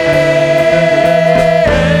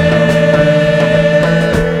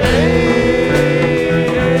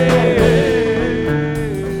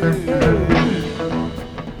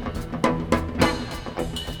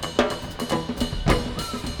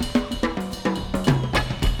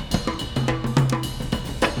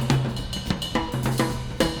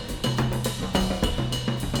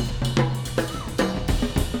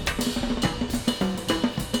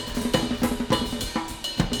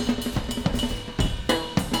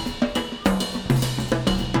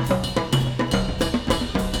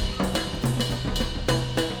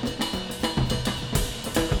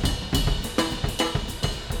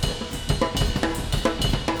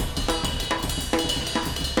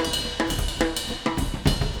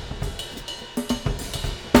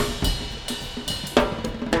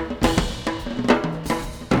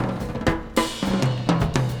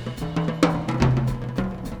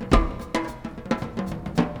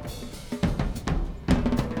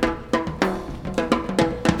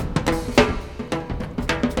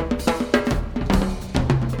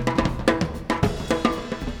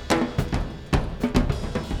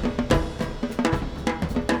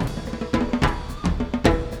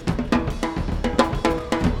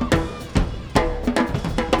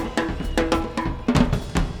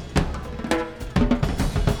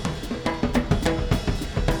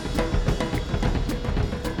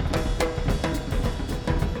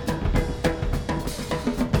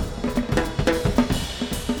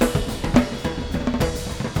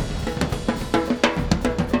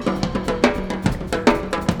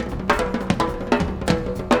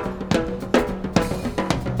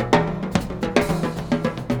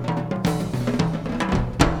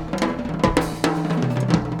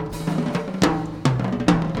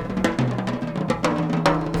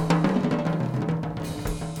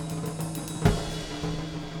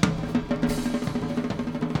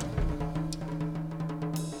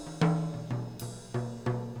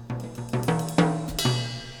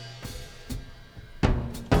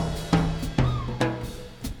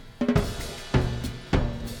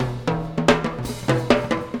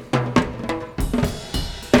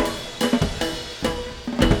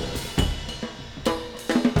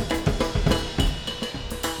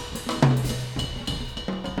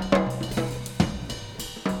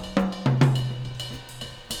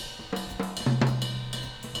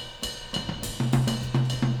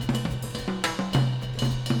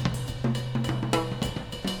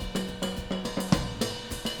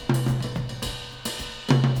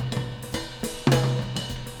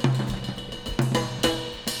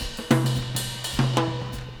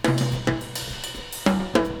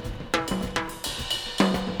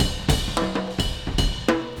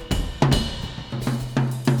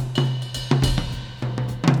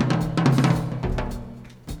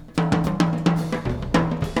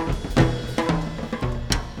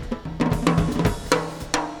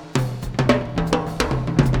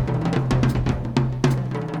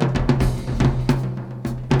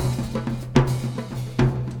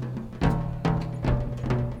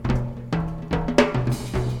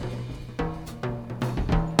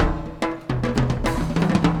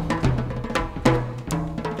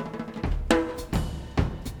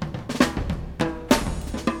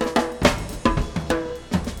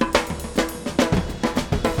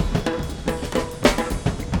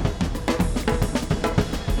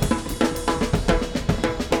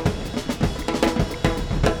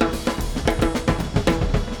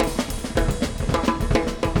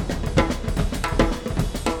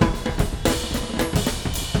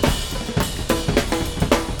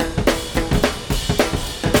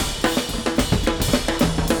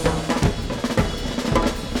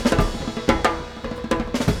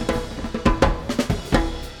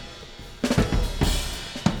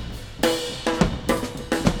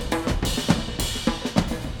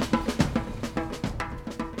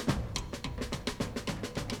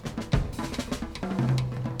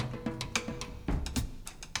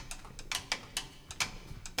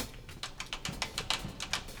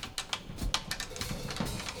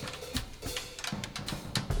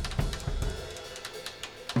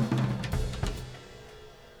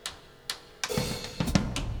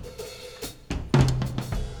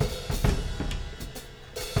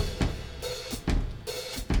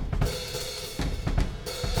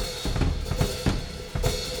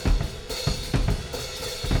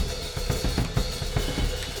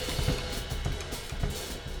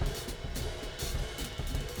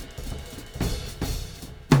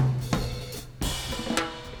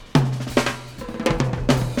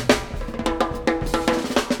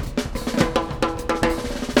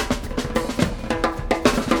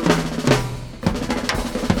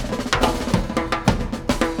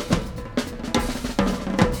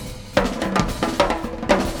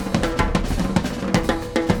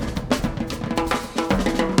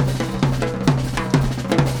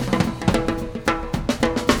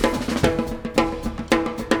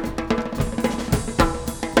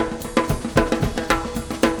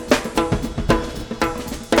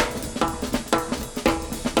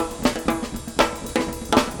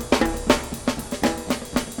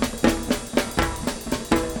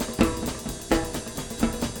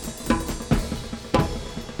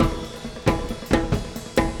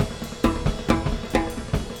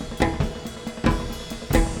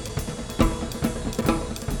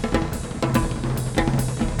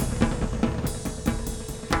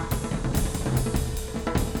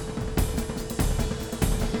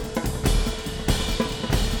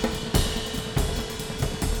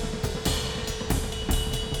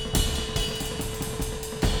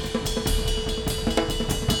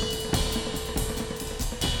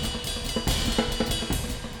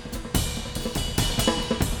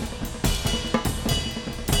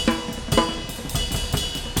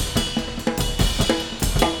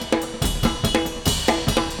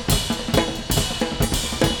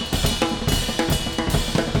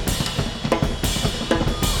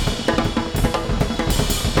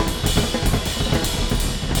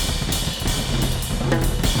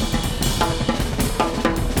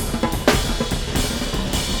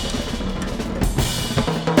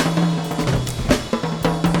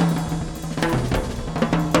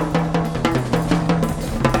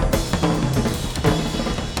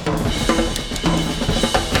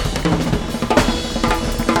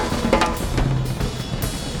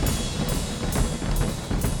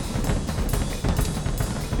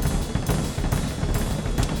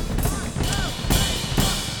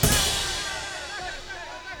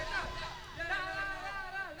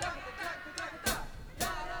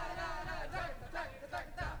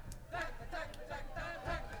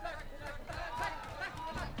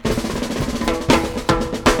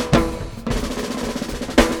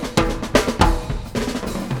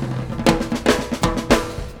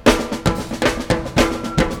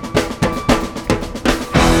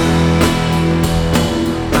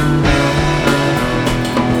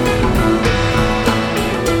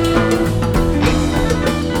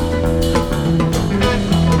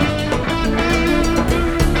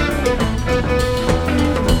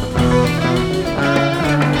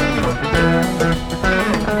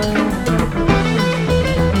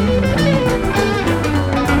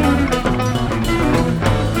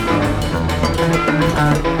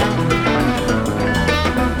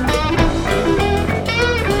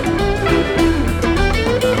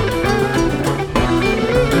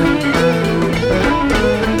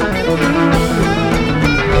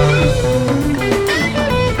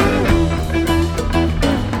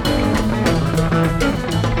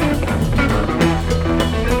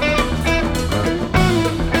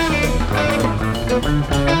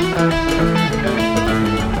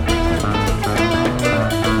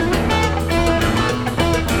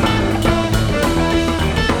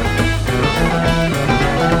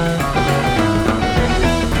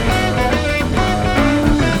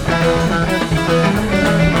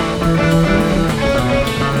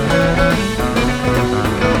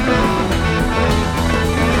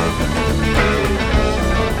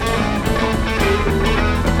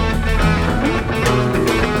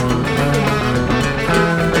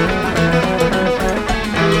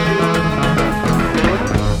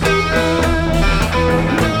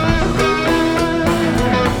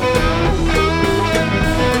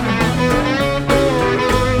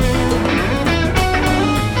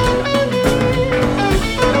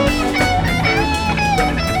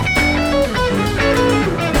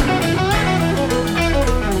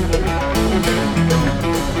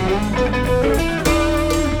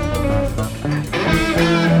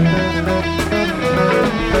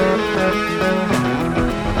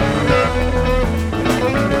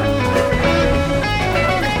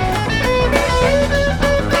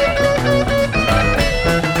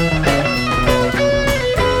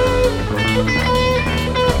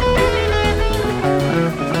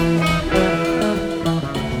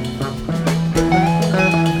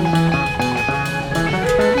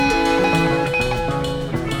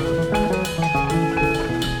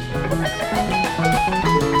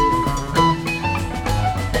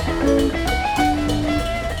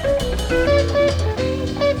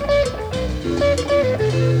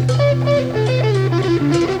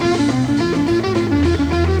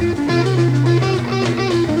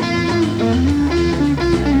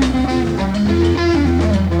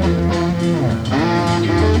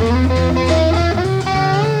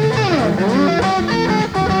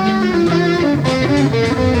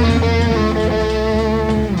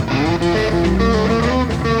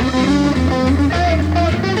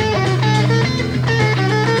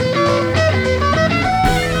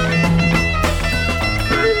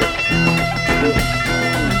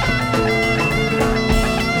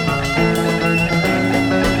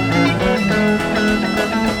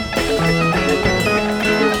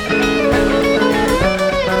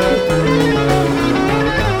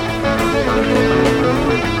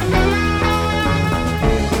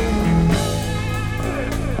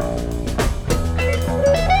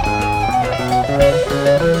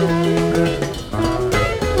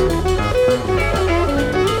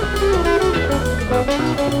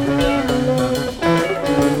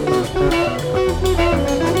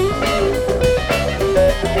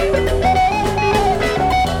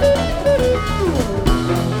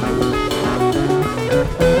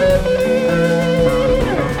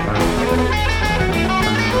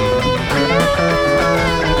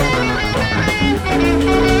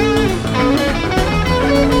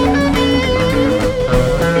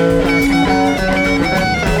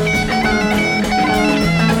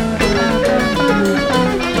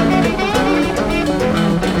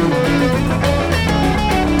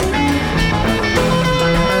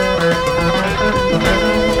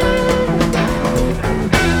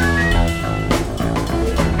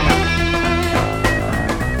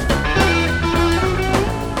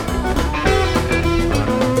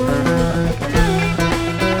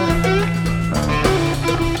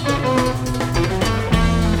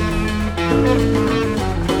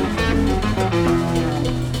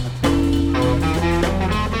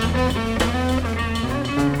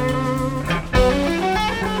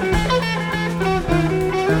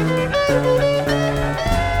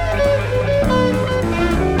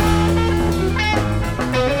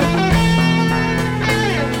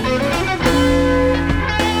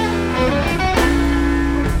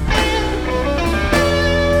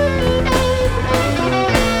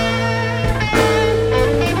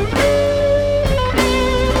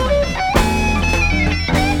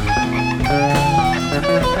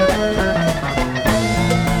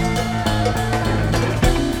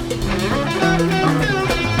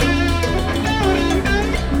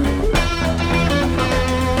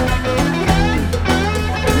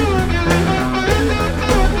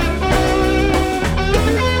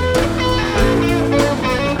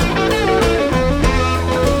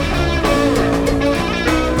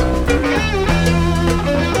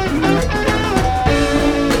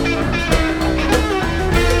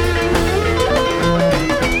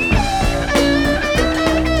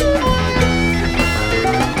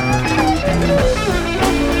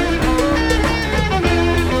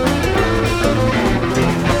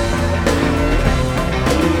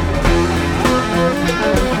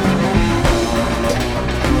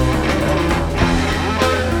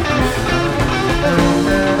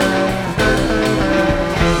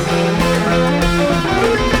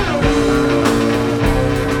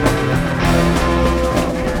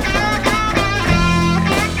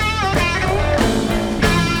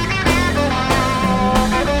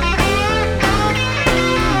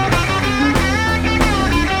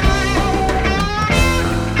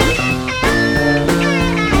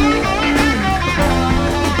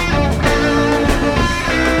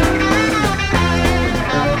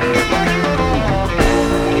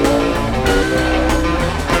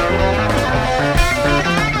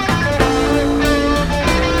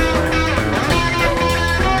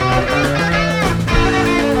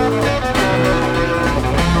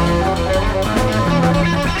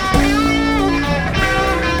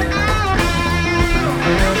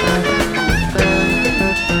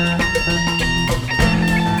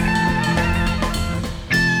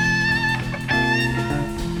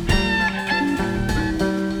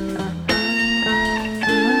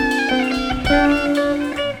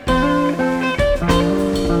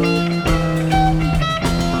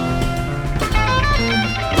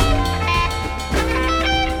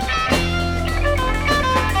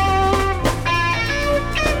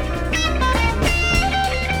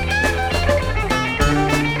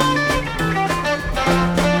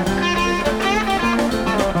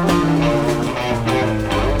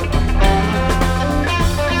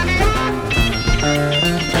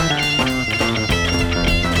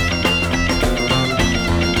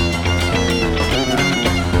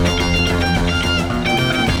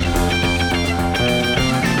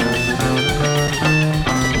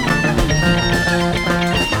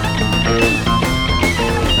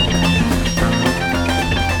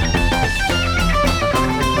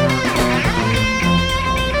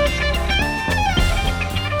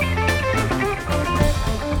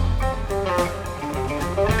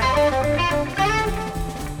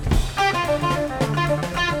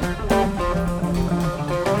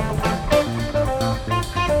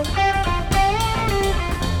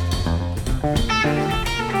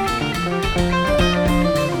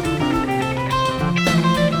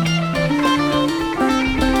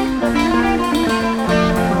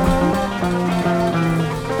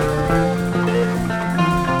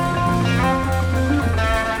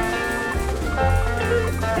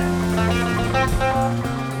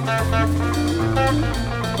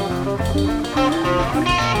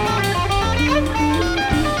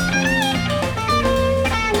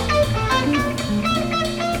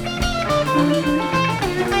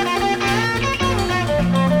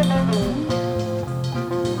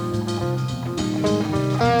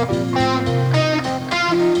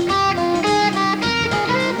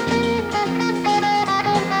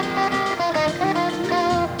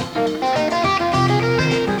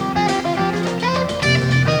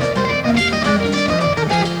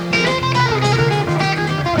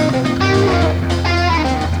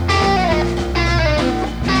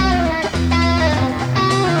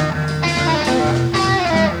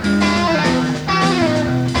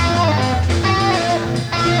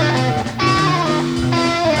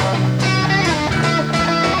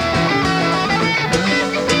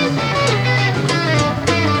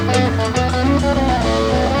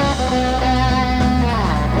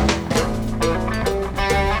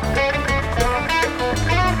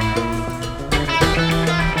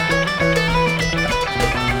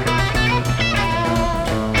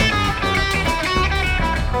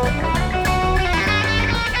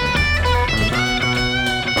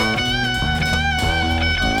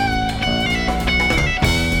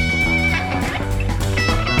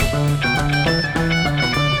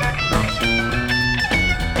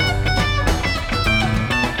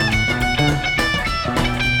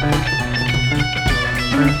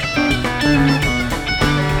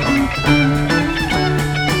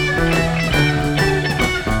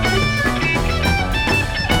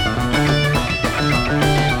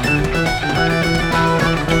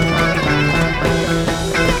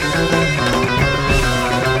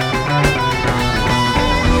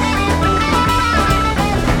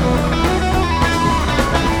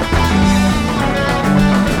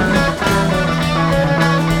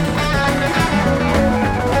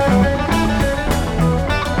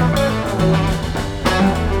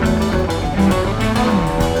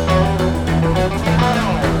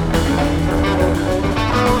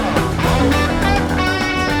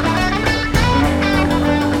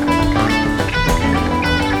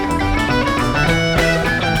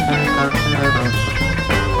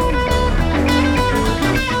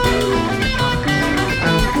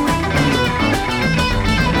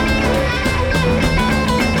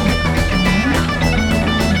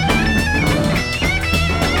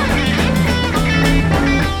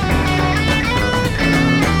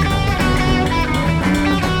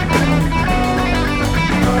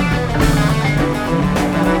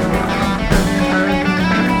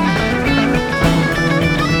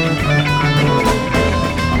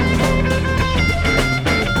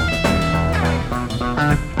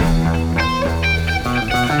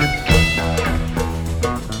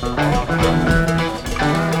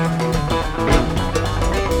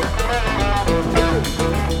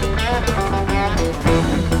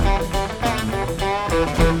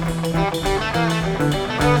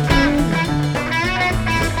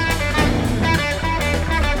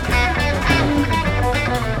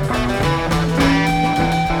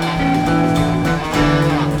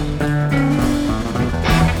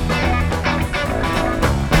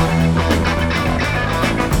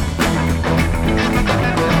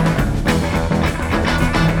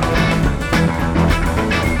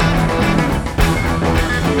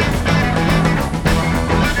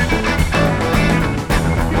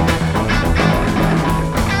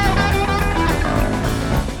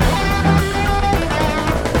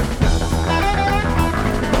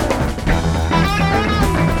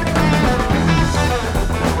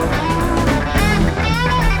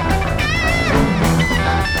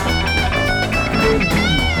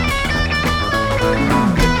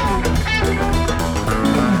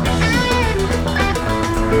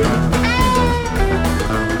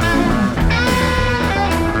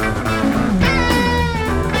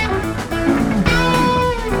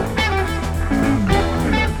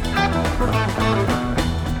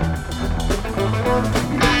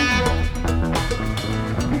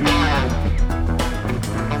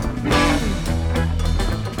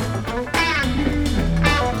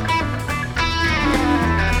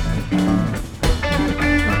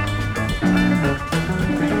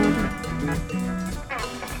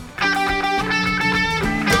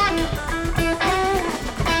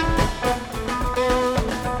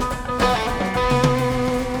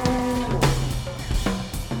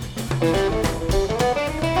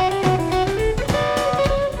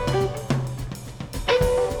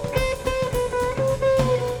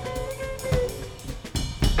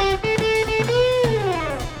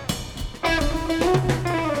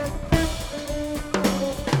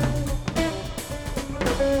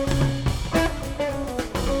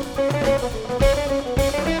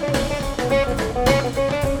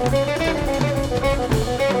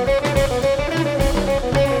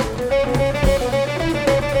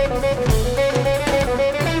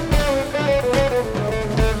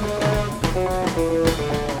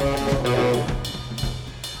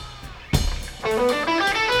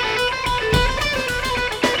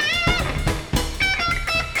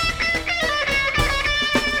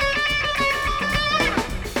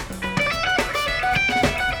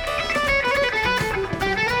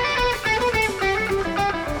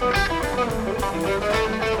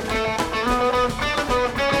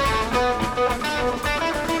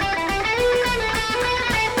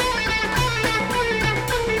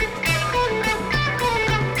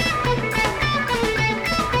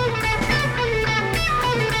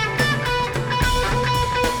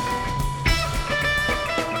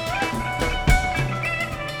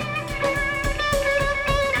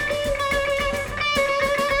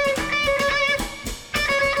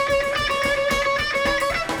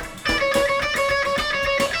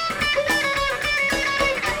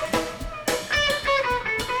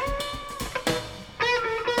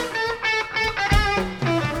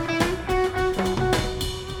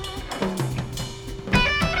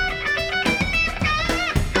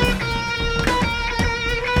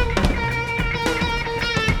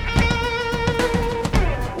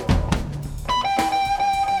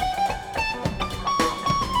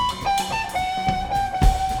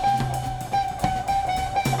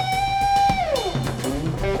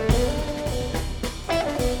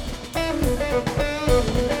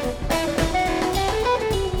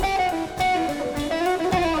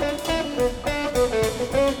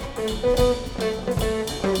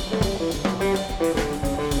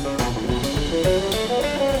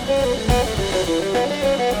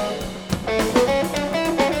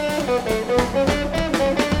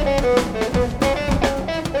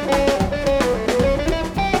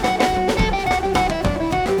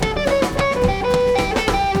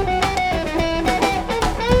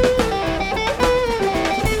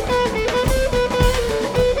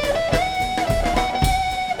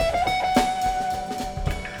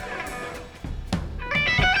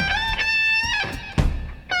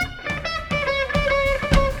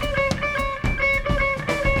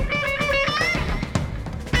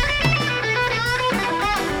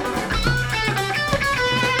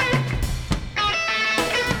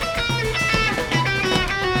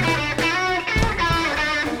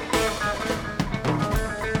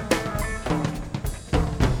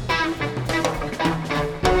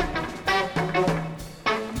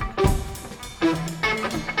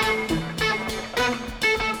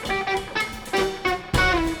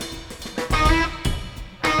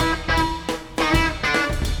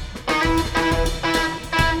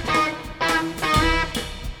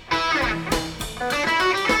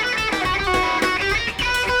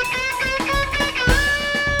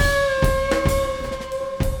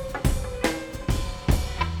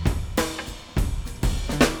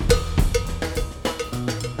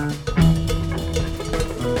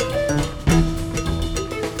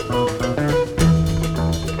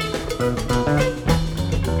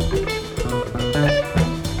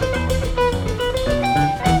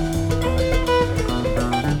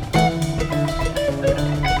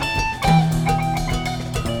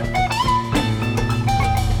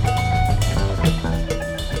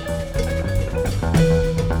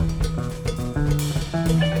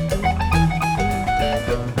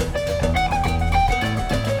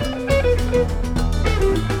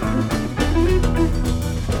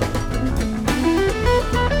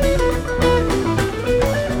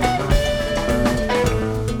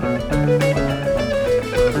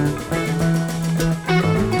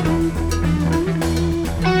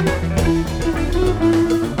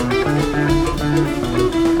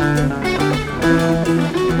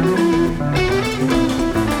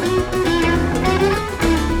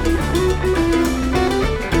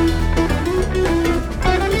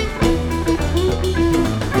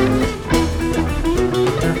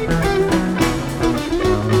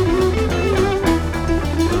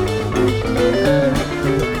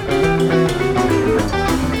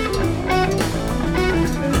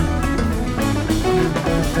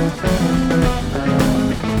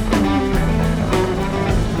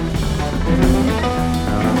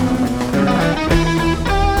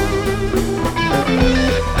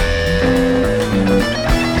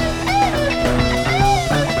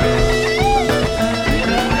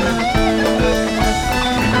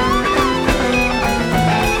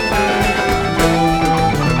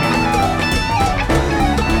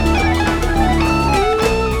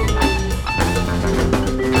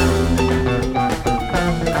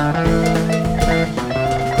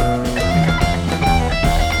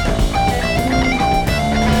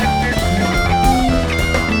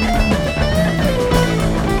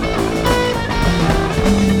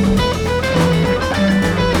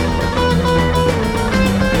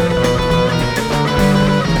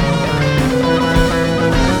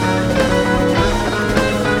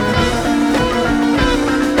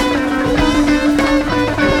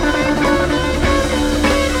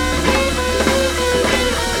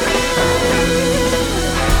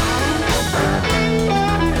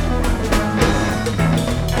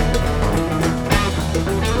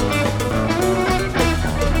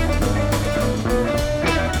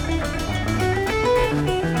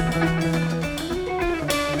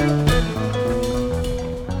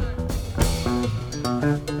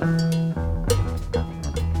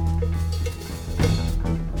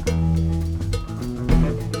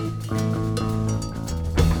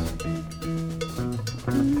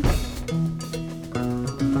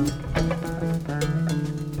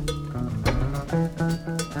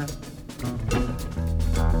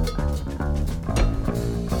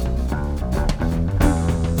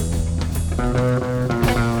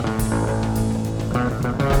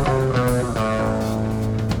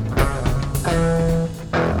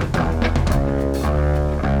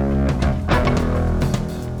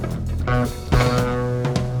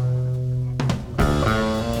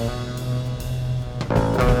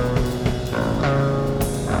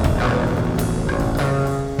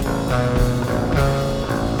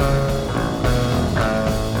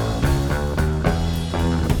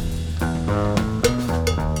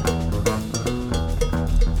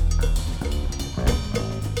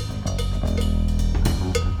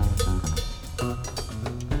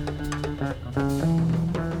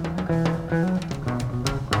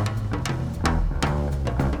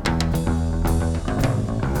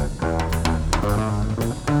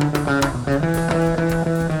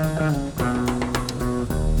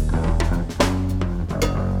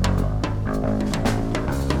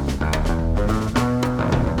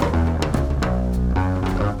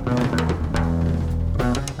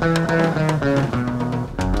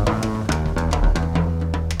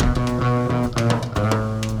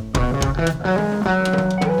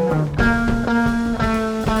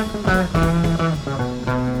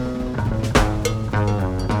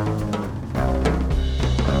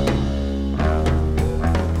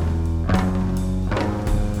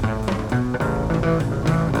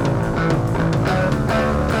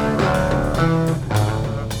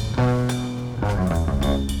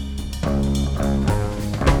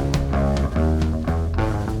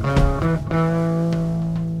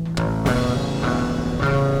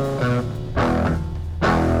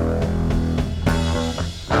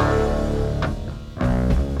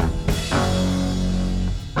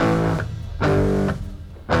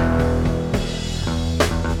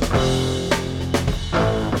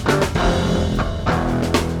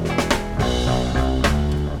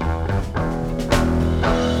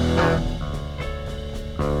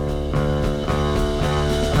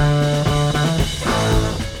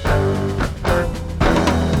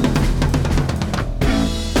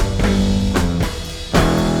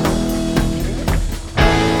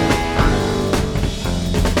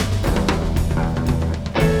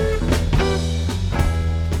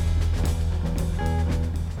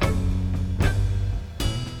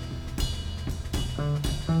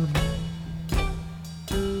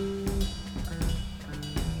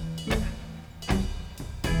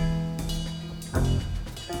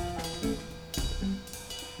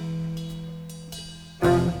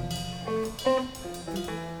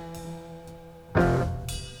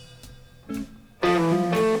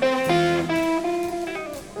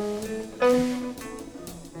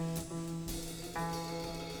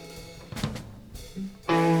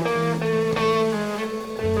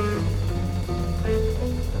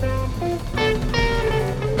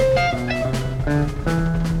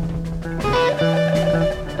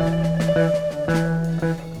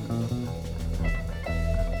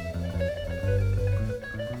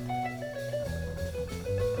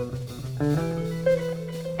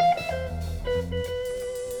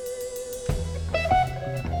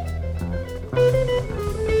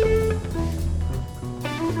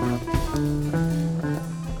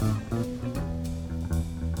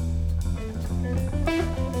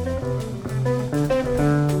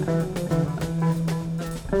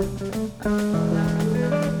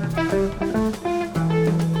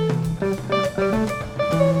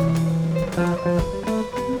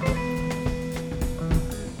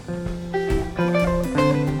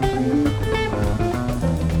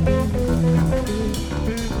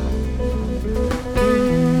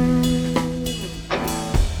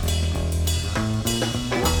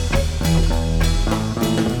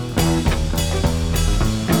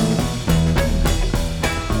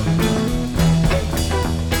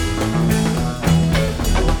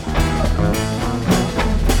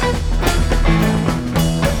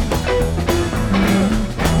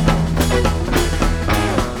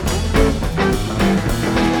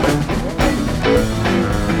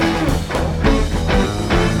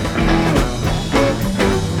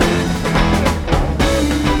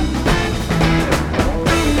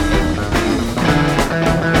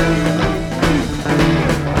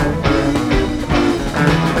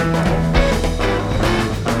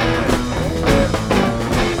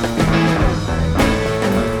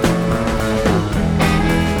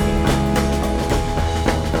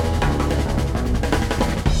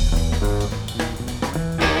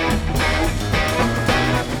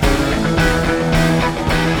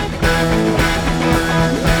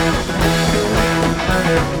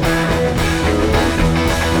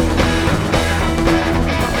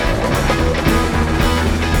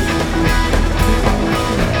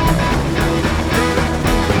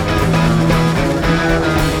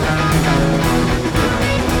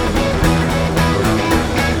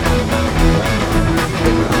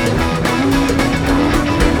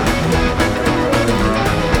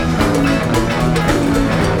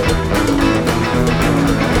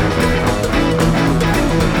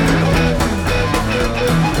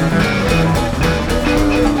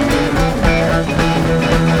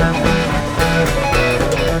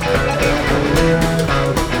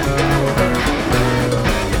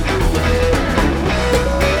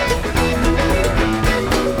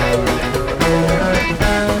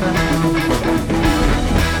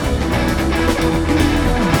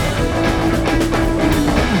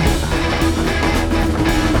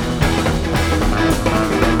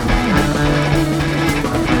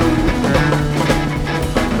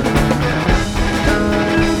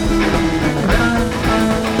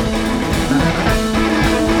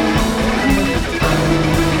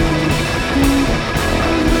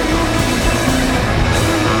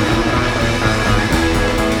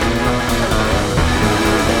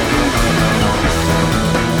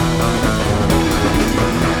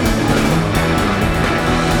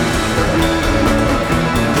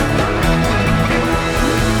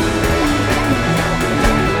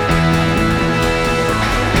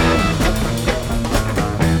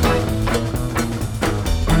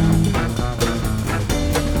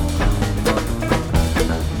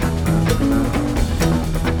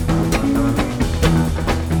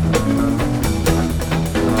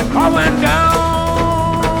 I went down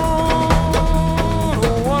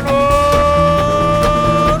one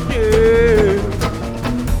old day.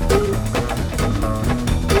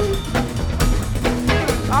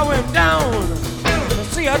 I went down to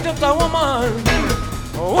see a gypsy woman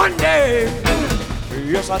one day.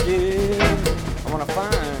 Yes, I did. I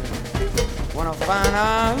wanna find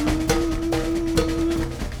out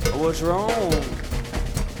what's wrong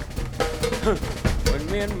with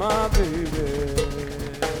me and my baby.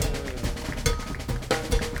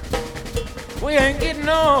 We ain't getting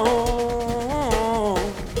on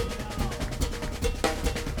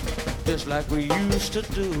just like we used to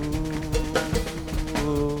do.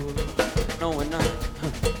 No, we're not.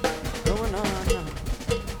 No, we're not.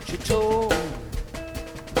 She told.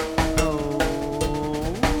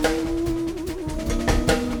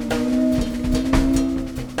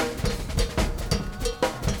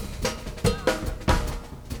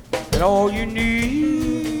 All you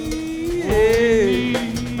need,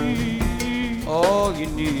 all you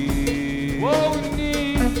need,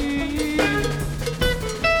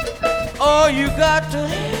 all you got to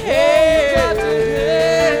have,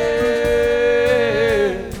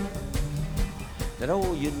 that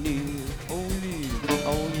all you need, all you need,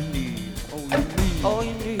 all you need, all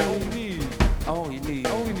you need, all you need, all you need,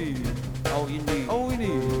 all you need, all you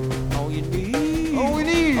need, all you need, all you need, all we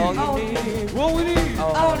need, all you need, what we need.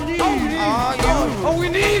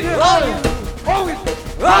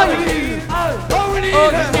 All we need, all we need, all we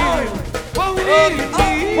need, all we need, all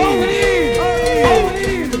we need,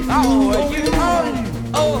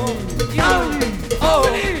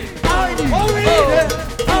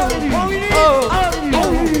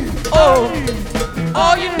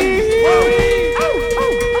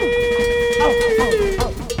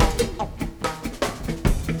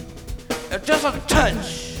 just a touch.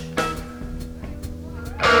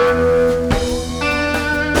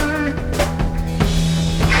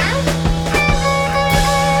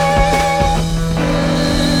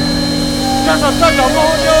 Just a touch of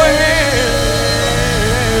on your hand.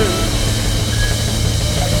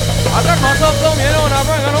 I got myself some, you know, and I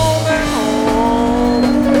bring it on back home.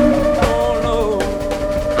 Oh, no.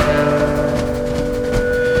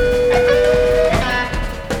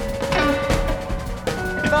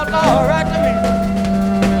 Felt all right to me.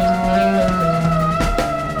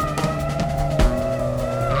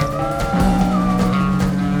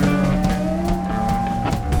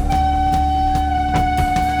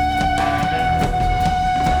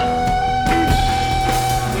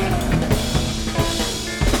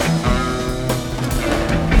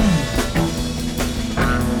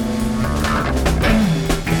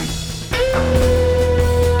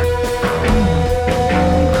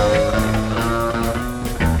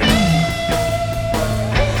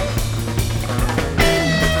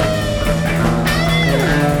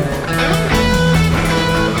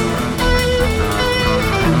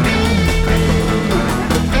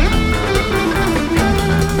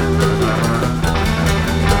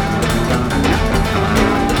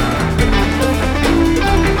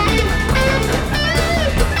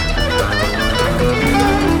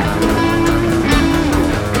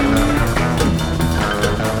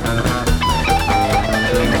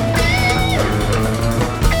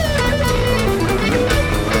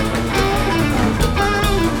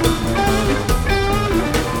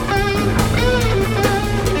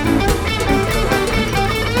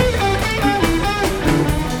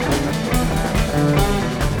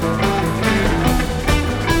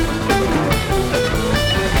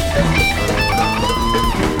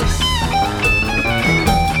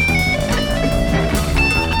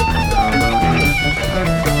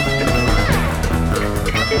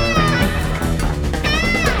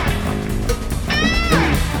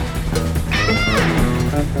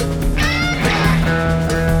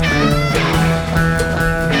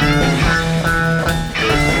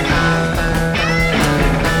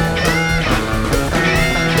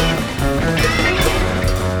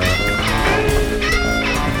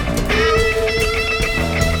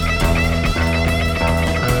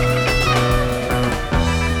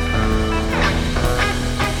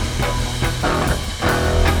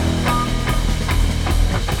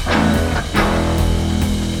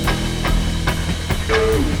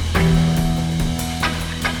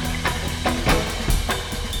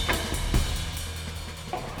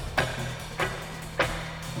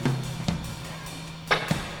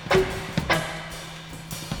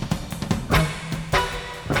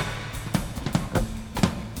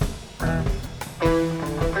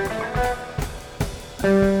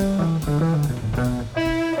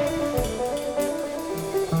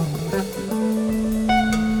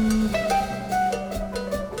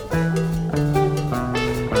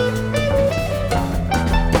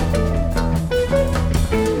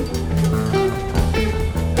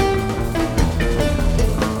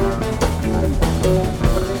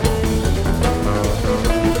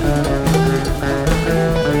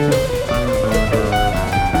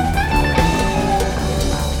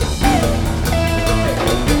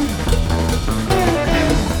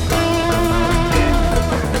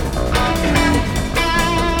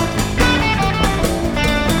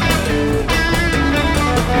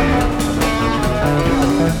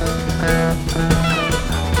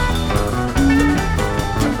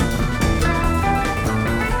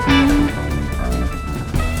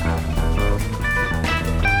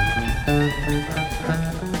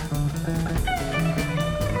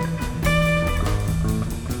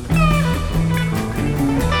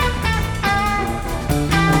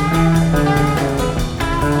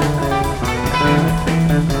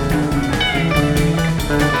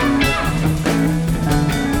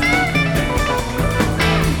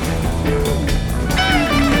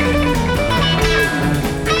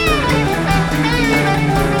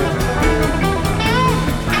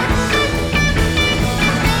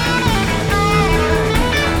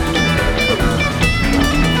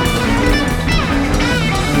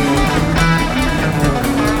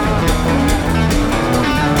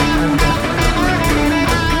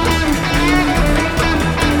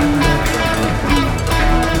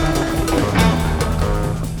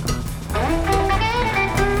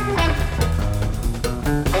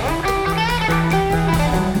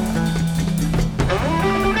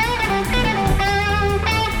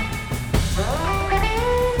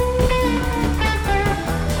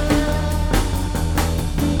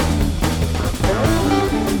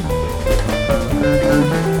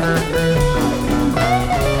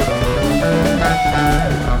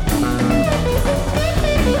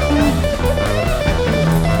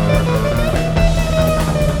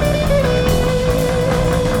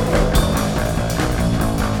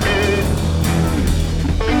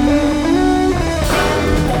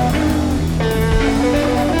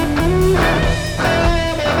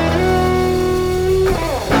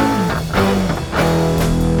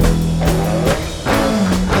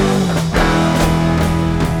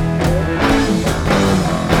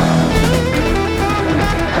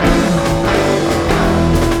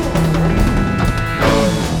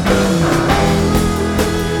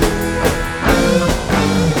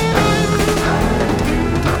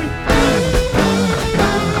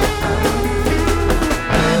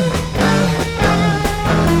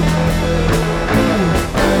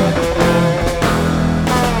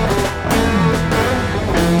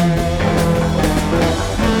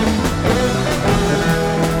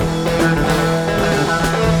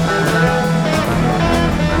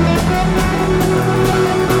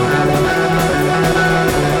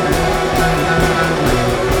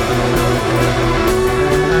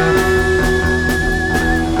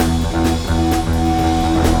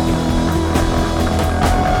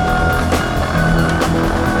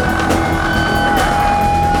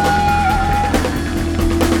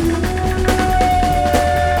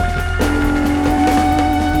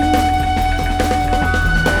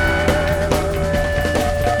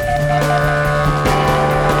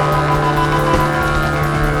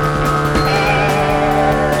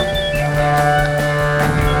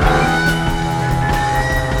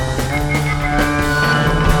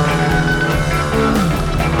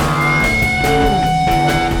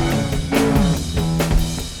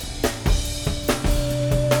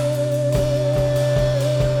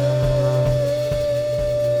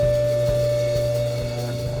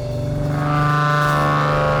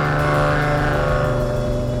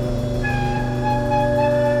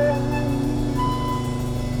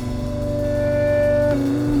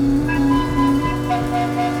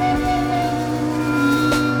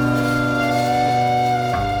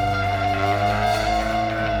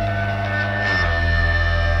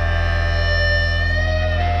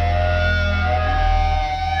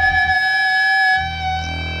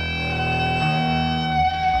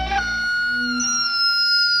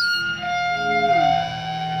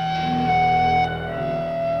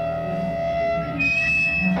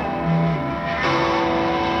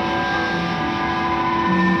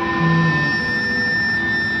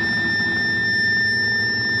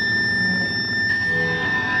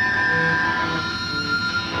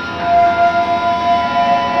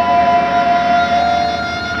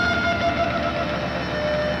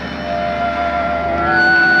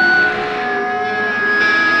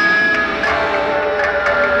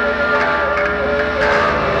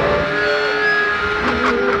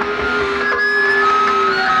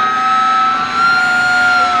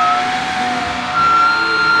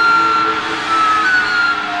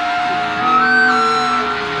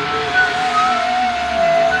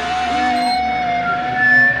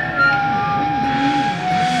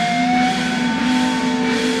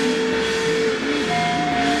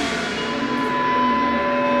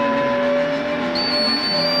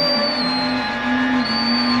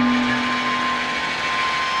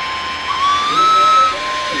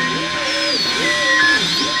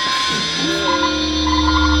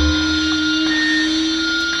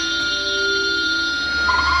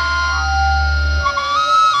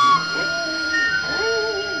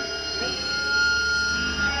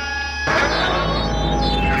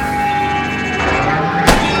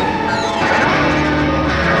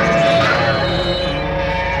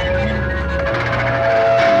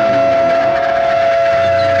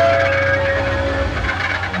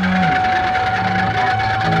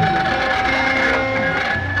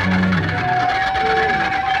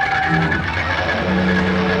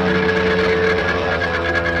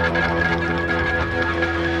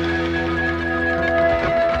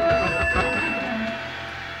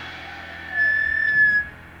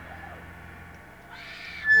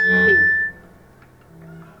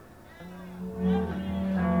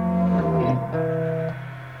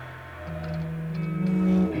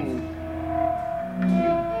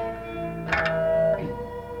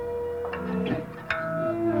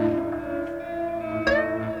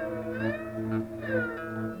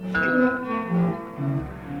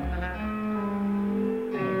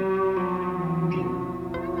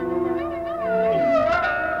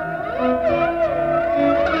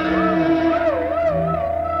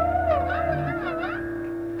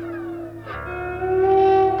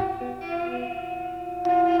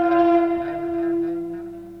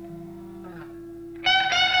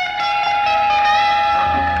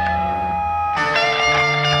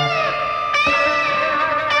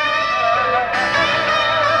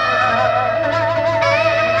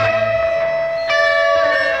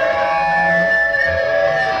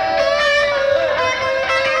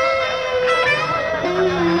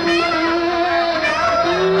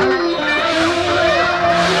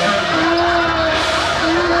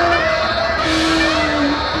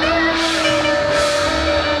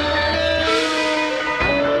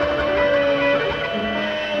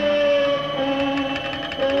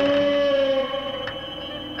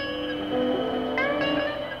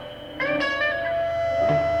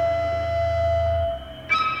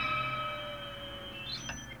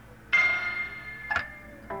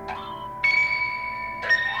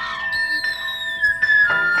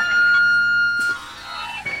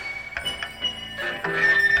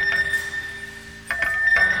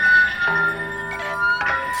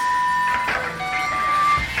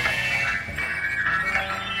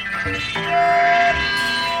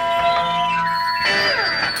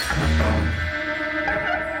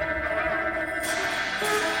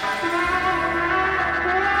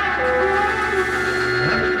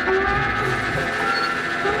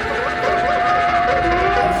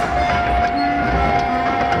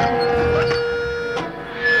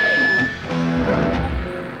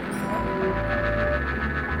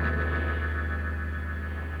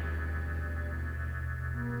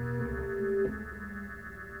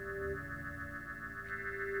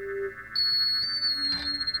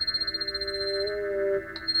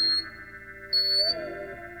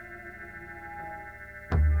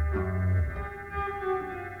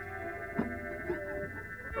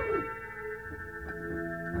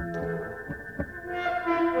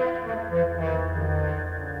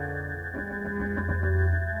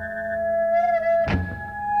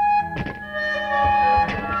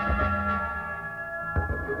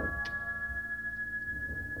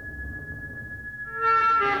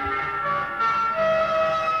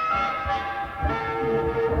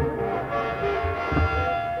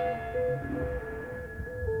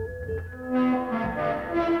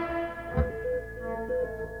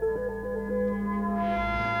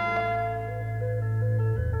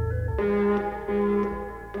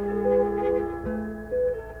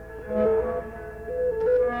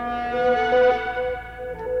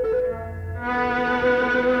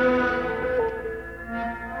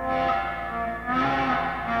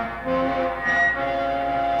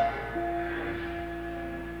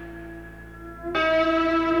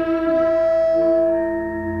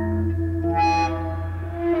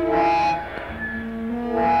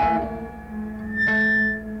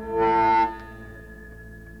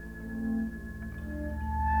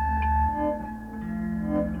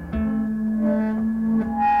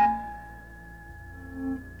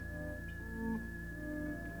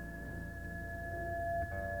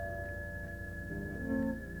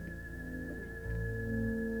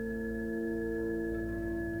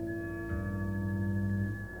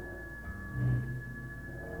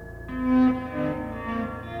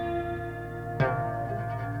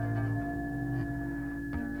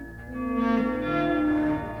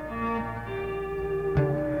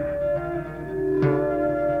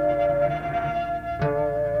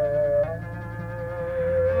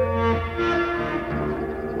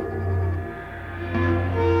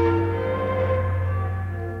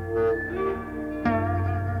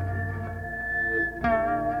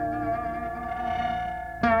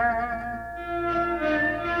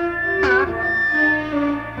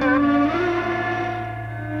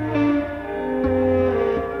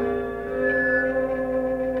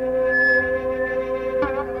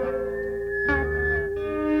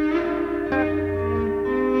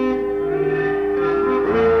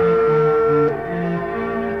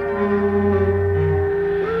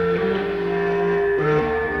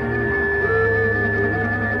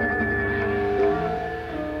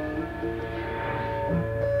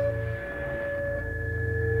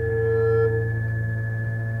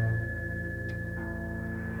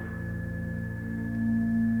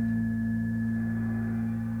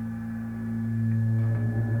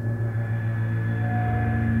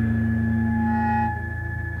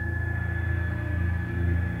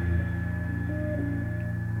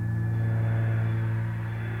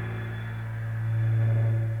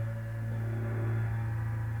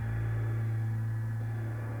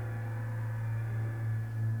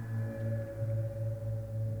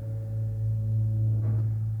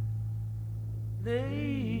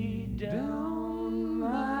 Lay down,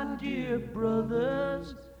 my dear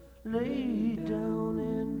brothers, lay down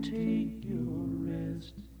and take your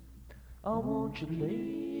rest. I want you to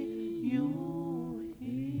lay your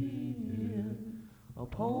head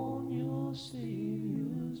upon your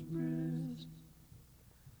Savior's breast.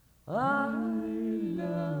 I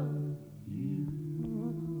love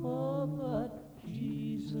you, oh, but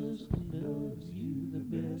Jesus loves you the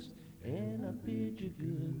best, and I bid you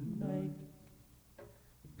good night.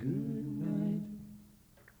 Good night,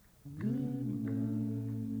 good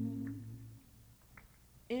night,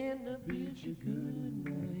 and I bid you good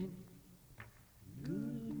night,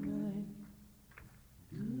 good night,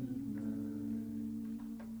 good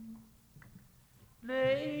night.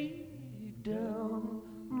 Lay down,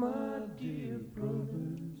 my dear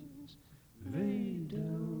brothers, lay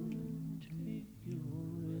down and take your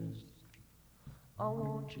rest. I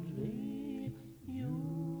want you to lay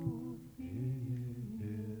your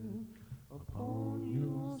head upon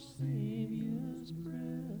your Savior's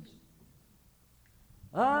breast.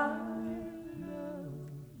 I love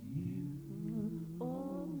you,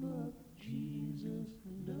 oh, but Jesus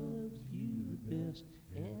loves you the best,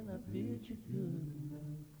 and I bid you good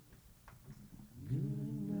night, good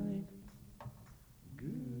night,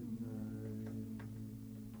 good night,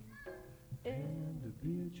 and I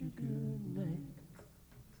bid you good night,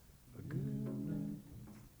 good night,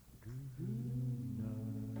 good night,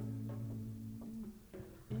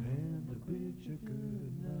 and I bid you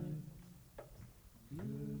good night,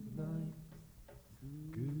 good night,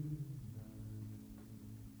 good night.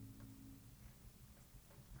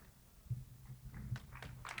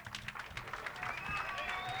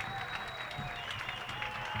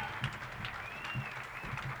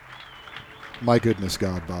 My goodness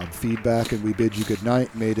God, Bob. Feedback and We Bid You Good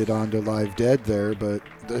Night made it onto Live Dead there, but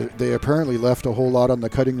they apparently left a whole lot on the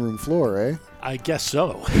cutting room floor, eh? I guess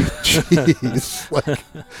so. Jeez. Like,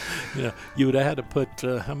 You know, you would have had to put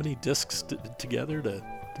how many discs together to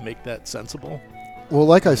make that sensible? well,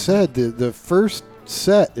 like I said, the first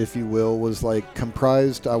set, if you will, was like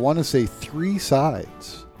comprised, I want to say, 3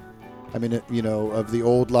 sides. I mean, of the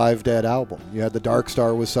old Live Dead album. You had the Dark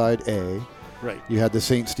Star was side A. Right. You had the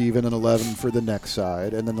St. Stephen and 11 for the next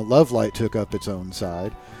side, and then the Love Light took up its own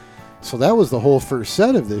side. So that was the whole first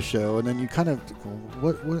set of this show, and then you kind of,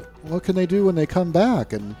 what can they do when they come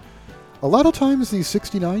back? And a lot of times these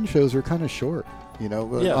 69 shows are kind of short,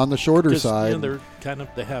 on the shorter side.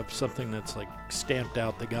 They have something that's like stamped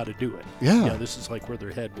out. They got to do it. Yeah. This is like where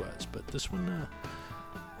their head was, but this one,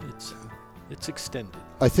 it's extended.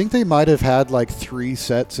 I think they might have had like 3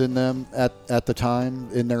 sets in them at the time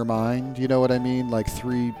in their mind. You know what I mean? Like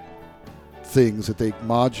 3 things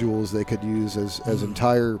modules they could use as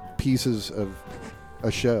entire pieces of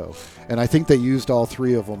a show. And I think they used all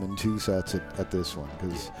 3 of them in 2 sets at this one,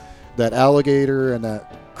 because that alligator and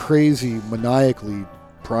that crazy maniacally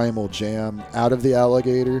primal jam out of the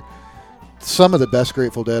alligator, some of the best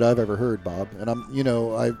Grateful Dead I've ever heard, Bob. And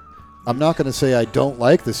I'm not going to say I don't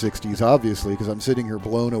like the 60s, obviously, because I'm sitting here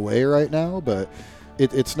blown away right now, but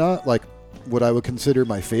it's not like what I would consider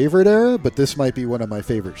my favorite era, but this might be one of my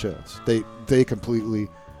favorite shows. They completely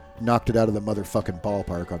knocked it out of the motherfucking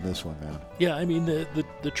ballpark on this one, man. Yeah, I mean,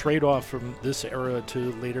 the trade-off from this era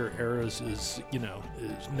to later eras is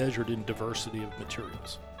measured in diversity of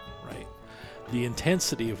materials, right? The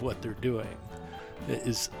intensity of what they're doing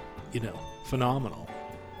is, phenomenal.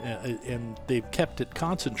 And they've kept it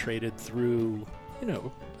concentrated through,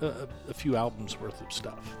 a few albums worth of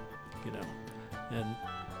stuff, and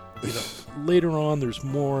later on there's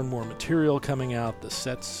more and more material coming out. The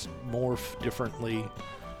sets morph differently.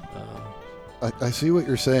 I see what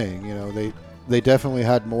you're saying. They definitely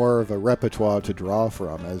had more of a repertoire to draw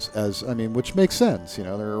from, which makes sense.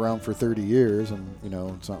 They're around for 30 years, and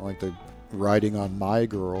it's not like they're riding on My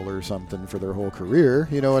Girl or something for their whole career.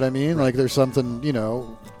 You know what I mean? Right. Like there's something,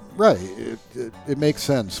 right. It makes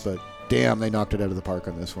sense, but damn, they knocked it out of the park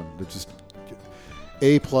on this one. It's just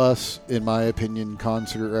A+, in my opinion,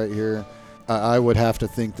 concert right here. I would have to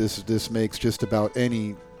think this makes just about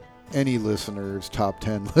any listener's top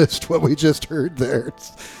 10 list, what we just heard there.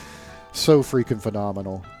 It's so freaking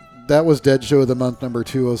phenomenal. That was Dead Show of the Month number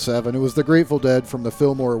 207. It was the Grateful Dead from the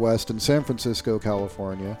Fillmore West in San Francisco,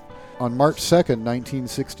 California, on March 2nd,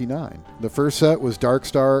 1969. The first set was Dark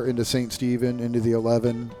Star into St. Stephen, into the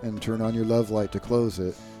 11, and Turn On Your Love Light to close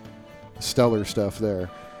it. Stellar stuff there.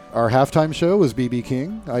 Our halftime show was B.B.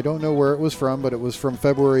 King. I don't know where it was from, but it was from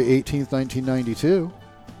February 18th, 1992.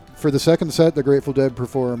 For the second set, the Grateful Dead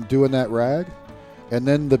performed Doin' That Rag, and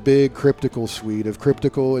then the big Cryptical suite of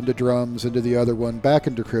Cryptical into drums, into the other one, back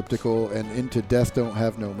into Cryptical, and into Death Don't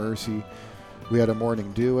Have No Mercy. We had a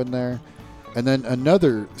Morning Dew in there. And then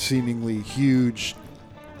another seemingly huge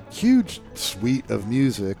suite of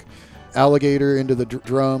music. Alligator into the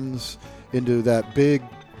drums, into that big,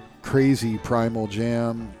 crazy Primal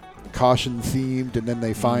Jam, Caution themed, and then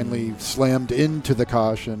they finally slammed into the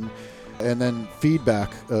Caution. And then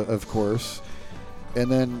Feedback, of course.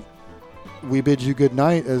 And then We Bid You Good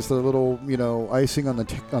Night as the little, icing on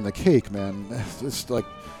the cake, man. It's like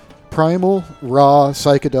primal, raw,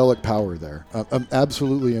 psychedelic power there.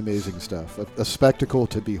 Absolutely amazing stuff. A spectacle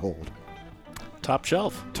to behold. Top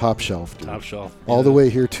shelf. Top shelf, dude. Top shelf. All the way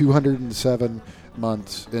here, 207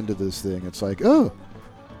 months into this thing. It's like, oh,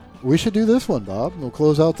 we should do this one, Bob. We'll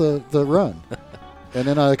close out the run. And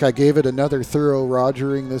then I gave it another thorough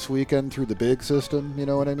rogering this weekend through the big system, you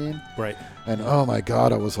know what I mean? Right. And oh my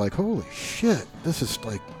God, I was like, holy shit, this is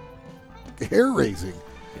like hair-raising.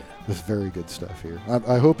 Yeah. This is very good stuff here.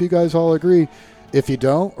 I hope you guys all agree. If you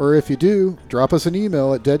don't, or if you do, drop us an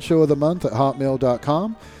email at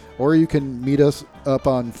deadshowofthemonth@hotmail.com, or you can meet us up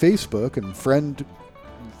on Facebook and friend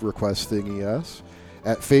request thingy us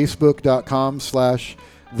at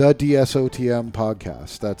facebook.com/the DSOTM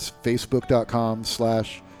podcast. That's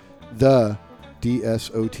facebook.com/the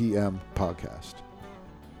DSOTM podcast.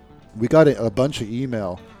 We got a bunch of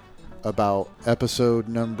email about episode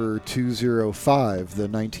number 205, the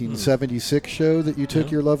 1976 show that you took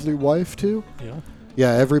your lovely wife to. Yeah.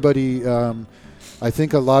 Yeah, everybody, I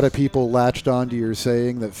think a lot of people latched onto your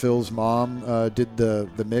saying that Phil's mom did the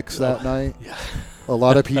mix that night. Yeah. A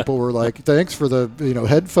lot of people were like, thanks for the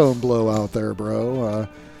headphone blowout there, bro.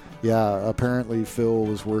 Yeah, apparently Phil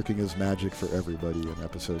was working his magic for everybody in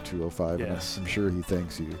episode 205. Yes. And I'm sure he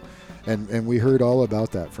thanks you. And we heard all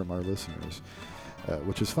about that from our listeners,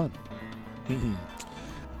 which is fun. Mm-hmm.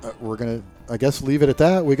 We're going to, I guess, leave it at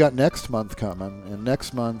that. We got next month coming, and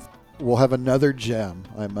next month we'll have another gem,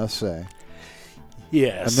 I must say.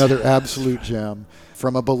 Yes. Another absolute gem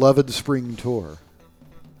from a beloved spring tour.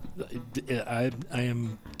 I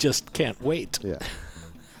am just can't wait. Yeah.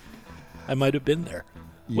 I might have been there.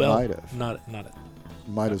 You might have. Not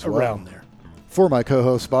Might as well. around there. For my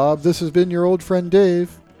co-host Bob, this has been your old friend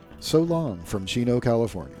Dave. So long from Chino,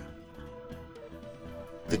 California.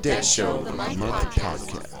 The Dead Show of the Month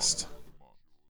podcast.